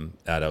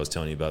ad I was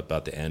telling you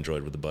about the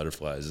Android with the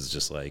butterflies. It's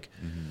just like,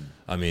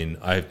 I mean,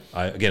 I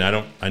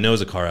know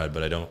it's a car ad,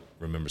 but I don't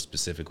remember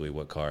specifically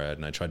what car ad.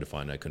 And I tried to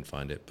find it, I couldn't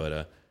find it.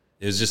 But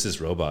it was just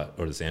this robot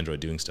or this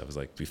android doing stuff. It was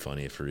like, it'd be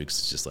funny if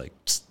Farouk's just like,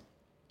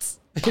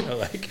 you know,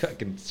 like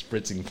fucking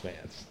spritzing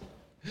plants.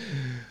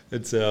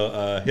 And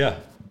so, yeah.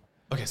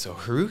 Okay, so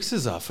Harouk's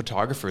is a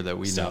photographer that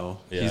we know.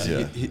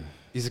 Yeah.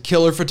 He's a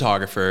killer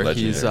photographer.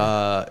 Legendary. He's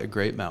a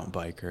great mountain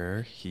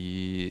biker.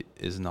 He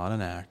is not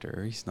an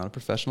actor. He's not a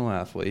professional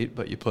athlete,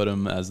 but you put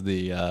him as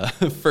the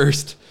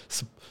first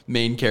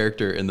main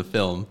character in the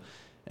film,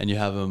 and you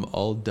have him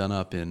all done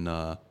up in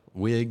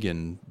wig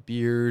and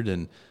beard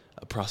and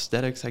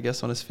prosthetics, I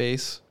guess, on his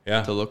face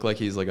to look like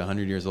he's like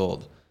 100 years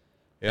old.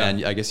 Yeah.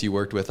 And I guess you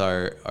worked with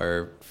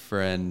our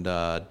friend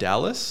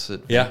Dallas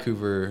at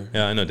Vancouver.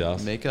 Yeah, I know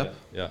Dallas. Makeup.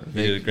 Yeah.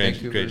 He did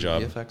a great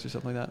job. VFX or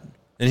something like that.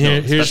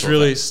 And here's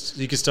really,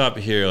 you can stop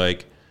here.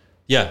 Like,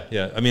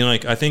 yeah. I mean,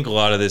 like, I think a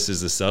lot of this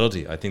is the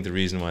subtlety. I think the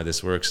reason why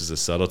this works is the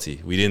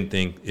subtlety. We didn't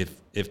think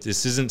if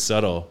this isn't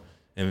subtle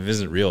and if it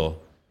isn't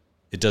real,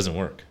 it doesn't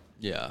work.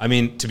 Yeah. I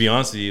mean, to be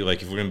honest with you,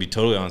 like, if we're going to be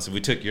totally honest, if we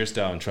took your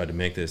style and tried to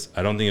make this,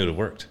 I don't think it would have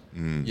worked.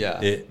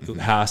 Yeah. It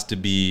has to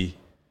be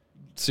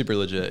super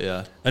legit.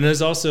 Yeah. And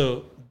there's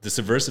also the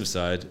subversive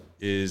side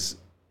is,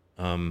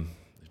 I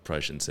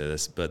probably shouldn't say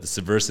this, but the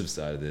subversive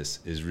side of this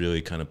is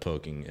really kind of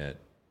poking at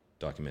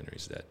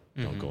documentaries that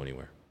don't go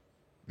anywhere.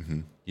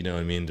 You know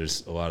what I mean?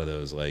 There's a lot of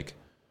those, like,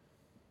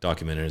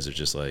 documentaries are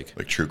just like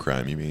true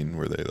crime. You mean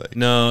where they like?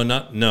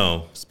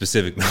 No,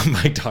 specific mountain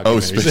bike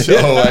documentaries.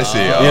 Oh, I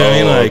see. You know what I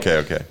mean? Like,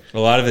 Okay. A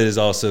lot of it is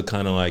also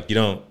kind of like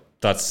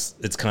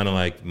it's kind of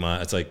like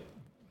it's like,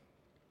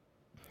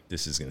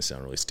 this is gonna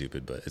sound really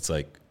stupid, but it's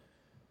like,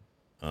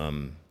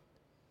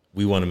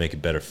 we want to make a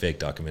better fake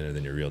documentary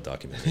than your real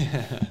documentary.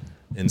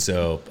 And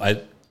so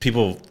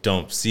people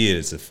don't see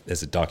it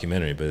as a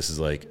documentary, but this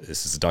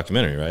is a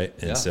documentary, right?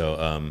 And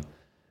so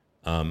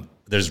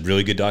there's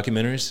really good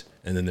documentaries,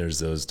 and then there's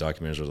those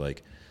documentaries where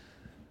like,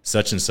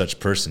 such and such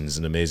person is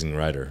an amazing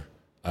writer.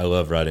 I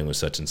love writing with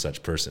such and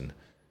such person.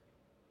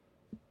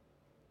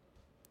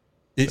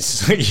 It's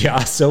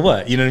so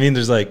what? You know what I mean?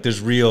 There's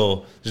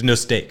no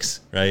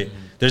stakes, right?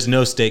 There's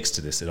no stakes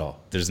to this at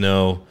all. There's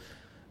no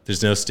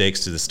stakes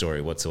to the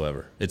story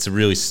whatsoever. It's a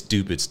really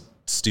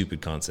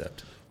stupid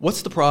concept.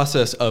 What's the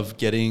process of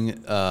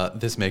getting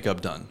this makeup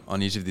done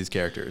on each of these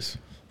characters?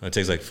 It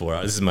takes like 4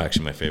 hours. This is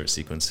actually my favorite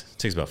sequence. It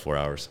takes about 4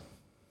 hours.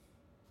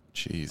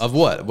 Jeez. Of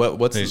what?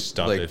 What's Maybe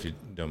stop it if you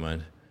don't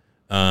mind.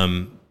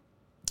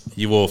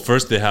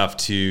 First they have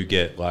to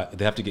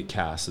get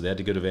cast, so they had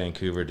to go to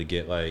Vancouver to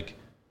get like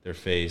their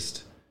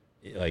face,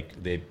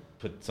 like they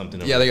put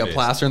something over they got face.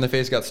 plaster in the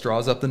face, got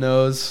straws up the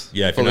nose.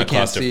 Yeah, if you're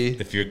not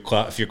if you're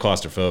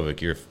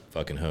claustrophobic, you're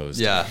fucking hosed.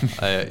 Yeah,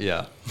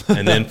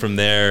 And then from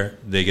there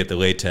they get the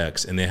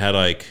latex, and they had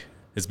like,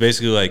 it's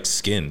basically like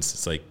skins.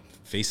 It's like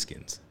face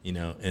skins, you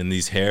know. And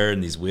these hair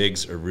and these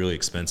wigs are really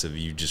expensive.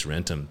 You just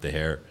rent them, the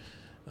hair,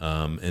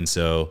 and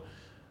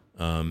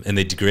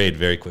they degrade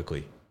very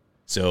quickly.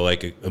 So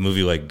like a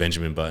movie like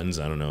Benjamin Button's,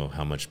 I don't know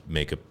how much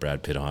makeup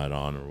Brad Pitt had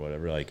on or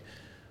whatever. Like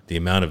the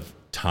amount of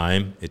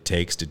time it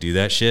takes to do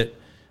that shit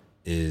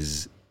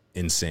is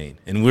insane.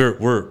 And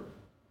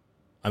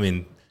I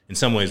mean, in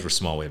some ways we're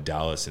small. We have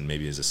Dallas and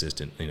maybe his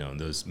assistant, you know, in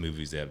those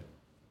movies they have,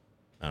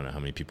 I don't know how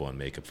many people on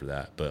makeup for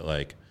that, but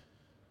like,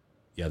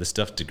 yeah, this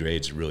stuff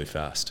degrades really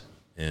fast,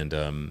 and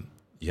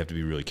you have to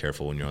be really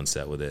careful when you're on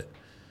set with it.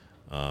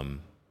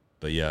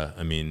 But yeah,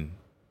 I mean,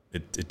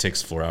 it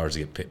takes 4 hours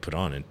to get put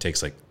on, and it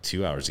takes like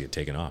 2 hours to get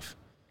taken off.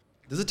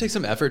 Does it take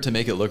some effort to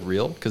make it look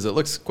real? Because it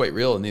looks quite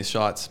real in these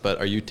shots, but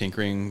are you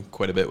tinkering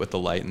quite a bit with the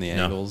light and the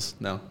angles?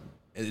 No.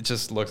 It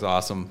just looks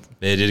awesome.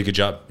 They did a good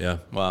job, yeah.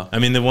 Wow. I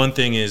mean, the one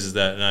thing is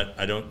that, and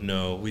I don't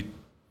know,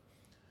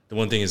 the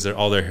one thing is that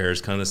all their hair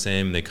is kind of the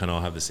same. They kind of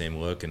all have the same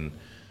look, and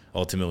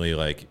ultimately,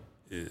 like,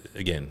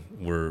 again,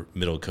 we're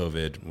middle of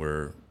COVID,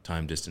 we're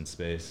time, distance,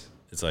 space.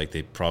 It's like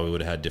they probably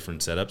would have had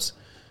different setups.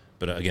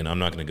 But again, I'm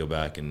not going to go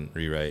back and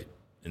rewrite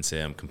and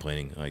say I'm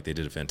complaining. Like, they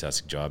did a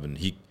fantastic job, and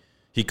he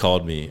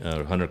called me,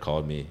 Hunter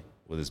called me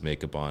with his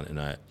makeup on, and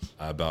I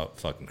about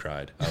fucking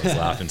cried. I was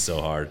laughing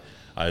so hard.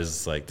 I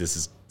was like, this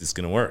is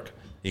going to work.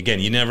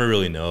 Again, you never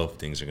really know if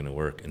things are going to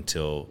work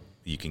until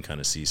you can kind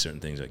of see certain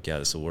things like, yeah,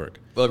 this will work.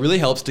 Well, it really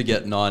helps to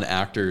get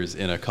non-actors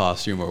in a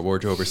costume or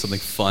wardrobe or something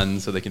fun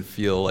so they can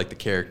feel like the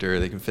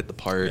character, they can fit the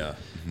part. Yeah.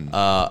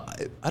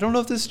 I don't know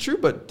if this is true,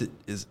 but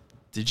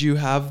did you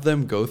have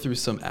them go through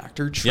some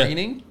actor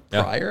training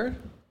prior?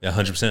 Yeah,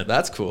 100%.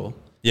 That's cool.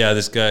 Yeah,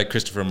 this guy,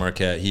 Christopher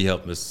Marquette, he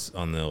helped us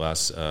on the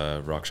last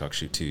Rock Shock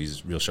shoot too.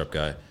 He's a real sharp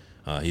guy.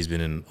 He's been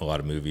in a lot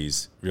of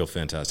movies. Real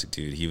fantastic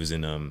dude. He was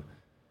in The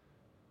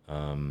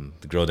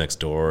Girl Next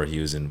Door. He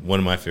was in one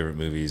of my favorite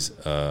movies,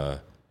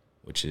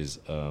 which is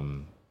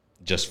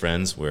Just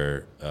Friends,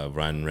 where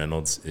Ryan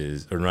Reynolds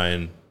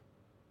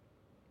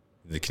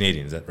the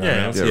Canadian, is that Ryan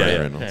Reynolds? Yeah,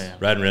 Ryan Reynolds. Yeah.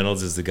 Ryan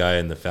Reynolds is the guy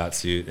in the fat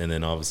suit, and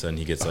then all of a sudden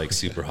he gets like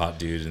super hot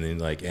dude, and then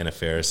like Anna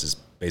Faris is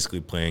basically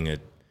playing a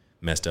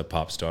messed up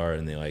pop star,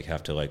 and they like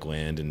have to like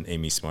land, and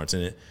Amy Smart's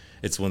in it.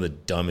 It's one of the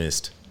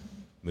dumbest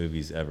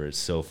movies ever. It's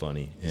so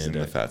funny. He's in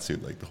the fat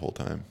suit like the whole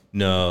time.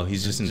 No,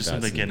 he's just in the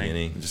in the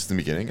beginning. Just in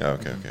the beginning? Oh,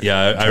 okay.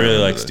 Yeah, I really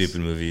like stupid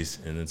movies,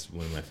 and it's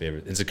one of my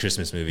favorites. It's a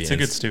Christmas movie. It's a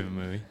good stupid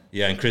movie.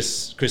 Yeah, and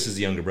Chris is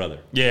the younger brother.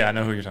 Yeah, I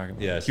know who you're talking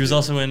about. Yeah, he was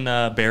also in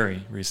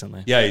Barry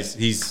recently. Yeah,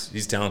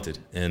 he's talented,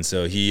 and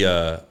so he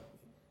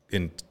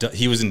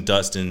was in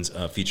Dustin's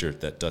feature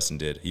that Dustin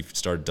did. He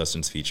started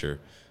Dustin's feature.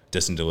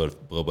 Dustin did a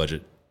low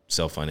budget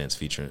self-financed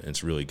feature, and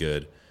it's really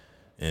good.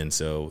 And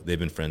so they've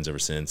been friends ever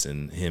since.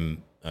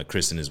 And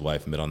Chris and his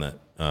wife met on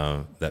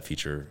that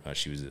feature.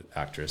 She was an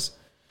actress,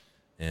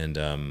 and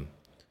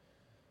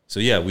so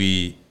yeah,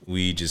 we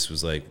just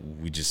was like,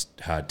 we just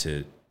had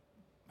to.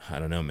 I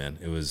don't know, man.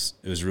 It was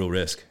real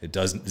risk.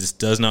 This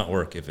does not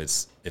work if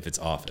it's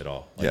off at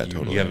all. Like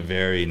totally. You have a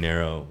very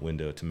narrow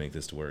window to make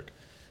this to work.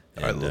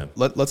 And, all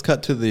right, let's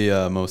cut to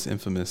the most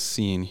infamous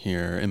scene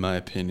here, in my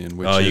opinion.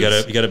 Which you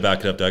gotta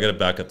back it up. Though. I gotta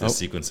back up this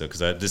sequence though, because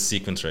this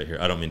sequence right here.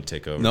 I don't mean to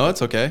take over. No,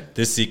 it's okay.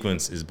 This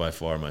sequence is by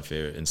far my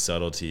favorite in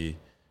subtlety.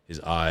 His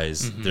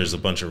eyes. Mm-hmm. There's a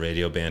bunch of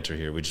radio banter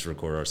here. We just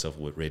record ourselves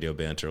with radio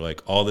banter.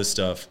 Like all this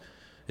stuff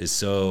is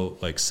so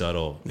like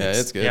subtle. Yeah,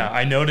 it's good. Yeah,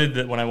 I noted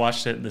that when I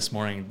watched it this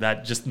morning,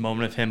 that just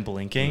moment of him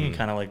blinking and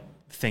kind of like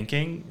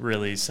thinking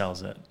really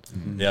sells it.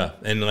 Mm-hmm. Yeah,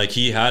 and like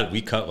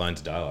we cut lines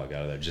of dialogue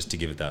out of there just to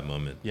give it that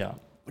moment. Yeah.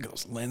 Look at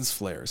those lens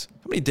flares.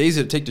 How many days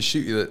did it take to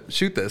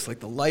shoot this? Like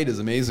the light is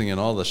amazing in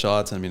all the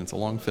shots. I mean, it's a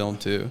long film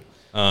too.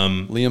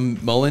 Liam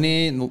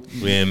Mullany and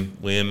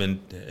Liam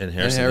and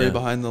Harrison, Harry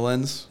behind the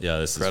lens. Yeah,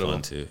 this Incredible. is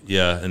fun too.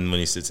 Yeah, and when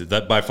he sits,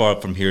 that by far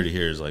from here to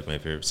here is like my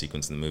favorite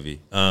sequence in the movie.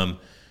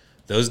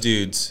 Those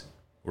dudes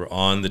were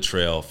on the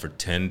trail for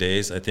 10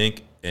 days, I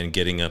think, and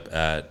getting up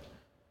at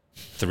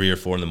 3 or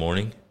 4 in the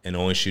morning and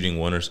only shooting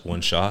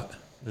one shot.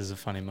 This is a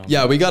funny moment.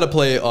 Yeah, we got to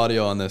play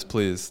audio on this,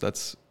 please.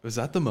 Was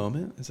that the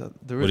moment? Is that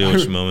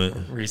which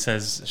moment? Where he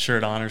says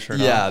shirt on or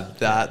shirt off? Yeah,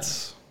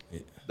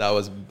 that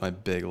was my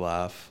big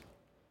laugh.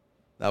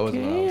 That was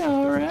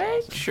all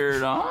right.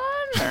 Shirt on.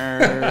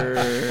 Or...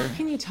 What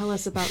can you tell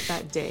us about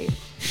that day?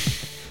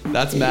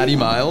 That's Matty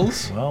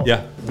Miles. Well,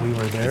 yeah, we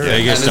were there. Yeah,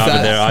 you guys stop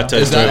it there. I'll tell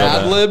you a story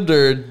about that. Is that ad-libbed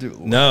or?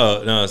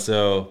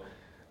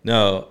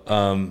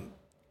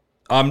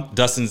 No.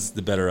 Dustin's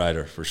the better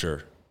writer for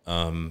sure.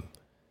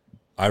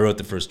 I wrote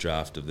the first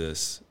draft of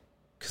this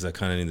because I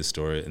kind of knew the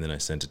story, and then I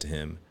sent it to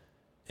him.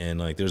 And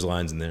like, there's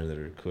lines in there that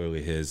are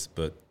clearly his,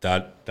 but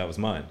that was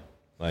mine.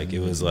 Like, it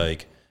was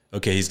like,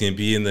 okay, he's gonna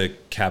be in the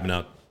cabin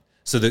out.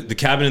 So the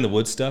cabin in the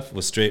woods stuff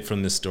was straight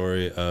from this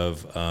story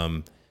of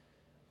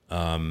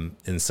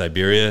in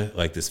Siberia,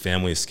 like this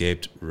family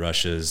escaped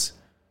Russia's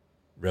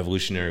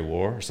Revolutionary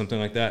War or something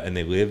like that, and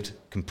they lived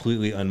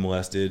completely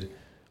unmolested,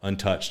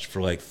 untouched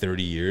for like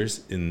 30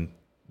 years in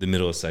the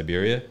middle of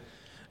Siberia.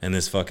 And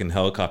this fucking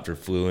helicopter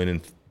flew in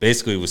and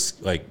basically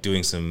was like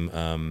doing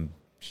some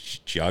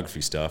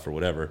geography stuff or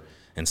whatever,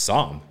 and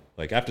saw him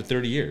like after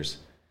 30 years,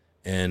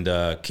 and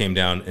came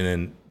down, and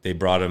then they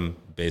brought him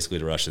basically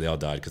to Russia. They all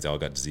died because they all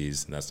got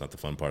disease, and that's not the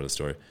fun part of the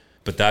story.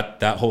 But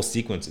that whole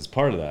sequence is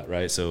part of that,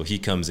 right? So he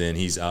comes in,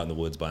 he's out in the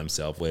woods by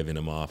himself, waving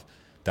him off.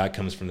 That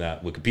comes from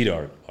that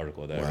Wikipedia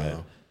article that I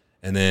read.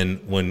 And then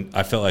when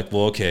I felt like,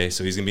 well, okay,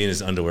 so he's gonna be in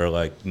his underwear,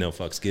 like no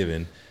fucks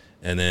given,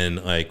 and then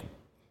like,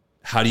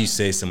 how do you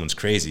say someone's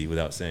crazy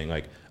without saying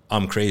like,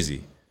 I'm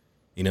crazy?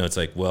 You know, it's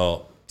like,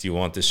 well, do you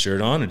want this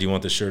shirt on or do you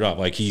want this shirt off?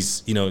 Like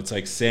he's, you know, it's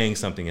like saying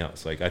something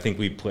else. Like I think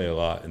we play a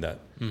lot in that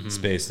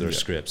space that our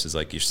scripts is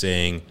like you're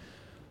saying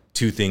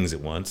two things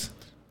at once.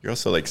 You're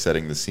also like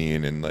setting the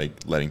scene and like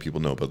letting people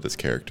know about this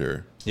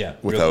character. Yeah.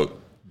 Without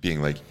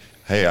being like,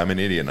 hey, I'm an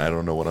idiot and I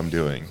don't know what I'm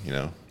doing, you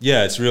know?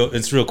 Yeah, it's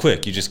real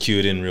quick. You just cue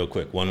it in real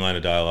quick. One line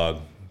of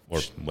dialogue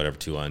or whatever,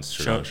 2 lines.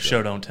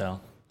 Show don't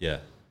tell. Yeah.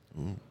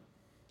 Ooh.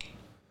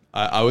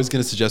 I was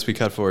going to suggest we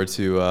cut forward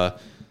to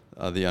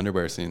the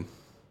underwear scene.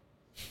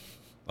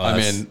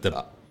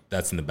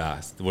 That's in the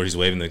bath where he's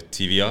waving the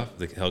TV off,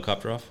 the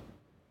helicopter off.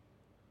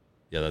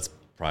 Yeah, that's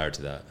prior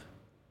to that.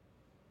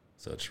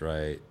 So it's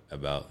right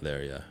about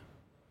there, yeah.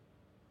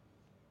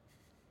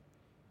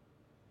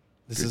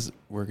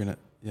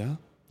 Yeah?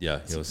 Yeah,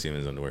 you'll see him in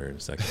his underwear in a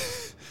second.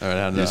 All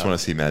right, You just want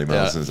to see Matty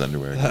Miles in his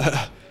underwear.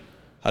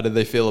 How did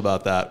they feel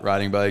about that?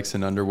 Riding bikes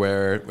in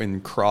underwear,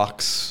 in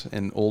Crocs,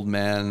 and old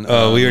man.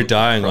 Oh, we were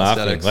dying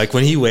laughing. prosthetics. Like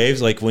when he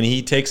waves, like when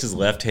he takes his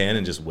left hand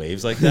and just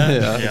waves like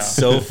that. It's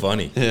so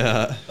funny.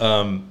 Yeah.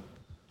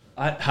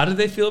 How did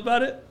they feel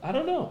about it? I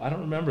don't know. I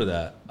don't remember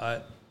that.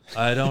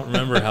 I don't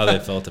remember how they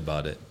felt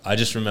about it. I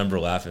just remember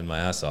laughing my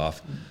ass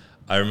off.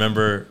 I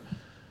remember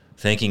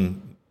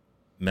thanking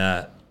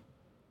Matt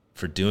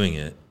for doing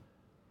it.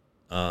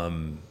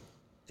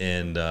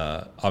 And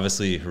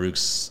obviously Haruk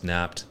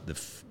snapped the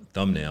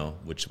thumbnail,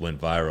 which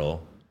went viral,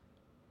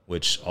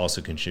 which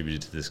also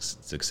contributed to the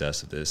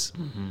success of this.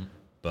 Mm-hmm.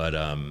 But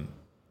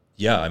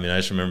yeah, I mean, I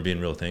just remember being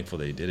real thankful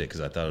that he did it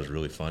because I thought it was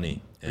really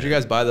funny. Where'd you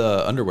guys buy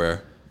the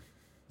underwear?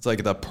 It's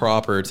like the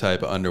proper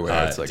type of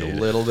underwear. It's like dude. a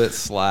little bit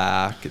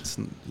slack. It's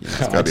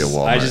gotta be a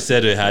Walmart. I just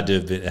said it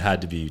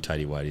had to be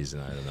tidy whities,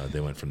 and I don't know. They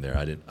went from there.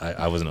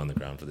 I wasn't on the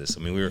ground for this. I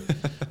mean, we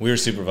were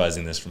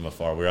supervising this from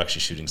afar. We were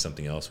actually shooting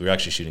something else. We were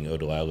actually shooting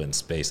Odell in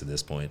space at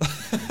this point.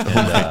 Oh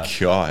my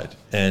god!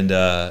 And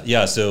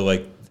so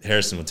like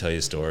Harrison will tell you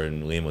a story,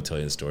 and Liam will tell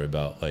you a story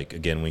about, like,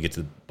 again, when we get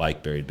to the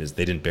bike buried business,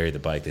 they didn't bury the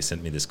bike. They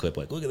sent me this clip,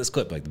 like, look at this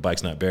clip, like the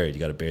bike's not buried. You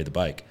got to bury the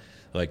bike.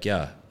 Like,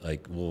 yeah,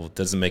 like, well, it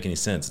doesn't make any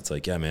sense. It's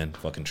like, yeah, man,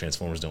 fucking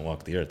Transformers don't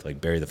walk the earth.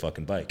 Like, bury the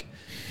fucking bike.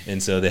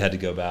 And so they had to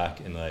go back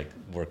and, like,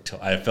 work.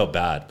 I felt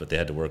bad, but they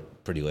had to work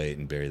pretty late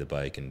and bury the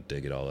bike and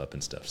dig it all up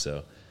and stuff.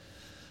 So,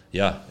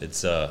 yeah,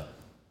 it's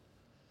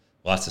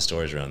lots of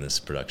stories around this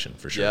production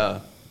for sure. Yeah.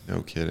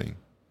 No kidding.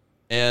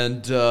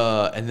 And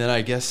then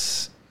I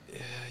guess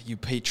you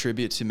pay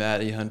tribute to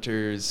Matty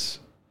Hunter's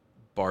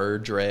bar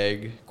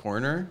drag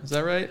corner. Is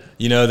that right?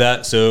 You know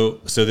that. So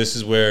this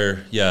is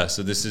where,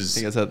 so this is.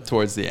 I think it's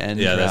towards the end.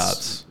 Yeah,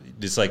 perhaps.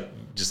 That's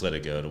just let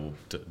it go.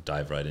 We'll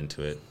dive right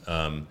into it.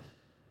 I'm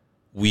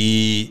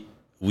not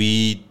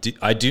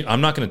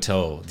going to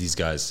tell these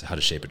guys how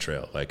to shape a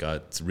trail. Like,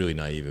 it's really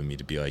naive of me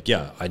to be like,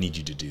 yeah, I need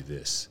you to do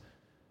this.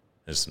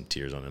 There's some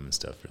tears on them and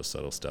stuff, real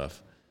subtle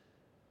stuff.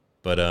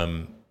 But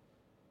I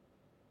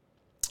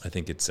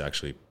think it's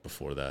actually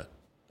before that.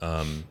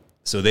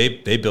 So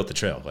they built the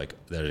trail. Like,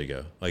 there you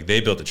go. Like, they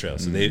built the trail.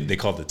 So they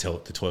called it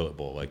the toilet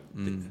bowl. Like,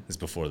 it's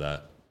before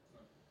that.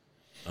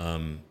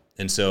 And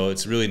so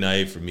it's really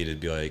naive for me to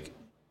be like,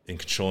 in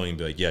controlling, and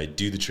be like, yeah,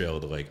 do the trail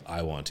the like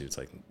I want to. It's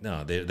like,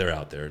 no, they're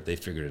out there. They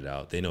figured it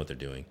out. They know what they're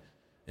doing.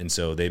 And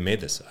so they made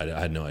this. I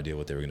had no idea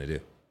what they were going to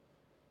do.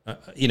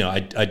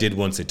 I did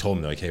once they told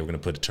me, like, hey, we're going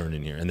to put a turn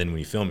in here. And then when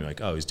you film, you're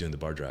like, oh, he's doing the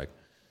bar drag.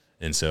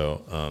 And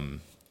so...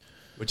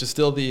 which is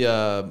still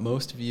the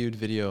most viewed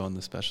video on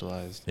the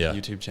Specialized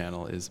YouTube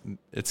channel.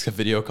 It's a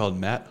video called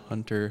Matt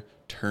Hunter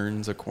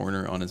Turns a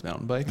Corner on his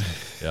mountain bike.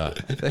 Yeah.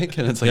 I think.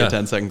 And it's like a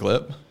 10-second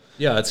clip.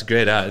 Yeah, it's a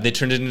great ad. They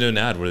turned it into an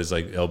ad where there's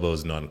like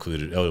elbows not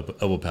included,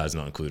 elbow pads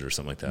not included or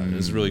something like that. It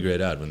was a really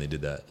great ad when they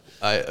did that.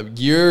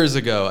 Years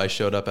ago, I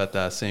showed up at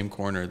that same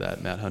corner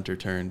that Matt Hunter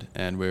turned,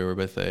 and we were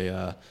with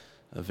a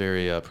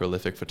very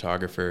prolific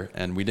photographer,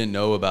 and we didn't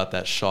know about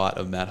that shot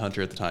of Matt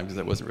Hunter at the time because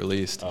it wasn't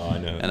released. Oh, I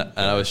know. And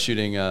I was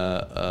shooting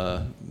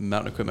a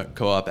Mountain Equipment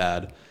Co-op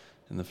ad,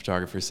 and the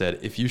photographer said,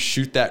 if you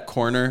shoot that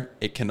corner,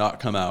 it cannot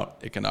come out.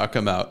 It cannot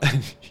come out.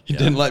 He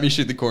didn't let me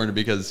shoot the corner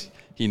because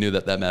he knew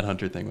that Matt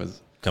Hunter thing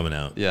was coming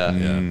out. Yeah.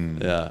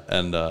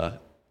 And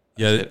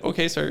said,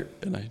 okay, sir.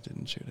 And I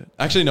didn't shoot it.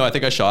 Actually, no, I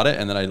think I shot it,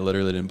 and then I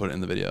literally didn't put it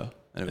in the video.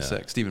 And it was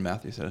sick. Stephen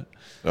Matthews said it.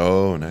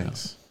 Oh,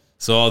 nice. Yeah.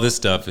 So all this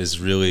stuff is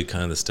really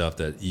kind of the stuff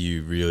that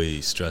you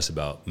really stress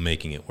about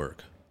making it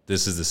work.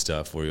 This is the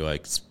stuff where you're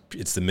like,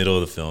 it's the middle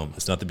of the film.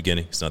 It's not the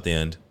beginning. It's not the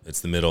end. It's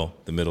the middle.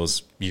 The middle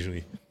is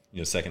usually,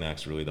 second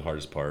act's really the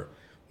hardest part.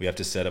 We have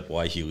to set up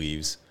why he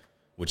leaves,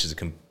 which is a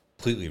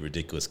completely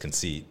ridiculous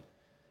conceit.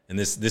 And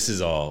this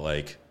is all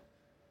like,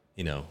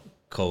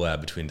 collab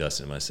between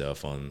Dustin and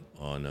myself on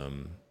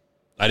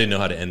I didn't know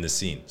how to end this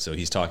scene. So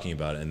he's talking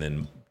about it, and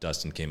then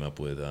Dustin came up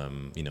with,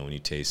 when you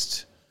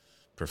taste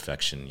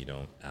perfection, you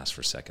don't ask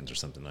for seconds or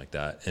something like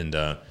that. And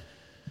so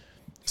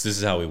this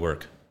is how we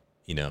work,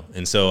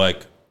 And so,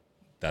 like,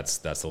 that's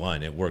the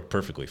line. It worked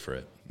perfectly for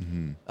it.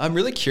 Mm-hmm. I'm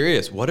really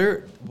curious. What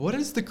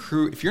is the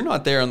crew, if you're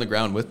not there on the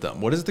ground with them,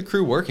 what is the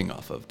crew working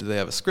off of? Do they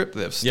have a script? Do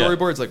they have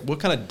storyboards? Like,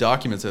 what kind of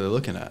documents are they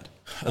looking at?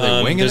 Are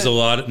they winging there's it? a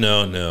lot of,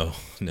 no.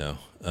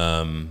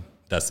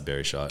 That's the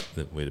bury shot,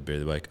 the way to bury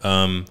the bike.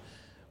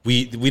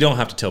 We don't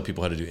have to tell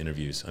people how to do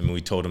interviews. I mean,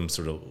 we told them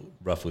sort of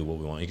roughly what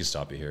we want. You can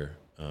stop it here.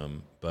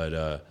 But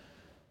a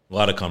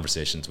lot of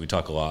conversations. We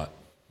talk a lot.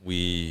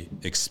 We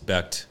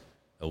expect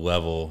a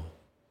level.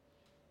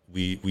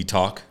 We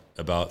talk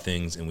about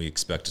things, and we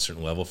expect a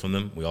certain level from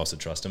them. We also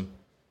trust them.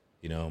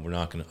 We're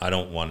not gonna. I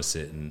don't want to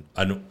sit and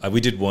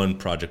we did one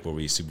project where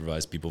we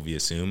supervised people via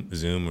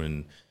Zoom,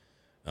 and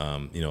a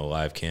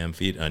live cam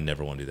feed. I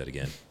never want to do that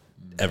again,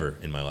 ever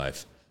in my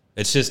life.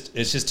 It's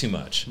just too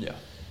much. Yeah.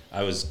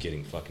 I was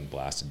getting fucking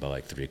blasted by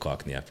like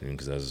 3:00 in the afternoon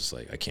because I was just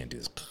like, I can't do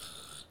this.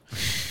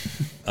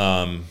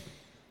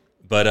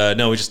 But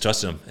no, we just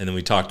trusted him, and then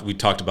we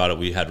talked about it.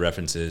 We had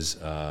references.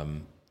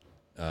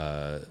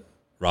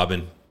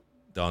 Robin,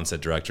 the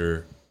on-set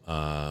director,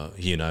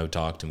 he and I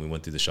talked, and we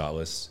went through the shot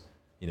list.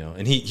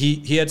 And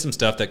he had some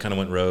stuff that kind of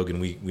went rogue,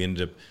 and we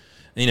ended up,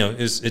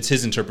 it's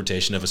his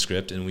interpretation of a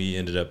script, and we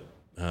ended up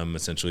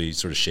essentially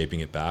sort of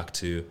shaping it back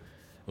to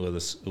a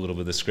little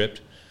bit of the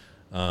script.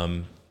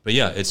 But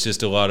yeah, it's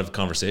just a lot of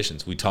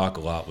conversations. We talk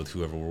a lot with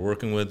whoever we're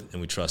working with, and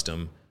we trust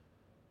them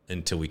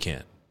until we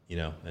can't,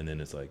 and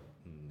then it's like,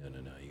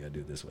 no, you got to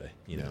do it this way,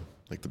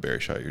 Like the bury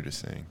shot you're just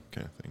saying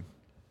kind of thing.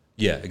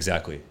 Yeah,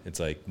 exactly. It's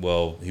like,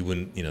 well, he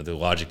wouldn't, the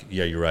logic,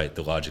 yeah, you're right.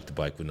 The logic, the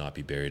bike would not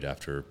be buried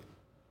after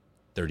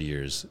 30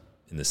 years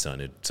in the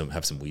sun. It'd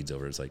have some weeds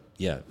over it. It's like,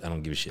 yeah, I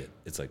don't give a shit.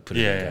 It's like, put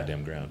it in the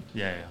goddamn ground.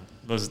 Yeah.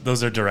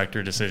 Those are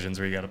director decisions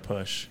where you got to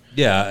push.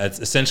 Yeah, it's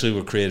essentially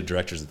we're creative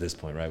directors at this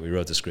point, right? We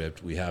wrote the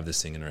script. We have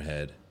this thing in our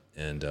head,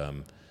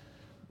 and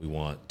we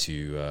want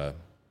to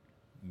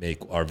make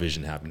our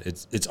vision happen.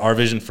 It's our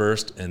vision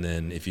first, and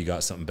then if you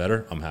got something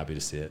better, I'm happy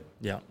to see it.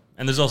 Yeah,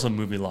 and there's also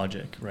movie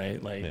logic,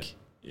 right? Like,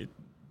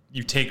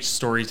 you take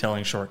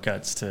storytelling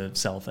shortcuts to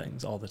sell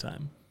things all the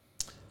time.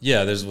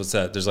 Yeah, there's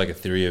There's like a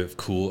theory of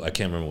cool. I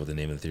can't remember what the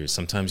name of the theory is.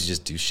 Sometimes you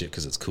just do shit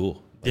because it's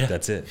cool. Like,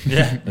 that's it.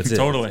 Yeah, that's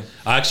totally.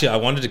 it. I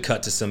wanted to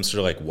cut to some sort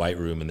of like white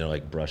room, and they're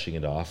like brushing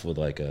it off with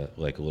like a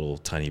little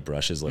tiny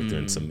brushes, like they're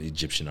in some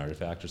Egyptian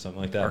artifact or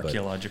something like that.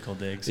 Archaeological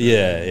digs.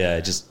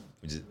 Yeah.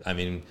 I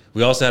mean,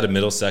 we also had a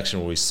middle section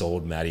where we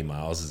sold Matty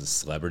Miles as a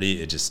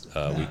celebrity. It just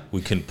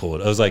we couldn't pull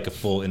it. It was like a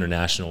full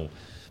international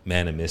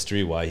man of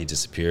mystery why he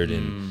disappeared.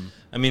 And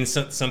I mean,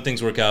 some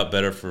things work out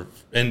better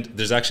and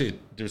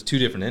there's two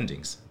different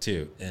endings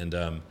too,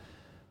 and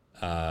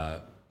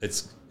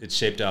it's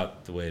shaped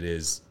out the way it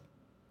is.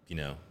 You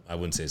know, I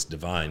wouldn't say it's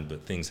divine,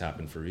 but things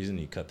happen for a reason.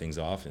 You cut things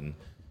off, and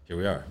here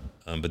we are.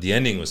 But the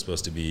ending was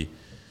supposed to be,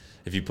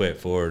 if you play it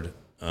forward,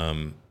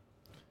 hit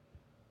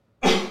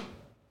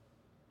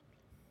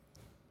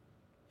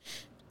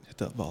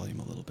that volume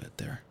a little bit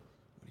there.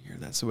 You hear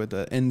that? So with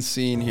the end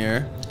scene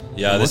here,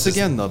 once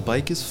again, the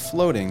bike is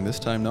floating. This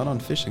time, not on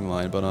fishing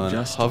line, but on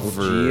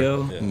hover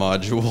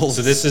modules.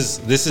 So this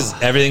is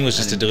everything was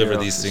just to deliver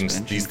these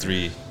things, these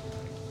three.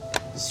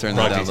 Let's turn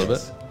that down a little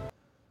bit.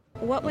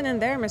 What went in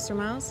there, Mr.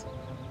 Miles?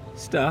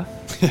 Stuff.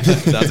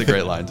 That's a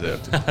great line too.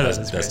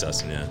 That's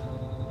Dustin, yeah.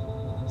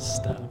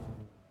 Stuff.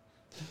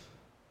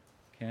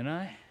 Can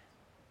I?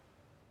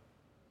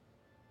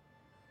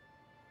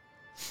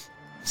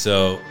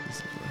 So,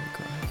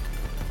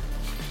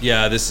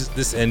 yeah,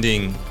 this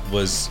ending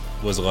was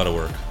a lot of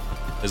work.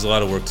 There's a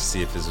lot of work to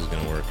see if this was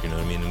going to work. You know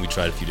what I mean? And we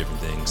tried a few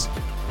different things,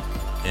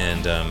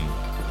 and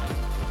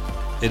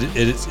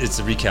it's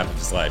a recap of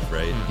his life,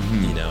 right?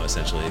 Mm-hmm. You know,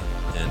 essentially.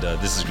 And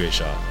this is a great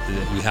shot.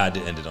 We had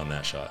to end it on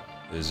that shot.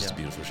 It was just a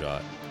beautiful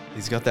shot.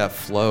 He's got that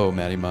flow,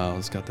 Matty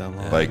Miles. Got that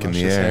long bike in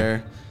the air.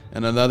 Hair.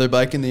 And another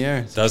bike in the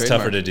air. That was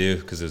tougher to do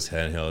because it was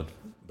handheld.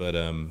 But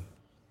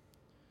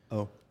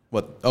how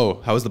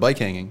was the bike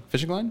hanging?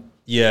 Fishing line?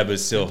 Yeah, but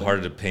it's still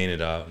harder to paint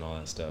it out and all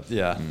that stuff.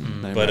 Yeah.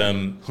 But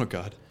oh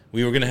god,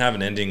 we were gonna have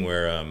an ending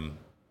where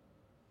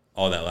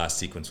all that last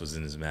sequence was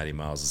in his Matty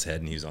Miles'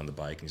 head, and he was on the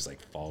bike, and he's like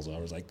falls over.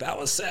 I was like, that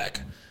was sick.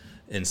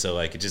 And so,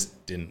 like, it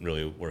just didn't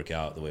really work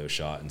out the way it was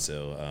shot. And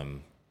so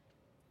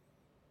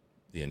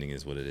the ending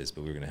is what it is.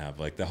 But we were going to have,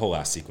 like, the whole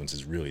last sequence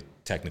is really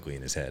technically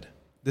in his head.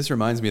 This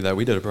reminds me that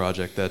we did a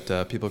project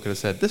that people could have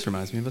said, this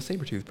reminds me of a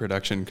Sabretooth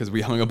production, because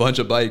we hung a bunch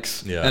of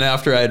bikes. Yeah. And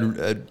after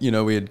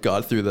we had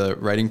got through the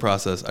writing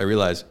process, I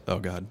realized, oh,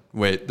 God,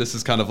 wait, this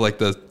is kind of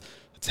like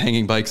it's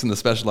hanging bikes in the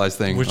Specialized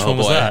thing. Which one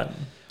was that?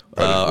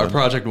 Our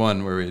Project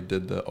One, where we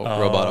did the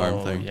robot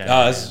arm thing. Yeah,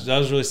 that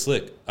was really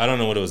slick. I don't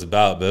know what it was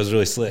about, but it was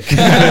really slick.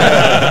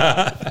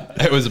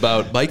 It was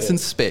about bikes in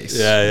space.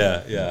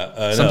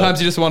 Yeah. Sometimes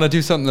you just want to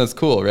do something that's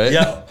cool, right?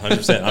 Yeah,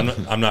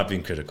 100%. I'm not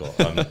being critical.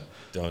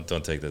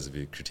 Don't take that as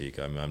a critique.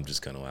 I'm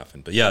just kind of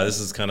laughing. But yeah, this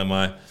is kind of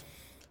my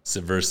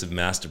subversive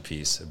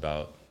masterpiece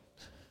about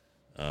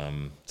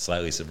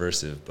slightly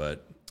subversive,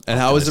 but. And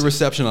how was the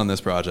reception on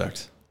this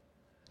project?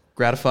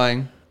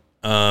 Gratifying.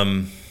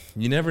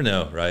 You never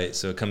know, right?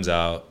 So it comes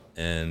out,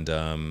 and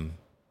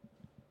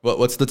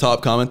what's the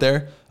top comment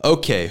there?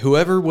 Okay,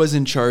 whoever was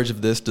in charge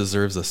of this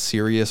deserves a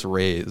serious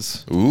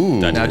raise. Ooh.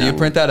 Now, do you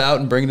print that out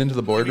and bring it into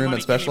the boardroom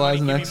at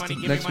Specialized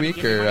next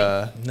week,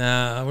 or?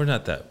 Nah, we're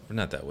not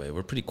that way.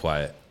 We're pretty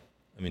quiet.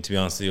 I mean, to be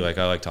honest with you, like,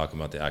 I like talking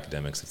about the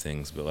academics of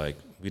things, but like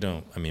we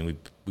don't. I mean,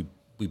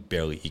 we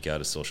barely eke out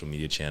a social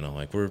media channel.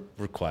 Like we're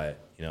quiet.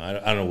 You know, I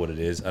don't know what it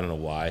is. I don't know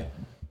why,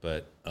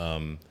 but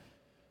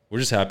we're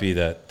just happy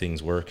that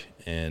things work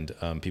and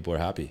people are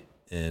happy.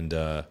 And,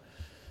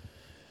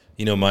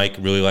 Mike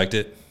really liked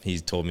it.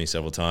 He's told me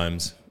several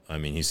times. I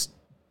mean, he's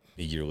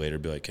a year later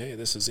be like, hey,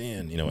 this is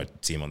Ian. I'd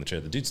see him on the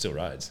trail. The dude still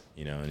rides,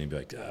 and he'd be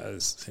like,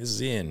 this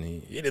is Ian.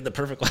 He did the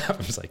perfect lap. I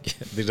was like,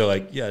 they're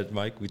like, yeah,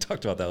 Mike, we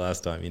talked about that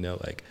last time,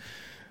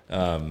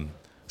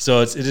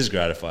 so it is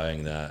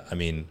gratifying that, I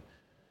mean,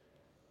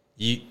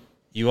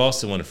 you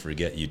also want to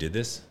forget you did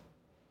this.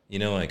 I'm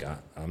not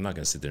going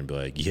to sit there and be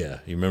like, yeah,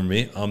 you remember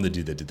me? I'm the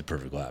dude that did the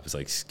perfect lap. It's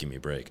like, give me a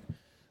break.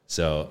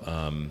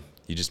 So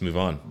you just move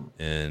on.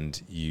 And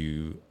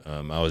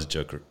I always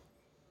joke, I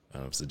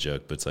don't know if it's a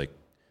joke, but it's like,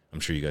 I'm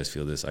sure you guys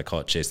feel this. I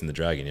call it chasing the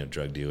dragon.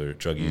 Drug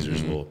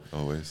users will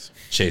always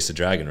chase the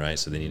dragon, right?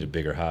 So they need a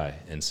bigger high.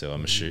 And so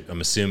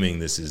I'm assuming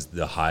this is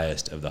the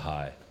highest of the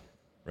high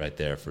right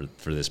there for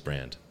this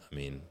brand. I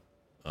mean,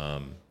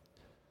 so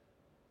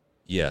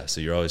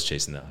you're always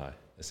chasing that high,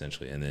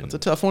 essentially. And then it's a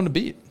tough one to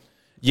beat.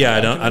 Yeah,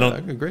 I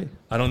don't agree.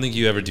 I don't think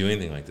you ever do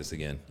anything like this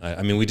again.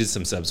 I mean, we did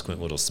some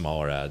subsequent little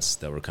smaller ads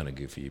that were kind of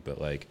goofy, but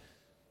like,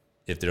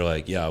 if they're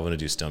like, yeah, I want to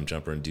do Stump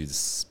Jumper and do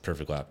this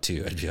perfect lap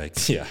too, I'd be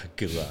like, yeah,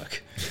 good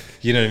luck.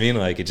 You know what I mean?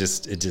 Like, it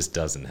just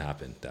doesn't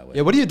happen that way.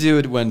 Yeah. What do you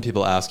do when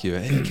people ask you,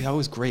 hey, that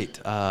was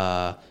great.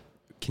 Can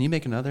you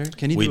make another?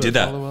 Can you do a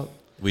follow-up?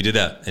 We did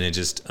that, and it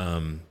just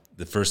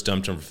the first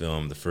Stump Jumper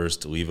film, the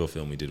first Levo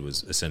film we did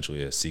was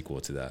essentially a sequel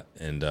to that,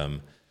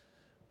 and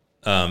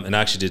And I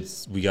actually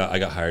I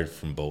got hired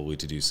from Bowley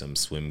to do some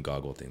swim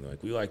goggle thing. They're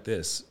like, we like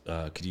this.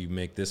 Could you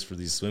make this for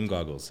these swim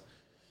goggles?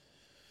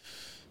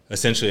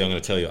 Essentially, I'm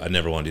going to tell you, I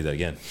never want to do that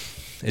again.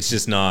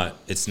 It's not,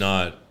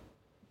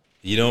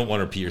 you don't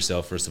want to repeat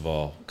yourself, first of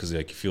all, because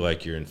like you feel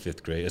like you're in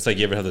 5th grade. It's like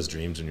you ever have those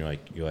dreams when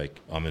you're like,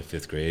 I'm in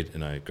 5th grade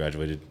and I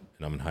graduated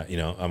and I'm in high,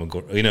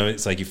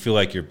 it's like you feel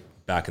like you're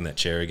back in that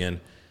chair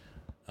again.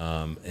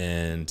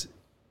 And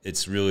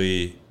it's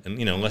really, and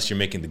unless you're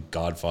making The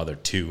Godfather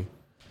 2,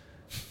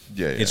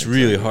 it's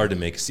really hard to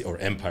make, or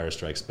Empire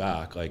Strikes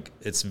Back. Like,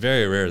 it's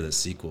very rare that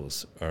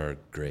sequels are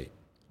great.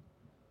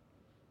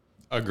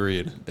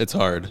 Agreed. It's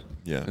hard.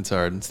 Yeah. It's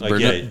hard. It's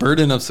the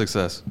burden of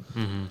success.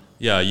 Mm-hmm.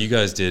 Yeah, you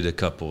guys did a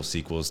couple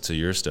sequels to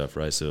your stuff,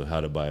 right? So How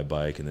to Buy a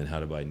Bike and then How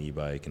to Buy an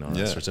E-Bike and all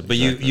that sort of stuff. But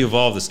you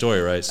evolved the story,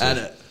 right? So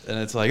and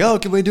it's like, oh,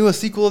 can we do a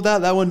sequel of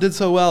that? That one did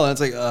so well. And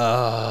it's like,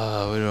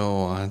 we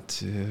don't want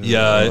to.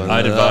 Yeah,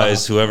 I'd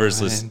advise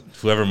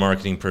whoever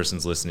marketing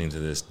person's listening to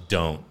this,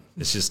 don't.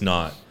 It's just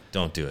not.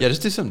 Don't do it. Yeah,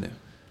 just do something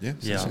new.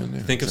 Yeah.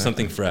 Think of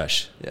something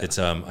fresh. Yeah. It's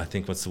I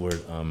think what's the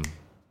word?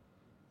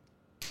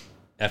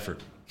 Effort.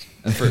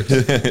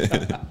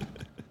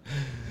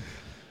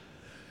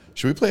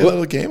 Should we play a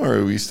little game, or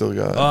are we still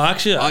got? Oh,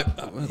 actually,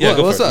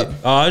 what's up?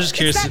 I was just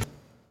curious.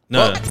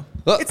 No.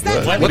 What the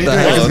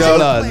heck is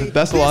going on?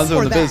 Best Alonzo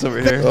in the biz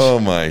over here. Oh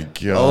my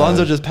god!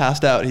 Alonzo just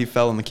passed out. He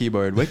fell on the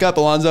keyboard. Wake up,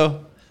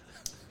 Alonzo.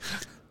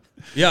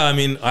 Yeah, I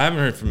mean, I haven't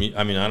heard from you.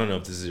 I mean, I don't know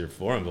if this is your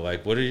forum, but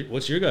like,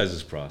 what's your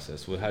guys'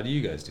 process? How do you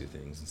guys do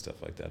things and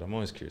stuff like that? I'm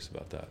always curious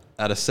about that.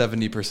 At a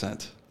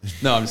 70%.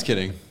 No, I'm just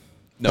kidding.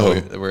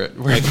 No, we're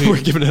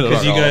giving it a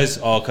because you guys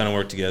all kind of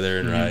work together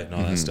and write and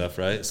all that stuff,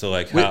 right? So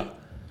like, how?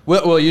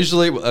 Well,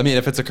 usually, I mean,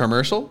 if it's a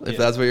commercial, if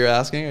that's what you're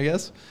asking, I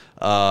guess,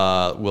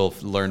 we'll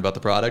learn about the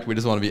product. We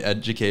just want to be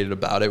educated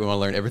about it. We want to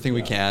learn everything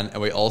we can. And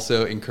we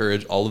also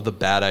encourage all of the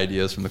bad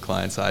ideas from the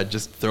client side.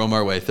 Just throw them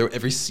our way. Throw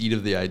every seed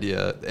of the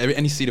idea,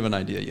 any seed of an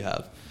idea you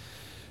have.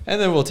 And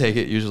then we'll take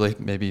it, usually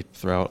maybe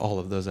throw out all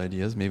of those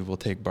ideas. Maybe we'll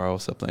borrow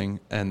something.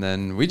 And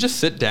then we just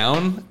sit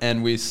down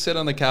and we sit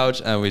on the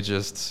couch and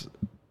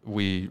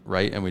we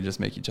write and we just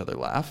make each other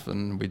laugh.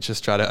 And we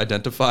just try to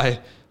identify,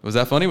 was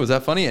that funny? Was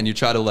that funny? And you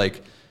try to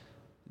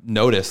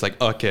notice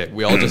okay,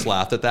 we all just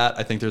laughed at that.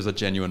 I think there's a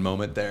genuine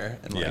moment there.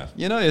 And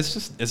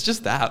it's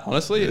just that,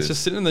 honestly. It's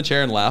just sitting in the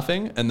chair and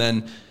laughing. And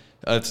then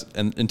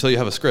until you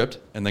have a script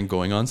and then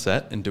going on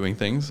set and doing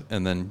things.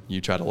 And then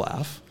you try to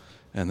laugh.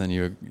 And then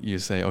you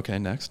say, okay,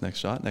 next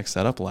shot, next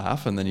setup,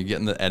 laugh. And then you get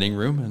in the editing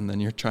room and then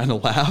you're trying to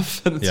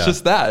laugh. And it's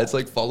just that. It's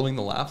like following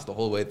the laughs the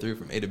whole way through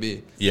from A to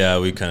B. Yeah,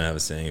 we kind of have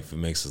a saying, if it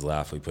makes us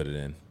laugh, we put it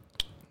in.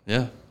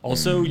 Yeah.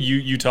 Also,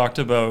 you talked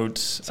about...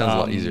 Sounds a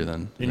lot easier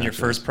than... In your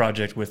first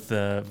project with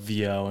the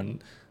VO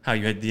and how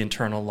you had the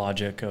internal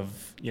logic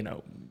of,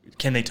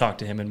 can they talk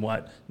to him and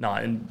what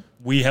not? And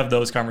we have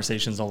those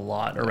conversations a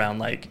lot around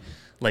like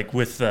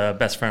with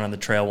Best Friend on the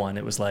Trail one,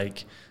 it was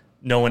like...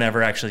 No one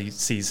ever actually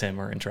sees him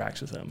or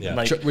interacts with him.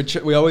 Yeah.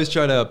 We always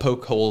try to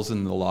poke holes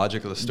in the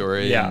logic of the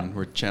story, and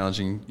we're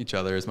challenging each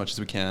other as much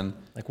as we can.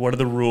 Like, what are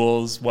the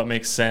rules? What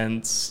makes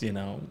sense?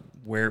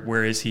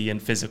 Where is he in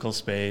physical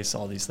space?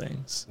 All these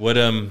things. What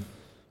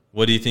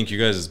do you think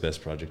your guys'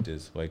 best project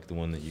is? Like the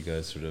one that you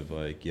guys sort of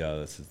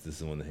this is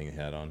the one to hang a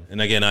hat on.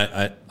 And again,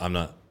 I've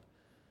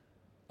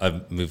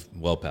moved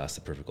well past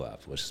the perfect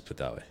lap. Let's just put it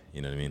that way.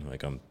 You know what I mean?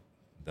 Like that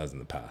was in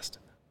the past.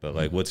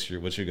 But what's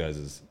your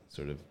guys'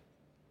 sort of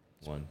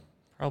one?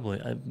 Probably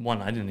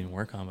one I didn't even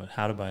work on, but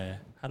how to buy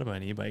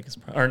an e-bike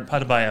or how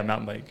to buy a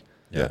mountain bike.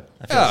 Yeah.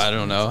 I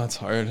don't know. It's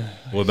hard.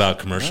 What about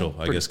commercial?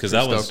 I guess because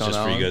that was just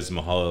for you guys,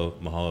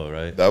 Mahalo,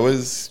 right? That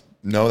was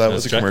a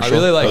commercial. I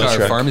really like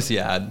our pharmacy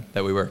ad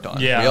that we worked on.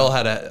 Yeah. We all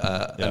had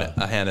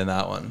a hand in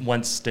that one.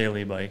 Once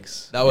daily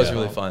bikes. That was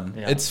really fun.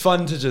 Yeah. It's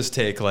fun to just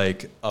take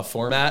a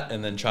format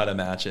and then try to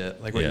match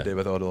it, like what you did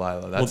with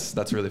Odalila.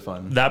 That's really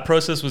fun. That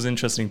process was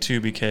interesting too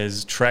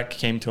because Trek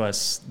came to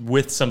us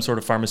with some sort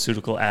of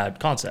pharmaceutical ad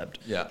concept,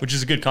 which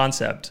is a good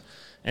concept.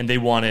 And they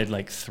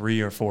wanted 3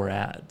 or 4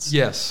 ads.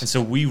 Yes. And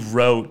so we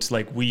wrote,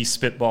 we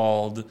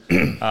spitballed,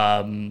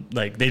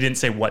 they didn't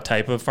say what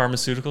type of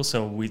pharmaceutical.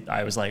 So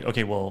I was like,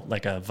 okay, well, a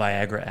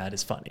Viagra ad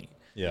is funny.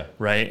 Yeah.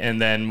 Right.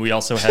 And then we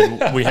also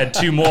had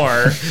 2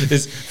 more.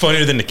 It's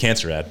funnier than the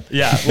cancer ad.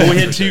 Yeah. Well,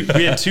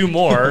 we had 2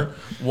 more.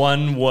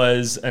 One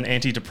was an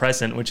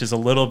antidepressant, which is a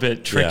little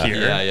bit trickier.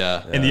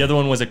 Yeah. And the other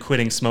one was a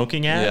quitting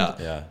smoking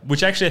ad. Yeah.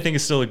 Which actually I think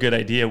is still a good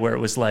idea where it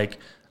was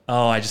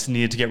oh, I just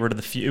needed to get rid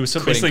of the... It was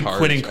basically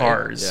quitting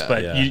cars.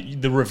 Right?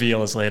 But the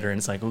reveal is later, and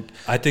it's like...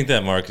 I think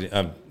that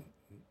marketing...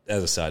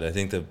 as a side, I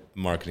think the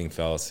marketing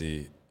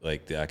fallacy,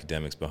 the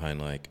academics behind,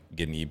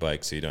 getting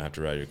e-bikes so you don't have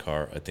to ride your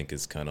car, I think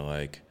is kind of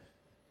it's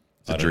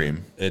a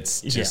dream.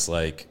 It's just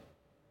I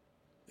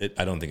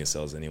don't think it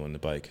sells anyone the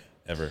bike,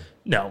 ever.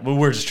 No, but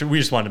we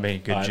just wanted to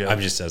make a good joke. I'm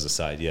just as a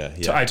side,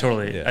 I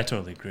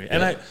totally agree.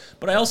 And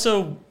but I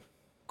also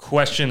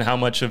question how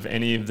much of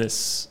any of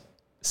this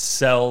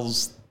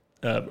sells...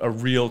 a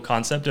real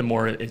concept and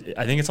more.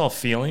 I think it's all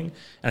feeling,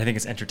 and I think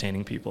it's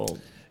entertaining people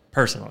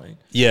personally.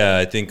 Yeah,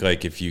 I think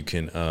if you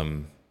can,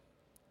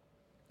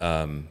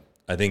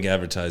 I think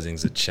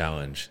advertising's a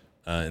challenge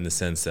in the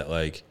sense that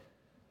like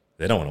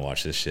they don't want to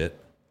watch this shit.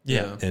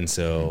 Yeah. And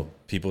so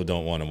people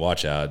don't want to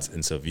watch ads.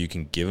 And so if you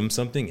can give them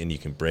something and you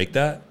can break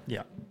that,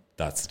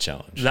 that's the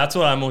challenge. That's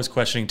what I'm always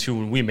questioning too.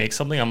 When we make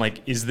something, I'm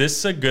like, is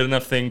this a good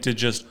enough thing to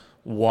just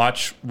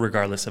watch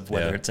regardless of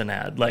whether it's an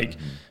ad? Like,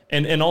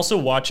 and also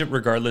watch it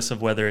regardless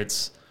of whether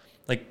it's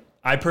like,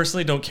 I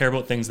personally don't care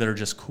about things that are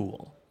just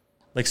cool.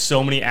 Like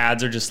so many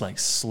ads are just like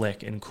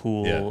slick and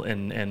cool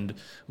and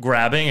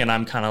grabbing. And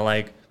I'm kind of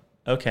like,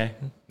 okay.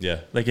 Yeah.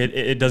 Like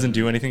it doesn't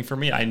do anything for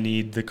me. I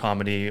need the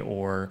comedy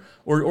or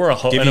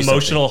an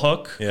emotional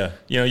hook. Yeah.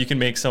 You know, you can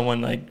make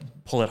someone like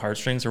pull at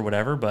heartstrings or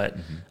whatever, but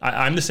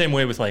I'm the same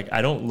way with like,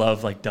 I don't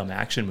love like dumb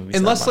action movies.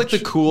 Unless like the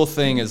cool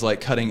thing is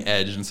like cutting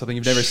edge and something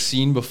you've never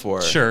seen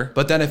before. Sure.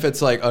 But then if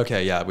it's like,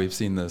 okay, yeah, we've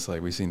seen this,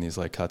 like we've seen these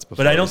like cuts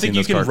before. But I don't think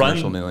you can run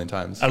a million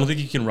times. I don't think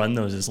you can run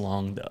those as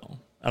long though.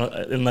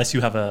 Unless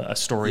you have a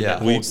story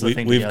that holds the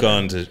thing we've together.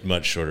 gone to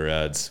much shorter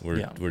ads.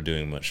 We're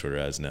doing much shorter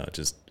ads now.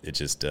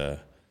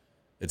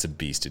 It's a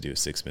beast to do a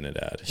 6-minute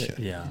ad.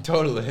 Yeah.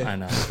 Totally. I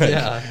know.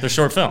 Yeah. They're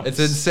short films. It's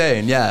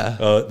insane.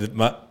 Yeah.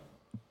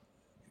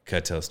 Can I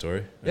tell a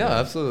story? Yeah,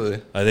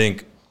 absolutely. I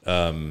think,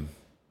 for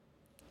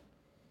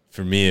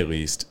me at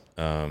least,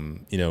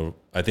 you know,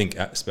 I think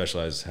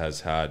Specialized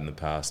has had in the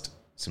past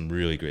some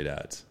really great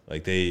ads.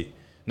 Like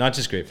not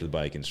just great for the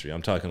bike industry.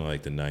 I'm talking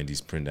like the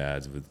 90s print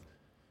ads with,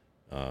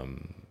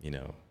 you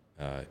know,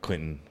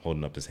 Quentin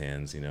holding up his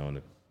hands, you know, in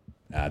an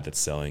ad that's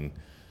selling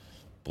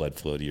blood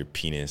flow to your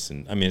penis.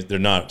 And I mean,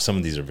 some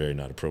of these are very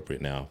not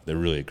appropriate now. They're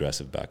really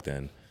aggressive back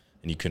then,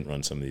 and you couldn't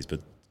run some of these.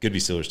 But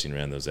Goodby Silverstein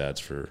ran those ads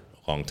for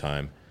a long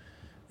time,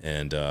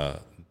 and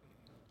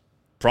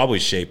probably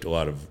shaped a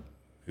lot of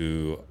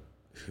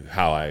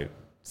how I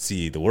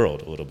see the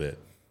world a little bit.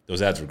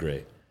 Those ads were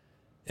great.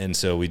 And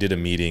so we did a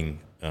meeting.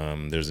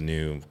 There's a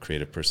new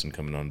creative person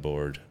coming on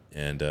board,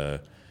 and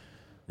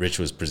Rich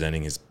was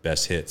presenting his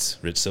best hits.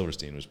 Rich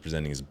Silverstein was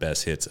presenting his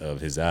best hits of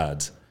his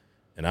ads.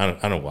 And I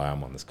don't know why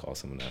I'm on this call.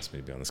 Someone asked me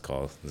to be on this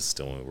call. This is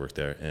still when we work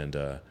there. And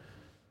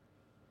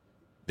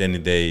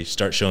then they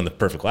start showing the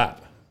perfect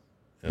lap.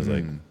 And I was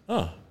like,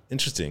 oh,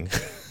 interesting.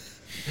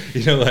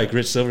 You know, like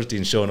Rich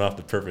Silverstein showing off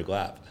the perfect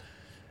lap.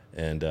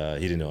 And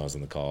he didn't know I was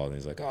on the call. And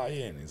he's like, oh,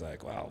 yeah. And he's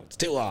like, wow, it's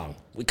too long.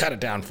 We cut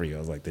it down for you. I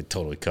was like, they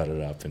totally cut it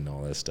up and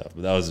all that stuff.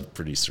 But that was a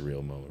pretty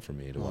surreal moment for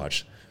me to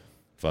watch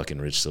fucking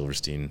Rich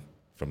Silverstein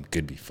from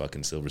Goodby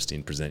fucking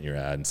Silverstein present your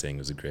ad and saying it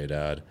was a great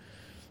ad.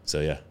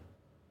 So, yeah.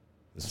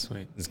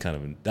 Sweet.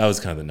 That was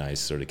kind of a nice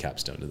sort of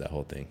capstone to that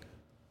whole thing.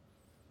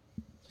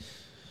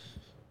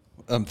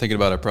 I'm thinking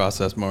about our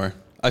process more.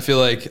 I feel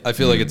like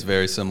it's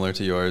very similar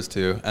to yours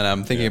too. And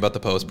I'm thinking about the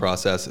post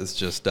process. It's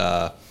just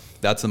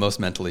that's the most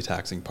mentally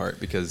taxing part,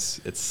 because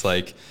it's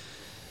like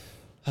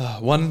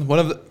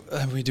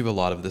we do a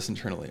lot of this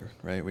internally,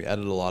 right? We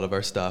edit a lot of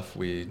our stuff.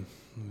 I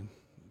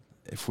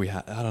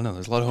don't know,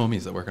 there's a lot of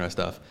homies that work on our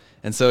stuff.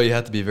 And so you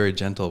have to be very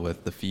gentle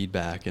with the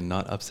feedback and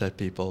not upset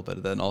people,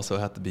 but then also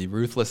have to be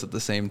ruthless at the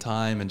same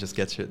time and just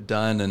get shit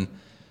done. And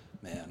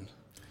man,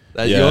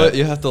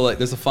 you have to like,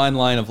 there's a fine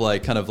line of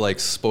like kind of like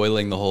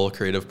spoiling the whole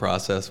creative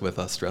process with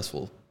a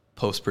stressful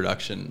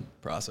post-production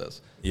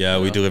process. Yeah,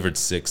 we delivered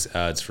 6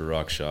 ads for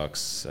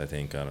RockShox, I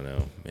think, I don't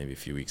know, maybe a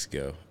few weeks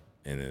ago.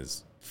 And it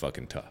was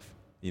fucking tough.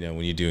 You know,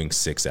 when you're doing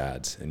 6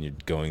 ads and you're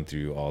going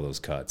through all those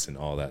cuts and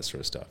all that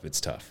sort of stuff,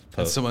 it's tough.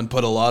 Someone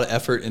put a lot of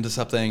effort into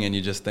something, and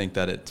you just think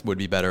that it would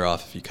be better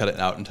off if you cut it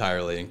out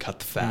entirely and cut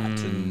the fat.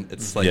 And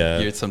it's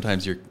like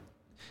sometimes you're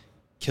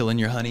killing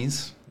your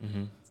honeys.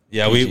 Mm-hmm.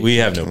 Yeah, we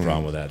have no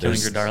problem with that.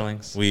 Killing your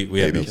darlings. We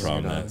have no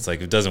problem with that. It's like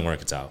if it doesn't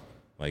work, it's out.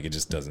 Like it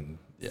just doesn't.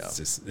 Yeah,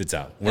 it's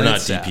out. We're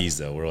not DPs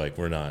though.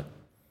 We're not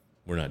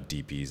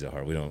DPs at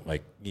heart. We don't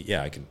like.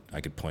 Yeah,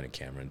 I could point a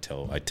camera and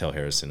tell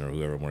Harrison or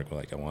whoever I'm working with,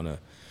 like, I want to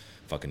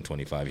fucking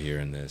 25 here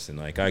and this, and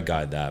like I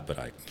guide that, but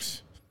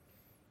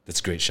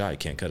that's a great shot. You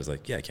can't cut. It's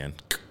like, yeah, I can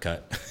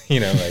cut. You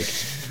know, like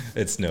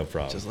it's no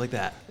problem. Just like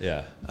that.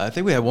 Yeah. I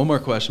think we had one more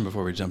question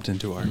before we jumped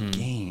into our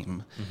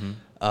game.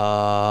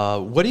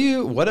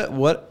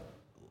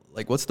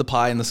 What's the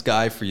pie in the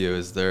sky for you?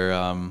 Is there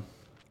do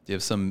you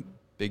have some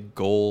big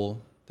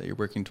goal that you're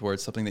working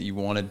towards, something that you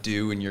want to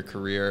do in your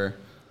career?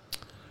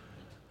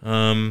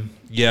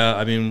 Yeah,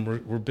 I mean,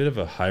 we're a bit of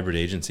a hybrid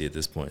agency at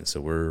this point, so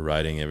we're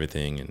writing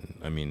everything, and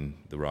I mean,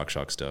 the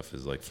RockShox stuff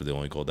is like for the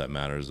only gold that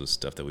matters was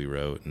stuff that we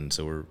wrote, and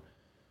so we're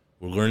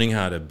learning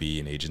how to be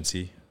an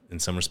agency in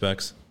some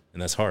respects,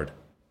 and that's hard.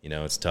 You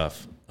know, it's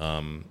tough.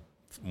 When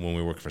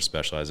we work for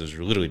Specializers,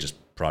 we're literally just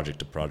project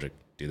to project,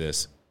 do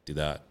this, do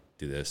that,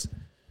 do this,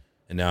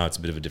 and now it's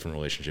a bit of a different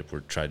relationship.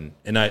 We're trying,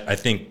 and I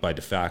think by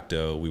de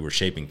facto we were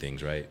shaping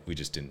things, right? We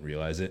just didn't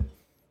realize it.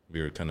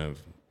 We were kind of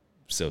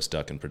so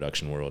stuck in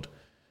production world.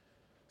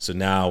 So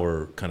now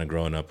we're kind of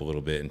growing up a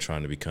little bit and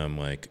trying to become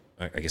like,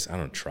 I guess I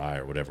don't try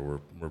or whatever.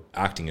 We're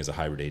acting as a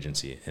hybrid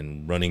agency,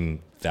 and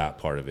running that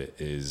part of it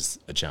is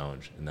a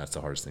challenge. And that's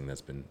the hardest thing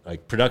that's been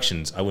like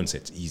productions. I wouldn't say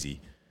it's easy.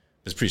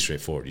 It's pretty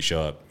straightforward. You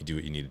show up, you do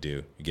what you need to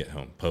do, you get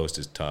home. Post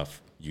is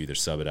tough. You either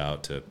sub it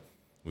out to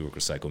we work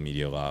with Cycle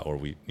Media a lot, or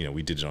we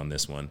did it on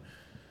this one,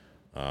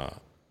 where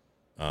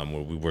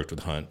we worked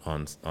with Hunt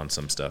on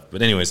some stuff.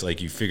 But anyways,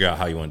 like you figure out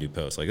how you want to do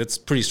posts. Like it's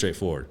pretty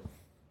straightforward.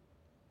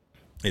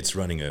 It's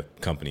running a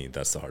company,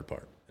 that's the hard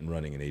part, and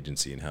running an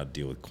agency and how to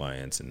deal with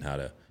clients and how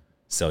to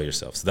sell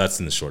yourself. So that's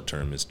in the short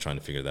term, is trying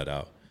to figure that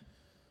out.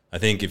 I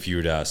think if you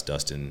were to ask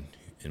Dustin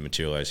and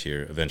Materialize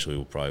here, eventually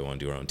we'll probably want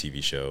to do our own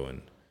TV show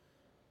and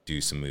do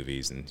some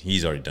movies. And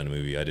he's already done a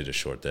movie. I did a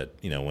short that,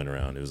 went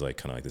around. It was like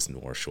kind of like this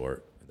noir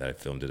short that I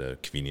filmed at a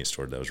convenience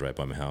store that was right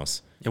by my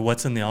house. Yeah,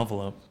 what's in the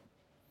envelope?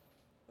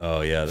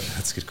 Oh, yeah,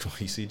 that's good.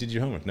 You see, you did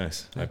your homework.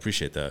 Nice. I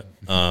appreciate that.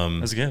 That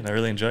was good. I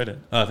really enjoyed it.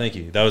 Oh, thank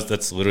you.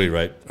 That's literally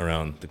right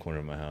around the corner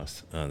of my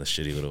house. The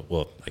shitty little,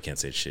 well, I can't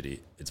say it's shitty.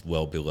 It's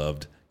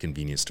well-beloved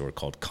convenience store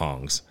called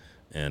Kong's.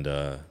 And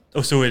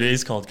so it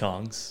is called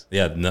Kong's.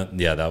 Yeah,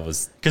 that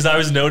was because I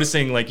was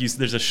noticing like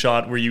there's a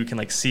shot where you can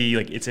like see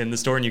like it's in the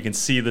store and you can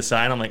see the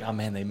sign. I'm like, oh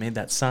man, they made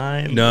that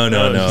sign. No.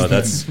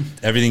 That's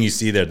everything you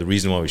see there. The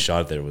reason why we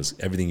shot it there was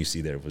everything you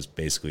see there was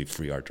basically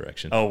free art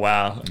direction. Oh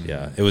wow.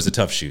 Yeah, it was a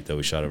tough shoot that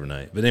we shot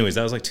overnight. But anyways,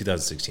 that was like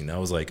 2016. I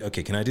was like,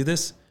 okay, can I do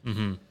this?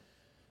 Mm-hmm.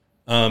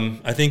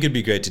 I think it'd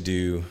be great to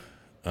do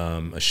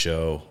a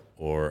show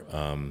or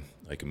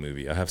like a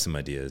movie. I have some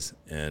ideas,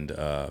 and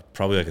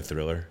probably like a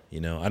thriller.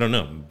 I don't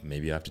know.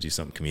 Maybe I have to do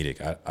something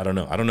comedic. I don't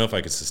know. I don't know if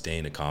I could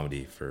sustain a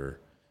comedy for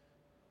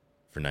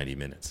 90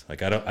 minutes.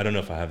 Like I don't know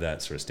if I have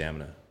that sort of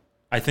stamina.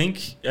 I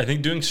think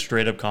doing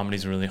straight up comedy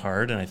is really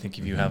hard, and I think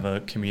if you have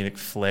a comedic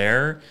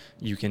flair,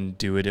 you can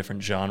do a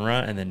different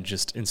genre and then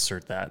just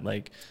insert that.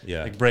 Like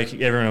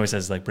everyone always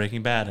says like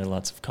Breaking Bad had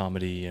lots of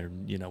comedy, or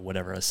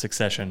whatever. A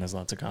Succession has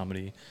lots of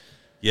comedy.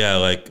 Yeah,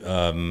 like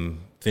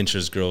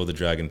Fincher's Girl with the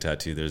Dragon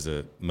Tattoo. There's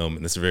a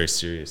moment. That's a very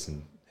serious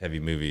and heavy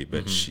movie,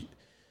 but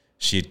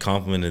she had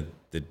complimented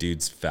the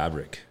dude's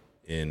fabric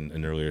in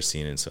an earlier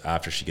scene, and so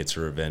after she gets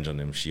her revenge on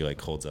him, she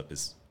like holds up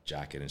his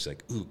jacket and she's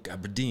like, "Ooh,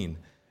 gabardine."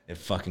 It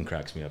fucking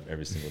cracks me up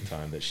every single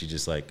time that she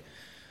just like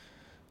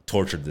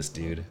tortured this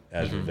dude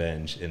as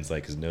revenge, and it's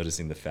like is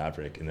noticing the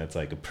fabric, and that's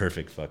like a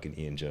perfect fucking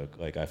Ian joke.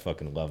 Like I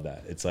fucking love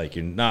that. It's like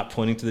you're not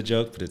pointing to the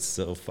joke, but it's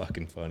so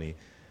fucking funny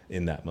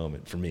in that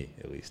moment, for me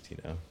at least,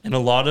 And a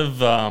lot of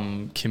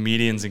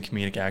comedians and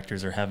comedic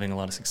actors are having a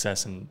lot of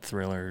success in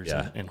thrillers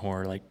and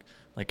horror,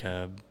 like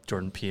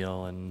Jordan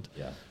Peele and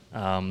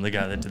the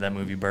guy that did that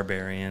movie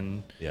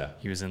Barbarian. Yeah,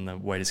 he was in The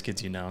Whitest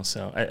Kids You Know.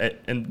 So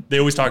and they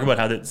always talk about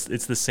how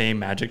it's the same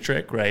magic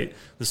trick, right?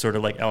 The sort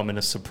of like element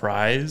of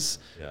surprise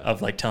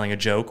of like telling a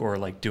joke or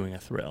like doing a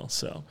thrill.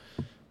 So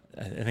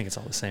I think it's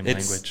all the same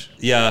language.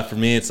 Yeah, for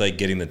me, it's like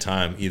getting the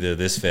time. Either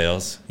this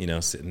fails,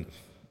 sitting.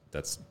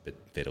 That's a bit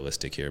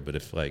fatalistic here, but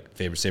if like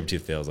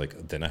Sabretooth fails,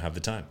 like then I have the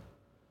time.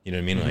 You know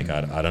what I mean? Like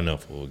I don't know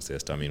if we'll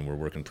exist. I mean, we're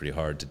working pretty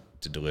hard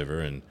to deliver,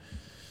 and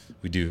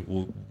we're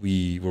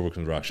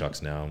working with Rock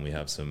Shocks now, and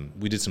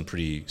we did some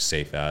pretty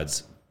safe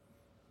ads.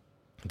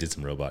 Did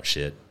some robot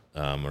shit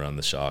around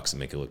the shocks and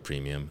make it look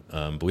premium.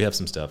 But we have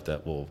some stuff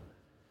that will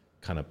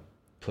kind of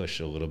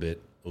push a little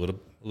bit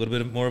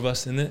more of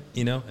us in it,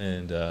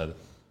 and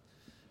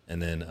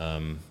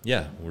then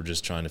we're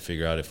just trying to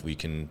figure out if we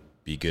can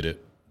be good at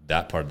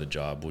that part of the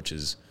job, which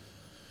is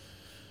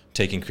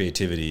taking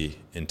creativity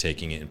and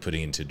taking it and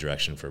putting it into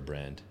direction for a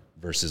brand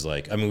versus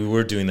like, I mean, we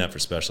were doing that for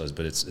Specialized,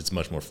 but it's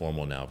much more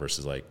formal now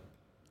versus like,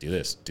 do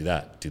this, do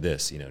that, do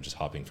this, just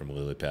hopping from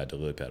lily pad to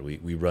lily pad.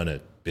 We run a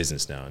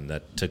business now, and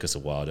that took us a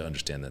while to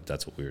understand that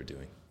that's what we were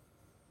doing.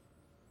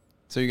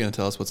 So you're going to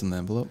tell us what's in the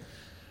envelope?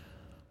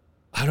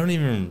 I don't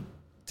even,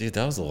 dude,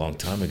 that was a long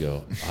time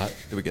ago.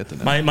 Did we get to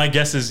know? My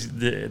guess is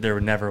there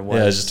never was.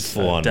 Yeah, it's just a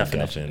full-on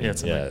definition.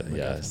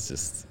 Yeah,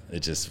 it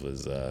just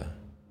was.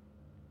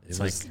 It's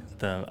like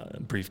the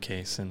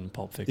briefcase in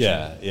Pulp Fiction.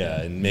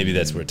 Yeah, and maybe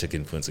that's where it took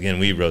influence. Again,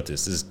 we wrote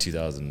this. This is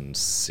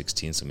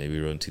 2016, so maybe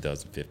we wrote in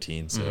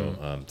 2015.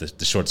 So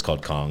the short's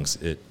called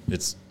Kongs.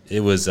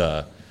 It was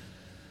an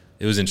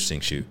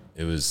interesting shoot.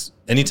 It was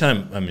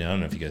anytime. I mean, I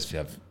don't know if you guys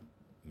have.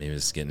 Maybe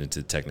this is getting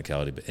into the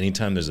technicality, but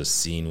anytime there's a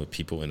scene with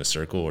people in a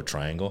circle or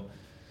triangle,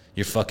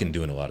 you're fucking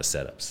doing a lot of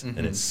setups,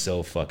 and it's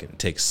so fucking it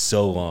takes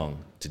so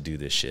long to do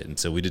this shit. And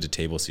so we did a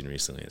table scene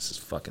recently. It's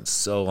just fucking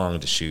so long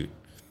to shoot.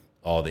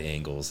 All the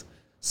angles,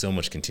 so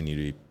much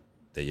continuity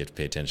that you have to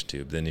pay attention to.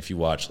 But then if you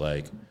watch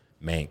like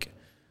Mank,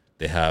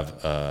 they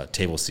have a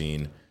table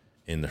scene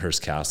in the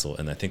Hearst Castle,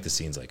 and I think the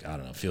scene's like, I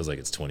don't know, feels like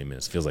it's 20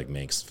 minutes. Feels like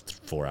Mank's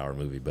 4-hour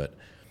movie, but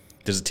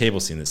there's a table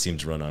scene that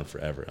seems to run on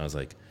forever. I was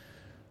like,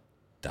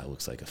 that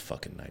looks like a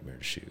fucking nightmare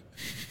to shoot.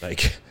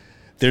 Like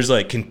there's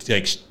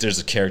there's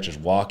the characters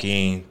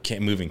walking,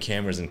 moving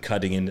cameras and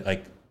cutting in.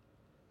 Like,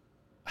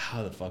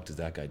 how the fuck does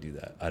that guy do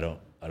that? I don't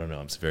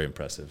know. It's very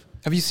impressive.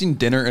 Have you seen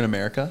Dinner in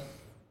America?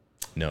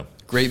 No.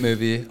 Great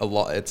movie. A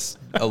lot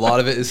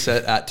of it is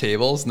set at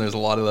tables, and there's a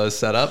lot of those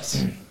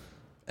setups.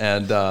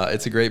 And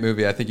it's a great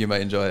movie. I think you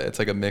might enjoy it. It's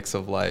like a mix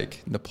of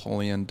like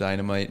Napoleon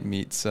Dynamite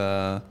meets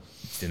Dinner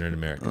in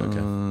America.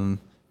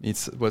 Okay.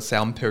 Meets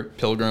Sound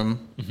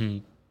Pilgrim. Mm-hmm.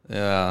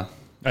 Yeah.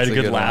 I had a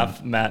good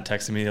laugh. One. Matt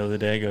texted me the other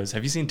day. Goes,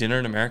 "Have you seen Dinner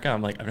in America?"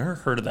 I'm like, I've never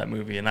heard of that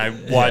movie, and I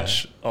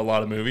watch a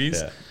lot of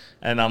movies. Yeah.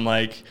 And I'm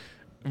like,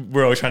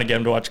 we're always trying to get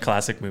him to watch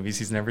classic movies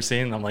he's never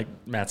seen. And I'm like,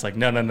 Matt's like,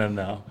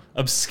 no.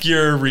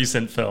 Obscure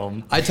recent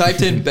film. I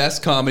typed in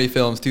best comedy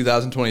films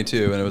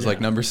 2022 and it was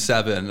like number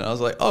 7. And I was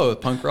like, oh,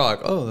 punk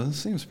rock. Oh, this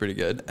seems pretty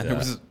good. And it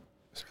was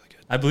really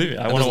good. I believe it.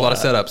 I And want there's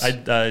a lot of setups.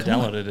 I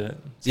downloaded it.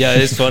 Yeah,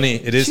 it is funny.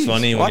 It is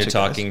funny when watch you're it,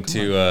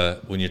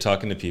 guys.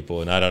 talking to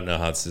people, and I don't know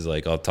how this is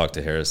like. I'll talk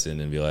to Harrison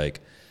and be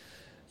like,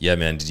 "Yeah,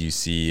 man, did you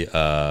see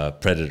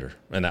Predator?"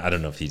 And I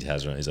don't know if he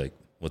has one. He's like,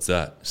 "What's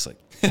that?" It's like,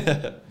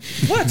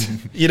 what?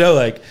 You know,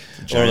 like,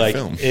 or like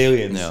film.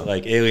 Aliens. Yeah.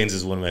 Like Aliens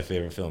is one of my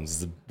favorite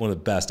films. It's one of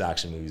the best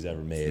action movies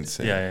ever made.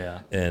 Insane.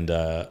 Yeah. And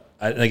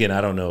again, I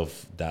don't know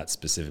if that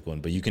specific one,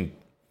 but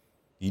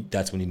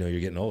that's when you know you're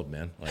getting old,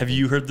 man. Like, Have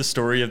you heard the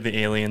story of the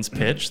Aliens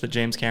pitch that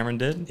James Cameron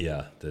did?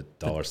 Yeah, the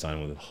dollar sign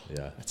with it.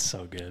 Yeah, It's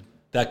so good.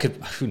 that could.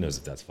 Who knows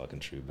if that's fucking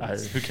true? But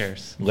it's Who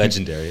cares?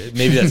 legendary.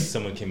 Maybe that's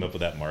someone came up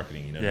with that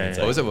marketing. You know, Yeah, It's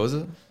yeah. like- What was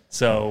it?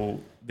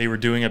 So they were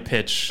doing a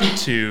pitch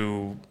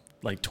to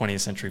like 20th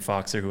Century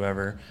Fox or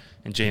whoever,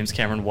 and James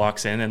Cameron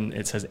walks in and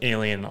it says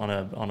Alien on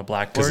a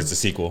blackboard. Because it's a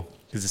sequel.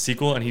 It's a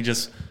sequel, and he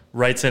just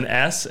writes an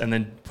S and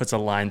then puts a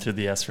line through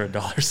the S for a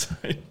dollar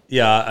sign.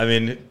 Yeah, I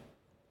mean,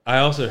 I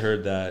also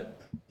heard that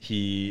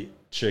he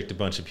tricked a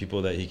bunch of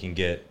people that he can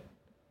get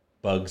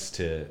bugs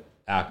to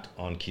act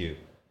on cue.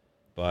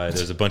 But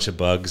there's a bunch of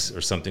bugs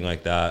or something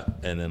like that,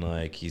 and then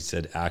like he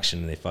said action,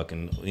 and they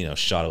fucking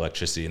shot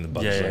electricity, and the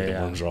bugs the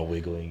worms are all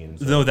wiggling. And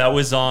No, that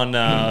was on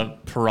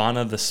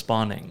Piranha: The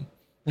Spawning.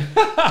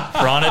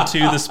 Piranha 2: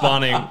 The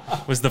Spawning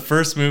was the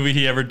first movie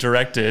he ever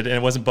directed, and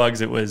it wasn't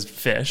bugs, it was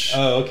fish.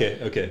 Oh,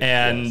 okay.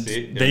 And Yeah,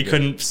 see? There they we go.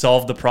 couldn't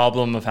solve the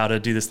problem of how to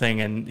do this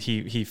thing, and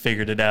he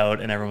figured it out,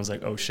 and everyone was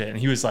like, oh shit. And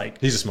he was like,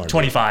 He's a smart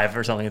 25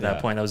 or something at that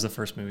Yeah. point. That was the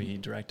first movie he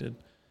directed.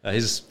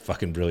 He's a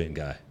fucking brilliant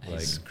guy.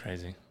 He's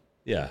crazy.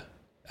 Yeah,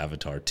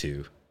 Avatar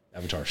 2,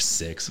 Avatar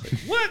 6. Like,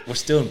 what? We're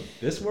still in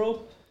this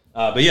world?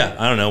 But yeah,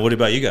 I don't know. What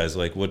about you guys?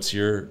 Like, what's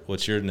your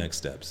next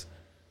steps?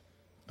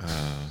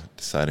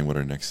 Deciding what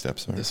our next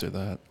steps are. This or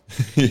that.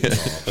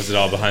 Was it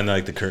all behind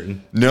like the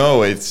curtain?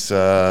 No, it's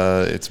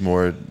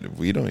more.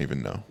 We don't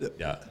even know.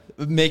 Yeah.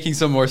 Making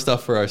some more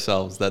stuff for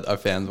ourselves that our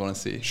fans want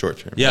to see. Short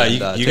term. Yeah, And, you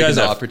taking guys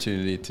the have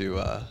opportunity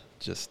to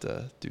just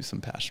do some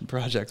passion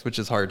projects, which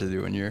is hard to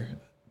do when you're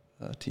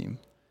a team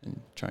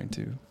and trying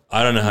to.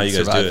 I don't know how you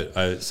guys survive. do it.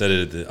 I said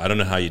it. I don't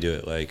know how you do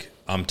it. Like,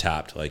 I'm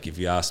tapped. Like, if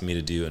you asked me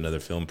to do another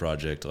film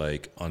project,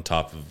 like on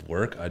top of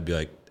work, I'd be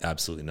like,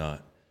 absolutely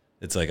not.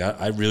 It's like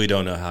I really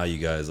don't know how you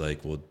guys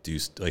like will do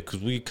like,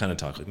 because we kind of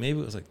talk like maybe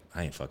it was like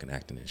I ain't fucking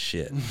acting in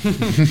shit,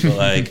 but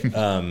like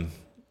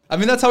I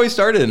mean, that's how we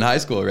started in high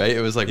school, right?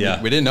 It was like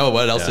Yeah. we didn't know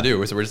what else to Yeah.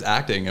 do, so we're just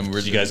acting, and we're.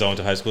 you guys all went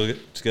to high school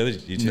together.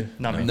 You two?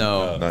 Not me.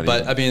 No, Not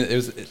but even. I mean, it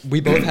was. We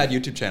both had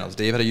YouTube channels.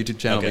 Dave had a YouTube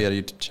channel. Okay. We had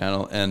a YouTube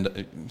channel,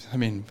 and I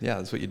mean, yeah,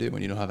 that's what you do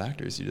when you don't have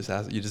actors. You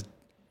just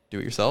do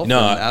it yourself. No,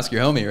 and ask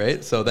your homie,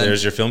 right? So then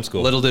There's your film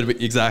school. Little did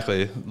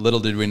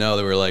we know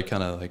that we were like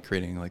kind of like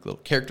creating like little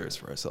characters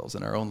for ourselves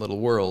in our own little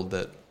world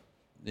that,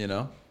 you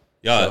know.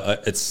 Yeah,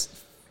 it's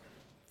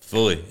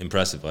fully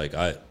impressive. Like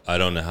I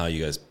don't know how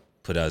you guys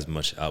put as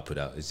much output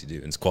out as you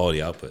do. It's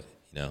quality output,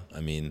 you know.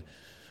 I mean,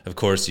 of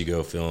course you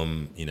go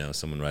film,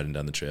 someone riding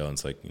down the trail and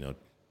it's like,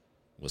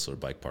 Whistler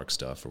Bike Park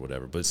stuff or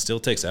whatever, but it still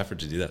takes effort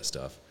to do that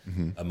stuff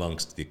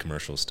amongst the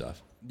commercial stuff.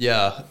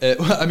 Yeah,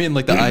 I mean,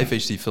 like the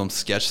IFHC film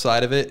sketch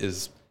side of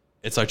it's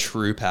our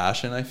true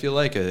passion. I feel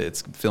like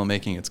it's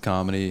filmmaking, it's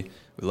comedy.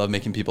 We love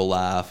making people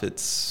laugh.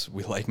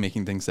 We like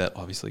making things that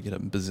obviously get a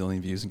bazillion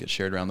views and get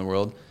shared around the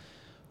world.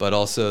 But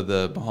also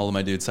the Mahalo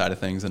My Dude side of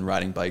things and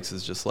riding bikes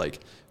is just like,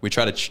 we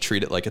try to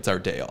treat it like it's our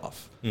day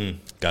off.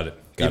 Got it.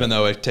 Even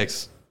though it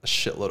takes a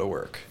shitload of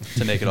work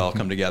to make it all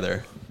come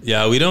together.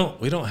 Yeah, we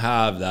don't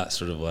have that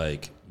sort of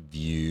like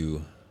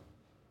view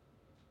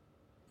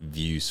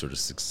sort of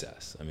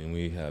success. I mean,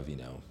 we have,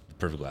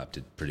 Perfect Lap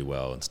did pretty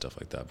well and stuff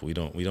like that, but we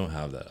don't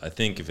have that. I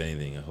think if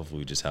anything, hopefully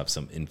we just have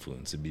some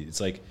influence.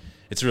 It's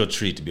a real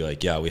treat to be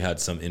like, yeah, we had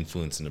some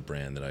influence in a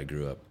brand that I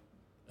grew up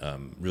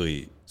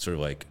really sort of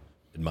like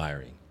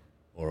admiring,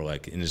 or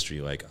like industry.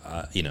 Like,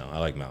 I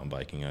like mountain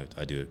biking.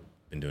 I do it,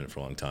 been doing it for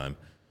a long time.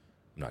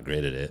 I'm not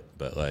great at it,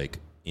 but like,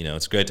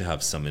 it's great to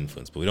have some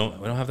influence, but we don't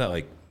have that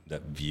like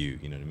that view,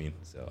 you know what I mean?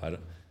 So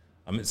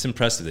it's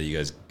impressive that you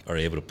guys are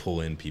able to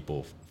pull in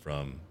people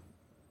from,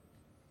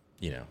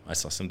 I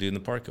saw some dude in the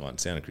parking lot in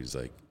Santa Cruz,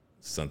 like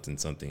something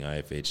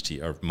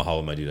IFHT or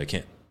Mahalo My Dude. I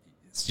can't.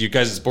 You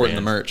guys Sporting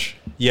the merch.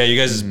 Yeah, you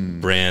guys'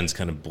 brands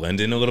kind of blend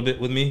in a little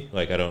bit with me.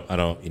 Like I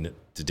don't.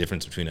 The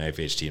difference between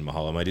IFHT and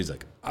Mahalo My Dude's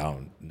like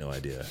no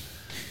idea.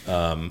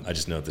 I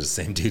just know that the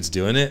same dude's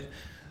doing it.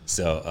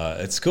 So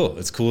it's cool.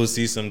 It's cool to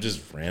see some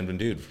just random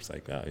dude. It's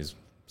like, wow, he's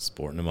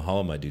sporting a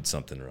Mahalo My Dude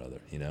something or other,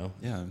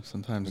 Yeah,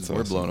 sometimes That's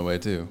we're awesome. blown away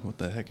too. What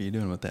the heck are you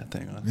doing with that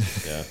thing on?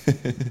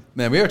 Yeah.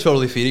 Man, we are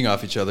totally feeding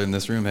off each other in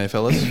this room, hey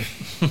fellas?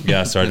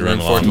 Yeah, sorry to run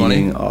Room along. 420.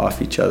 Feeding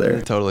off each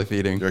other. Totally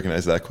feeding. You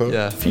recognize that quote?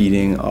 Yeah.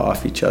 Feeding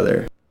off each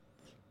other.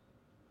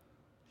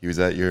 He was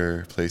at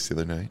your place the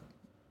other night.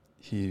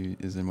 He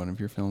is in one of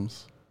your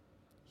films.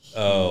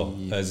 Oh,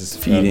 as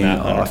this feeding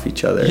off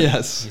each other.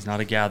 Yes. He's not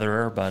a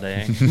gatherer, but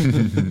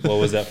What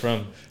was that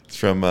from? It's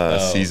from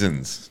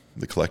Seasons,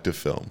 the collective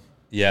film.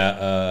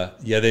 Yeah,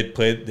 they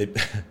played.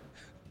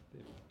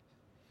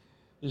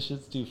 This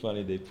shit's too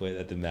funny. They played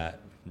at the Matt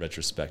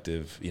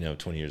retrospective.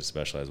 20 years of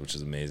Specialized, which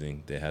is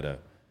amazing.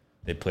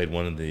 They played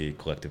one of the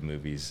collective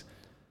movies,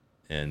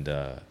 and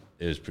it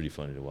was pretty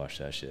funny to watch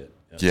that shit.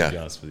 Yeah, to be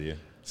honest with you,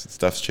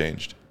 stuff's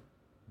changed.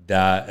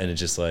 That and it's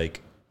just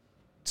like,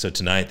 so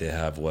tonight they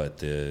have what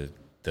the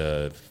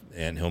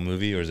Anthill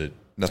movie, or is it?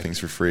 Nothing's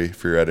for free.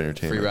 Free ride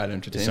entertainment. Free ride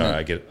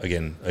entertainment.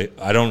 Sorry,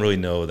 I don't really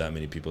know that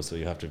many people, so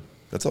you have to.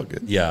 That's all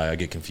good. Yeah, I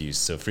get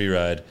confused. So free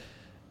ride.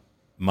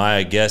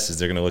 My guess is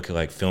they're going to look at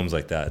like films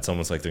like that. It's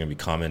almost like they're going to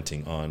be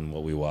commenting on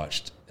what we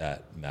watched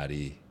at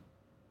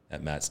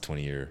Matt's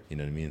 20 year. You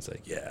know what I mean? It's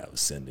like, yeah, I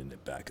was sending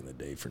it back in the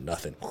day for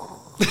nothing. Yeah,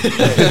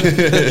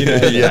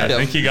 I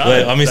think you got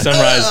it. Let me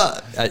summarize.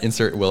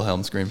 Insert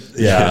Wilhelm scream.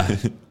 Yeah,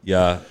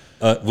 yeah.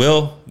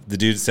 Will, the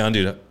dude, sound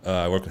dude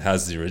I work with,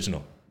 has the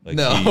original. Like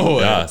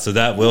yeah. So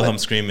that Wilhelm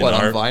scream in on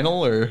our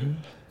vinyl or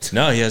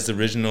no, he has the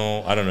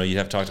original. I don't know. You'd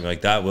have to talk to him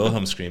like that.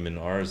 Wilhelm scream in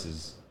ours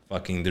is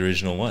fucking the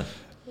original one.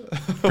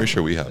 Pretty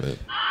sure we have it.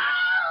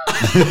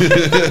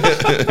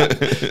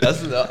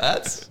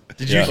 That's.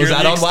 Did you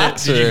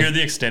hear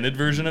the extended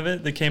version of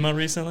it that came out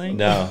recently?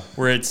 No.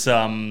 Where it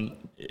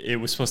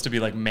was supposed to be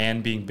like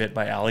man being bit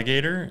by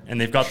alligator,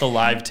 and they've got the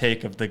live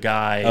take of the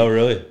guy. Oh,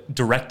 really?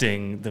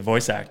 Directing the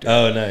voice actor.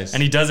 Oh, nice.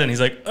 And he does it. And he's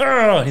like,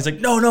 "Ugh." He's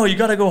like, no, you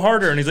got to go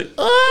harder. And he's like,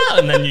 "Ah,"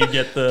 and then you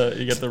get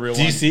the real.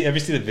 Do you see? Ever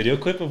see the video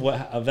clip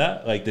of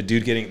that? Like the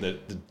dude getting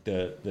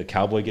the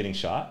cowboy getting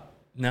shot.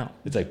 No.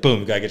 It's like boom,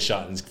 the guy gets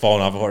shot and he's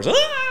falling off a horse.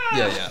 Ah!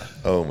 Yeah.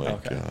 Oh my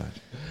god.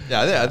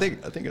 Yeah, I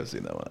think I've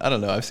seen that one. I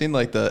don't know. I've seen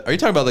like are you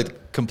talking about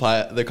like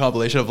the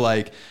compilation of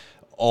like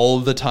all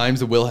the times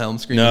the Wilhelm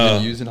scream has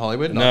been used in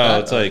Hollywood? No,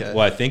 it's like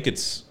I think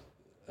it's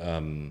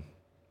I'm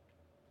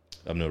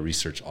no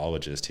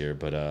researchologist here,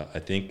 but I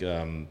think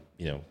the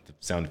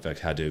sound effect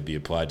had to be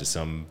applied to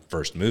some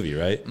first movie,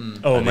 right?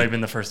 Oh, it might have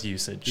been the first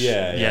usage.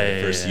 Yeah.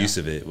 The first use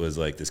of it was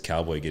like this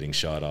cowboy getting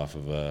shot off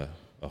of a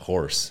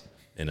horse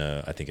in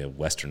I think a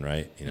Western,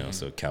 right?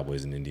 So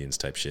cowboys and Indians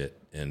type shit.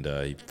 And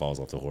he falls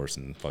off the horse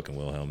and fucking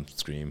Wilhelm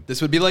scream.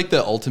 This would be like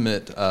the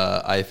ultimate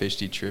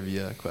IFHD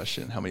trivia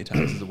question. How many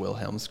times has the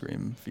Wilhelm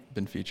scream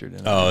been featured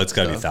in? Oh, it's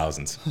got to be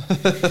thousands.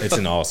 It's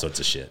in all sorts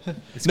of shit.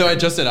 No,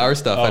 just in our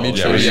stuff. I mean,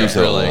 trivia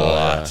for like a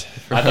lot.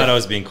 I thought I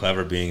was being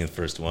clever being the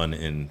first one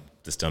in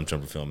the Stump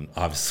Jumper film.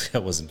 Obviously,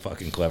 I wasn't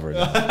fucking clever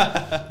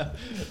enough.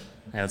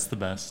 Yeah, it's the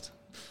best.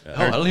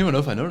 I don't even know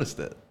if I noticed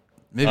it.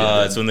 Maybe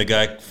it's when the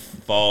guy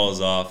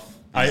falls off.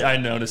 I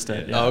noticed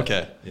it. Yeah. Oh,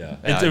 okay. Yeah.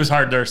 It was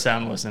hard. Their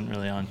sound wasn't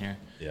really on here.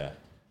 Yeah.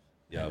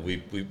 Yeah. We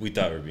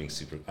thought we were being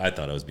I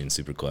thought I was being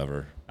super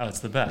clever. Oh, it's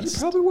the best. You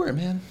probably were,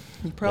 man.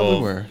 You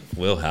probably were.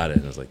 Will had it,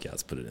 and I was like, yeah,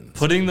 let's put it in.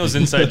 Putting those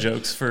inside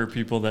jokes for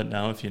people that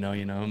know, if you know,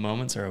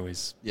 moments are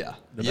always the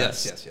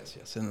best.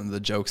 Yes. And then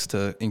the jokes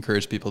to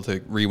encourage people to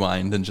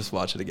rewind and just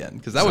watch it again.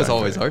 Because that was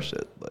always our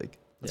shit. Like,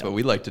 that's what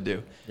we like to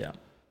do. Yeah.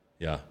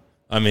 Yeah.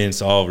 I mean,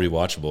 it's all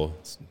rewatchable,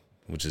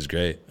 which is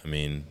great. I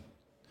mean,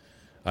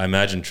 I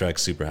imagine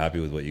Trek's super happy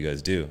with what you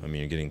guys do. I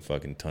mean, you're getting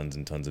fucking tons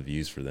and tons of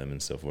views for them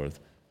and so forth.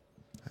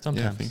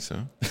 Sometimes. Yeah, I think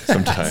so.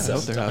 Sometimes. So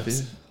they're happy.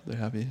 They're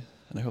happy.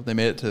 And I hope they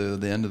made it to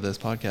the end of this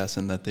podcast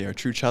and that they are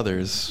true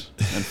chuthers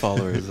and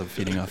followers of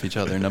Feeding Off Each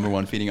Other, number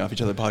one Feeding Off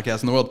Each Other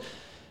podcast in the world.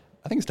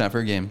 I think it's time for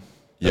a game.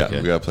 Yeah,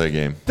 we got to play a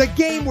game. The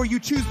game where you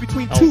choose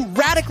between two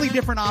radically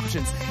different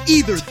options.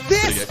 Either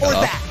this or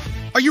that.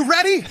 Are you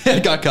ready?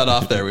 It got cut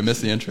off there. We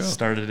missed the intro.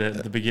 Started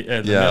at the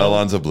beginning. Yeah,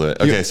 Alonzo blew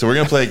it. Okay, so we're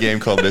going to play a game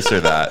called This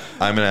or That.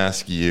 I'm going to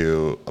ask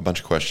you a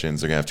bunch of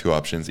questions. They're going to have two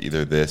options,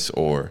 either this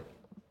or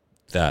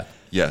that.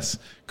 Yes,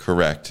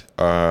 correct.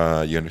 You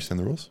understand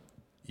the rules?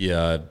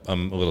 Yeah,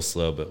 I'm a little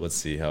slow, but let's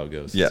see how it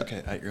goes. Yeah. It's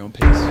okay, at your own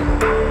pace.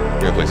 We're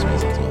going to play some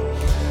music as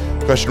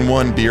well. Question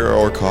 1, beer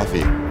or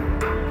coffee?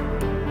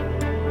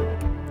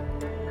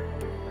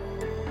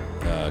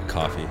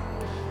 Coffee.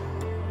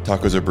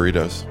 Tacos or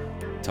burritos?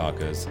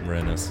 Tacos,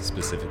 Morenos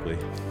specifically.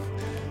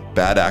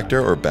 Bad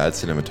actor or bad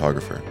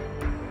cinematographer?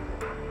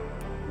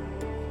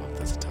 Oh,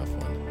 that's a tough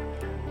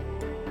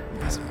one.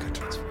 That's some good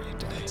choice for you,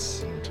 bad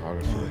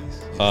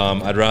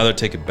cinematographer. I'd rather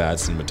take a bad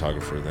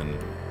cinematographer than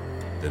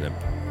a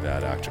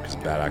bad actor, because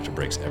bad actor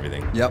breaks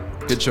everything.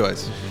 Yep, good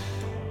choice.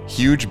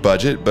 Huge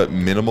budget but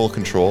minimal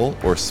control,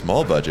 or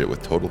small budget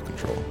with total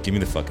control? Give me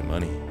the fucking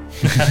money.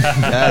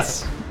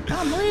 Yes.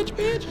 I'm rich,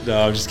 bitch.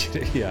 No, I'm just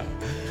kidding. Yeah.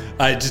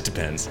 It just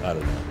depends. I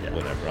don't know. Yeah.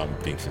 Whatever. I'm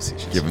being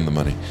facetious. Give him the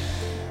money.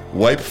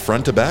 Wipe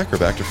front to back or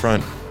back to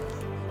front?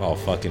 Oh,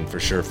 fucking for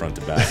sure, front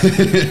to back.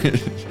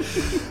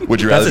 Would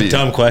you rather That's a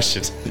dumb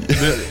question.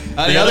 The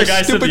other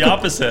guy said the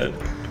opposite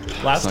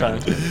last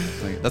time.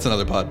 That's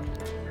another pod.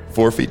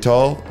 4 feet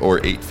tall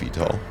or 8 feet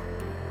tall?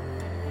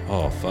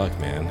 Oh, fuck,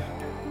 man.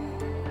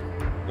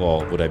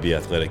 Well, would I be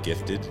athletic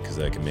gifted? Because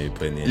I can maybe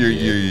play in the NBA. You're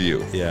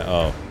you. Yeah.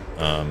 Oh.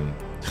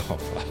 Oh,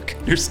 fuck.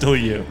 You're still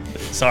you.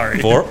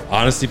 Sorry.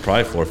 Honestly,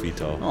 probably 4 feet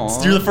tall.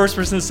 Aww. You're the first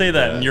person to say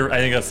that, and I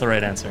think that's the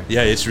right answer.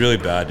 Yeah, it's really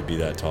bad to be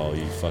that tall.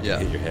 You fucking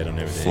hit your head on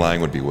everything. Flying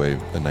would be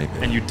a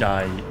nightmare. And you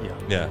die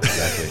young. Yeah,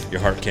 exactly.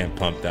 Your heart can't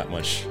pump that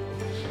much.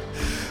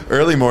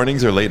 Early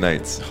mornings or late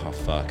nights? Oh,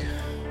 fuck.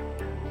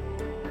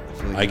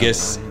 I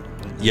guess,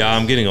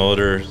 I'm getting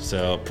older,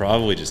 so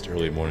probably just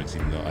early mornings,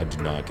 even though I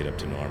do not get up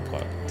to an alarm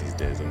clock these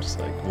days. I'm just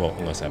like, well,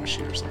 unless I have a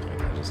shoot or something like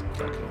that. I just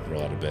fucking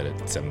roll out of bed at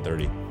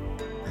 7:30.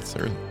 That's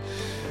early.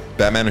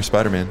 Batman or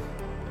Spider-Man?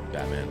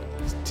 Batman.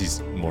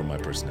 He's more my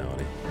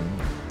personality.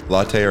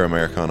 Latte or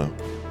Americano?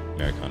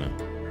 Americano.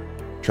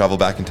 Travel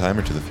back in time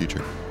or to the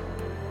future?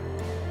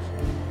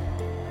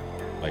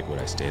 Like, would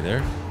I stay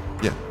there?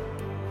 Yeah.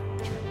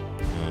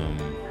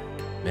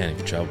 Man, if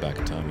you travel back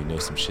in time, you know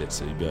some shit,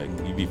 so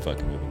you'd be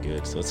fucking moving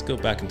good. So let's go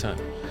back in time.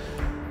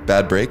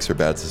 Bad brakes or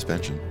bad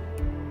suspension?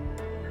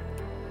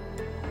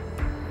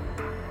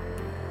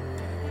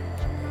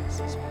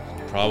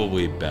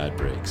 Probably bad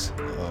brakes.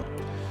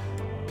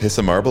 Piss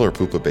a marble or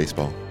poop a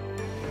baseball?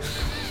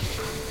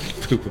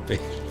 Poop a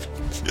baseball.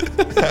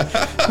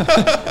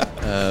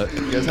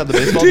 You guys have the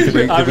baseball? Did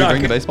we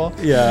bring the baseball?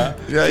 Yeah.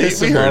 Yeah,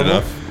 we heard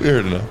enough. We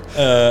heard enough.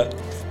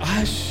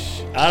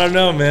 I don't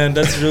know, man.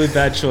 That's a really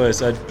bad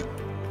choice.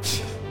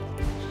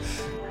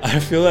 I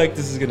feel like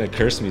this is gonna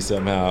curse me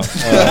somehow.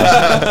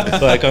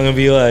 Like I'm gonna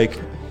be like,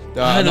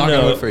 I don't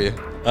know. Vote for you.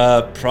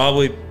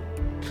 Probably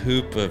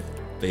poop a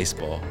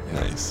baseball.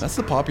 Nice. That's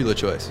the popular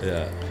choice.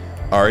 Yeah.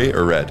 Ari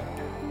or Red?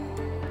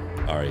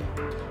 Ari.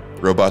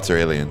 Robots or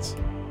aliens?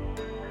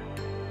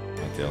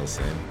 Aren't they all the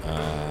same?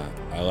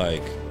 I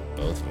like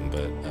both of them,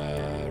 but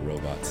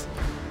robots.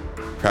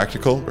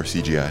 Practical or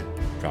CGI?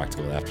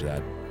 Practical after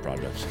that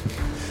project.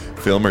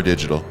 Film or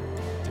digital?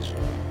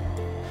 Digital.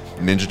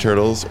 Ninja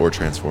Turtles or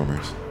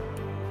Transformers?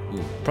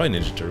 Ooh, probably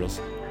Ninja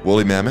Turtles.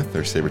 Woolly Mammoth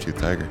or Saber-Tooth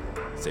Tiger?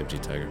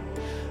 Saber-Tooth Tiger.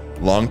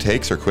 Long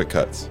takes or quick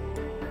cuts?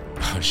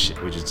 Oh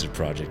shit, we just did a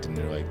project and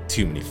there are like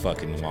too many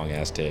fucking long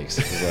ass takes.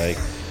 It's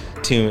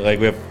like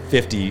we have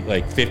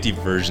 50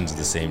 versions of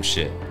the same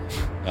shit.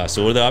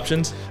 So what are the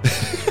options?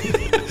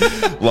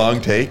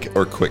 Long take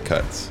or quick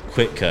cuts?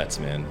 Quick cuts,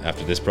 man.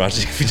 After this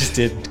project, we just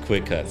did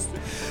quick cuts.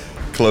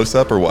 Close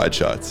up or wide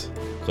shots?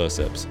 Close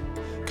ups.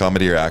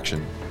 Comedy or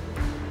action?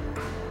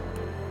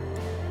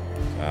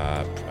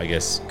 I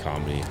guess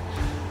comedy.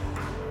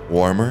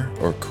 Warmer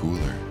or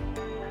cooler?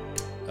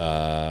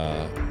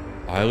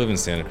 I live in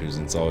Santa Cruz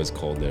and it's always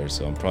cold there,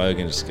 so I'm probably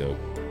gonna just go.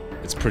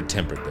 It's pretty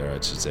temperate there, I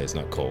should say. It's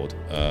not cold.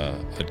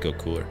 I'd go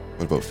cooler.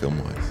 What about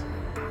film-wise?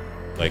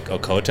 Like,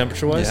 color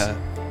temperature-wise? Yeah.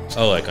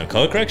 Oh, like on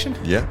color correction?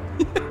 Yeah.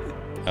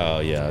 Oh,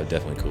 yeah,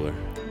 definitely cooler.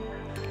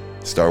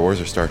 Star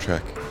Wars or Star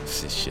Trek?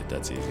 Shit,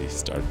 that's easy.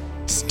 Star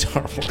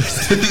Wars.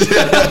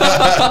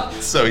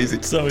 So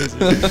easy. So easy.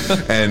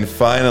 And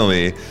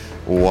finally,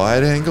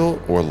 wide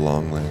angle or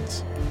long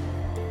lens?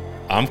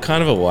 I'm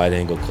kind of a wide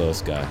angle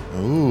close guy.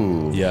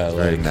 Ooh. Yeah,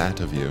 very like nat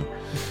of you.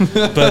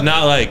 But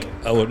not like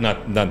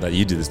not that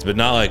you do this, but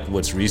not like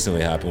what's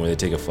recently happened where they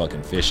take a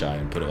fucking fisheye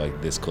and put it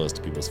like this close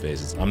to people's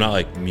faces. I'm not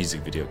like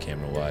music video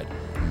camera wide,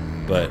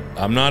 but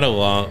I'm not a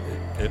long.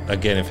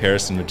 Again, if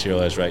Harrison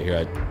materialized right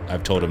here,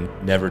 I've told him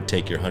never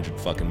take your 100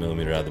 fucking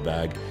millimeter out of the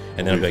bag,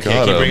 and then I'll be like,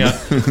 hey,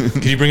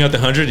 can you bring out the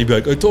 100? And he'd be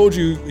like, I told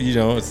you. You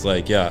know, it's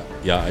like, yeah,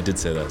 I did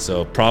say that.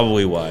 So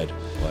probably wide.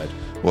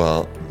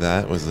 Well,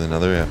 that was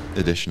another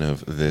edition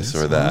of This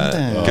or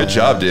That. Good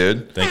job,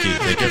 dude. Thank you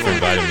for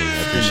inviting me.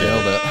 I appreciate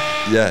it.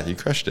 Yeah, you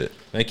crushed it.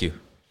 Thank you.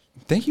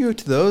 Thank you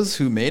to those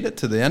who made it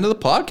to the end of the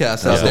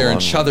podcast out there in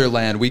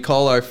Chotherland. We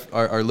call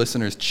our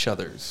listeners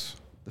Chothers.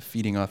 The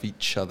feeding off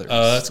each other.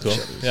 Oh, that's cool.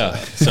 Yeah.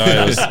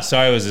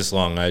 Sorry it was this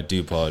long. I do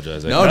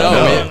apologize. No.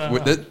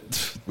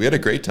 We had a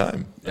great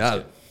time.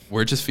 Yeah.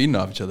 We're just feeding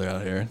off each other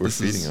out here. We're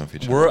feeding off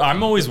each other.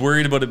 I'm always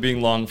worried about it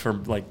being long for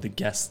like the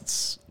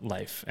guest's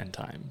life and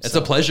time. It's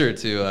a pleasure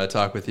to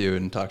talk with you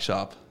and talk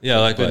shop. Yeah,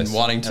 likewise. I've been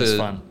wanting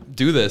to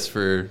do this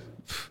for.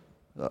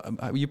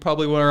 You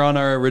probably were on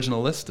our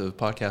original list of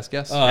podcast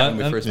guests when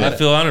we first met. I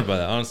feel honored by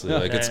that, honestly. Yeah.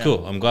 It's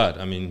cool. I'm glad.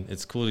 I mean,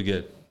 it's cool to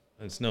get.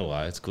 It's no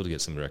lie. It's cool to get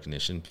some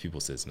recognition. People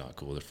say it's not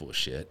cool. They're full of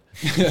shit.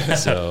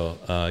 So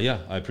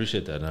I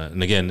appreciate that.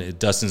 And again,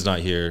 Dustin's not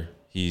here.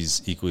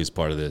 He's equally as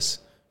part of this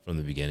from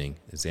the beginning.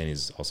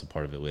 Zanny's also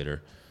part of it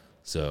later.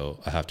 So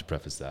I have to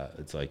preface that.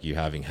 It's like you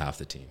having half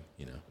the team,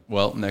 you know.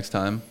 Well, next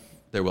time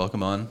they're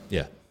welcome on.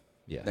 Yeah.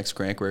 Next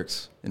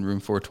Crankworks in room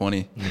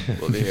 420.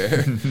 We'll be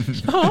here.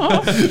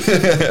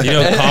 You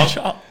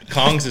know,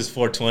 Kong's is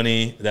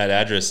 420. That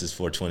address is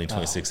 420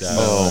 26 hours.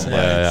 Oh my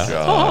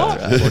God.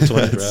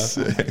 420, bro.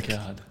 Oh my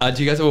God.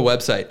 Do you guys have a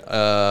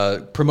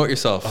website? Promote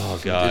yourself. Oh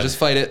God. Just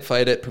fight it.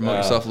 Promote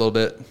yourself a little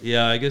bit.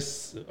 Yeah, I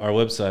guess our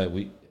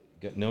website,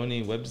 know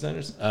any web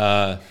designers?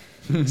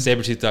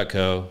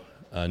 Sabertooth.co.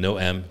 No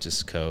M,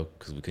 just co,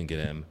 because we couldn't get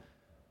M.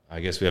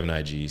 I guess we have an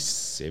IG,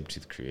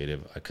 Sabertooth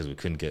Creative, because we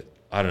couldn't get.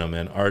 I don't know,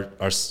 man. Our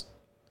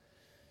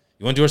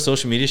you want to do our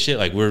social media shit?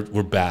 Like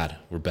we're bad.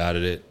 We're bad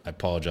at it. I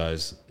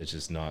apologize. It's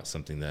just not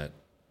something that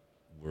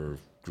we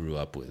grew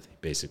up with,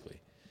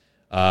 basically.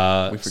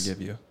 We forgive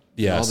you.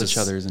 Yeah, all so the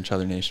Chuthers and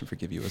Chuther Nation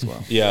forgive you as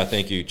well. Yeah,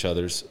 thank you,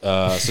 Chuthers.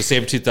 So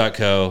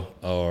sabretooth.co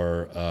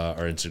or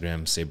our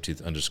Instagram,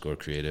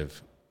 sabretooth_creative,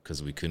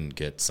 because we couldn't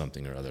get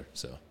something or other.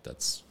 So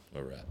that's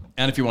where we're at.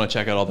 And if you want to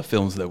check out all the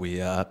films that we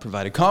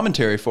provided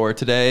commentary for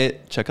today,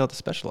 check out the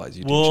Specialized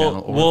YouTube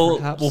channel. Or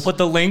we'll put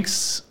the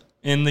links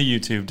in the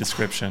YouTube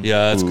description.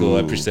 Yeah, that's cool.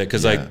 I appreciate it.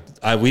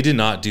 Because we did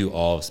not do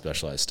all of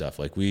Specialized stuff.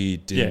 Like we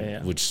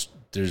did, which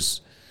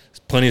there's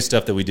plenty of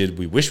stuff that we did.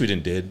 We wish we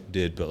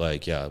did,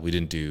 but we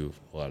didn't do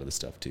a lot of the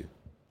stuff too.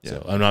 Yeah.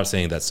 So I'm not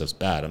saying that stuff's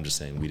bad. I'm just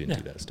saying we didn't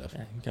do that stuff.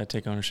 Yeah, you gotta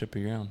take ownership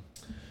of your own.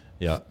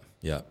 Yeah.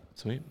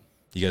 Sweet.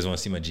 You guys want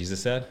to see my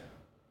Jesus ad?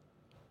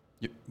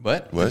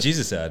 What? The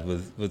Jesus ad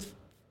with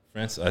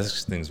Francis. I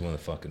just think it's one of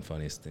the fucking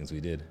funniest things we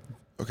did.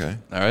 Okay.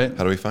 All right.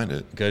 How do we find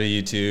it? Go to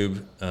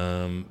YouTube.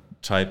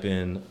 Type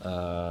in.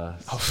 I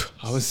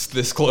was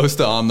this close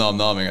to nom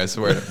nomming. I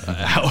swear.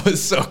 I was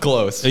so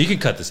close. Oh, you can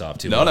cut this off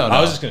too. No.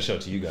 I was just gonna show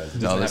it to you guys.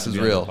 No, this is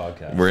real.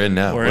 We're in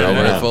now.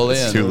 We're fully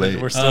in. It's too late.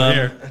 We're still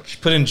here.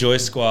 Put in Joy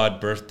Squad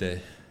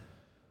birthday.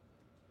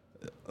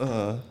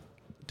 Do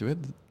it.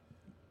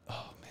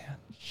 Oh man.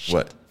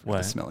 What?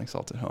 The smelling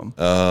salt at home.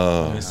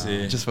 Oh. Let me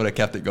see. Just would have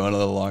kept it going a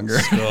little longer.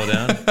 Scroll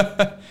down.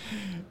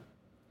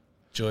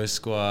 Joy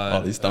Squad.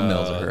 Oh, these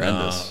thumbnails are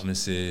horrendous. Let me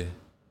see. Are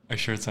you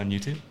sure it's on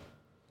YouTube?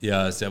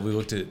 Yeah, we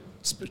looked at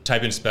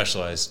type in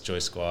Specialized Joy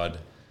Squad.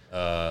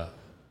 You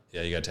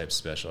gotta type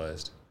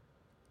Specialized.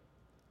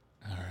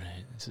 All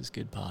right, this is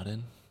good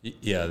potting.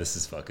 Yeah, this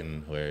is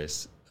fucking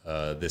hilarious.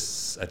 I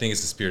think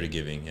it's the spirit of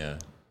giving. Yeah,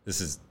 this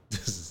is.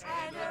 Does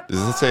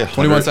it say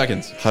 21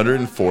 seconds?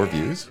 104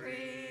 views.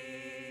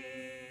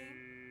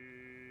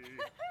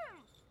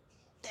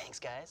 Thanks,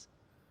 guys.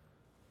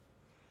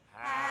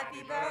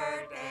 Happy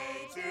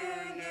birthday to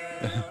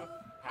you.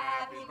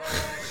 Happy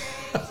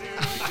birthday to you.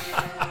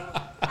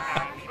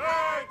 Happy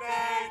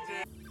birthday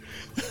to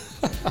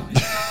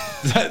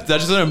Is that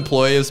just an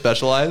employee of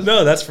Specialized?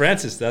 No, that's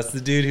Francis. That's the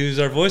dude who's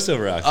our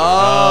voiceover actor.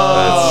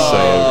 That's so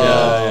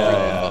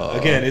yeah.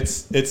 Again,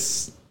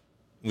 it's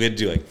we had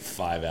to do like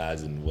 5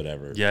 ads and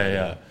whatever.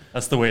 Yeah.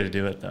 That's the way to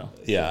do it, though.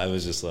 Yeah, I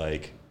was just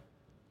like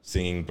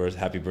singing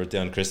 "Happy Birthday"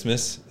 on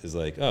Christmas. Is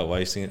like, oh, why are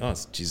you singing? Oh,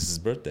 it's Jesus'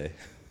 birthday.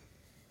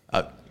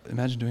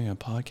 Imagine doing a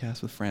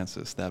podcast with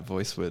Francis. That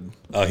voice would.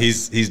 Oh,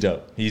 he's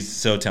dope. He's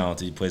so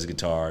talented. He plays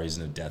guitar. He's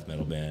in a death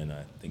metal band.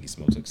 I think he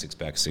smokes like 6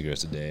 packs of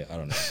cigarettes a day. I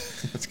don't know.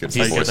 That's good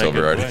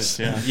voiceover artist.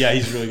 Yeah,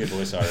 he's a really good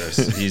voice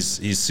artist.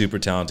 He's super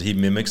talented. He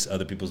mimics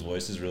other people's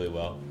voices really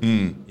well.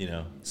 You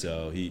know,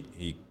 so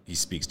he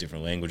speaks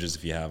different languages.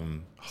 If you have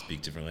him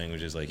speak different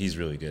languages, like he's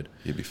really good.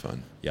 He'd be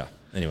fun. Yeah.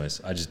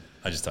 Anyways, I just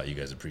thought you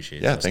guys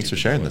appreciate it. Yeah, thanks for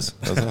sharing this.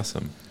 That was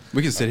awesome.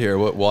 We could sit here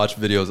watch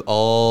videos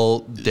all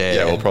day.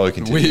 Yeah, we'll probably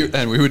continue.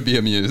 We would be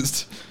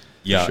amused.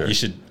 Yeah, sure. You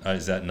should.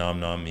 Is that nom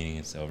meaning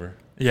it's over?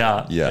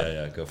 Yeah.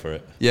 Go for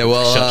it. Yeah,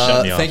 well,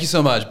 shut me off. thank you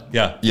so much.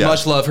 Yeah.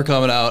 Much love for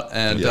coming out,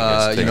 and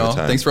guys,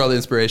 thanks for all the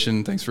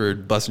inspiration. Thanks for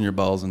busting your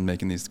balls and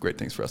making these great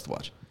things for us to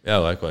watch. Yeah,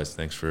 likewise.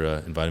 Thanks for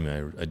inviting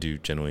me. I do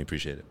genuinely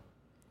appreciate it.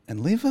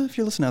 And if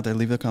you're listening out there,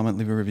 leave a comment,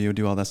 leave a review,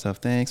 do all that stuff.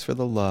 Thanks for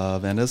the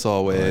love, and as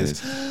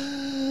always.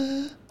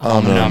 Are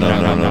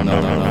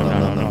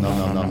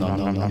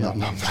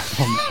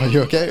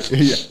you okay?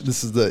 Yeah,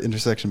 this is the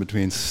intersection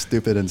between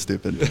stupid and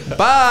stupid.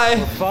 Bye.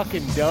 We're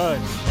fucking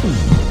done.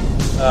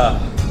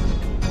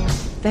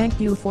 Thank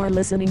you for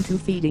listening to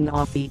Feeding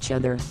Off Each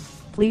Other.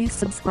 Please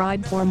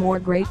subscribe for more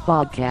great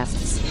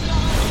podcasts.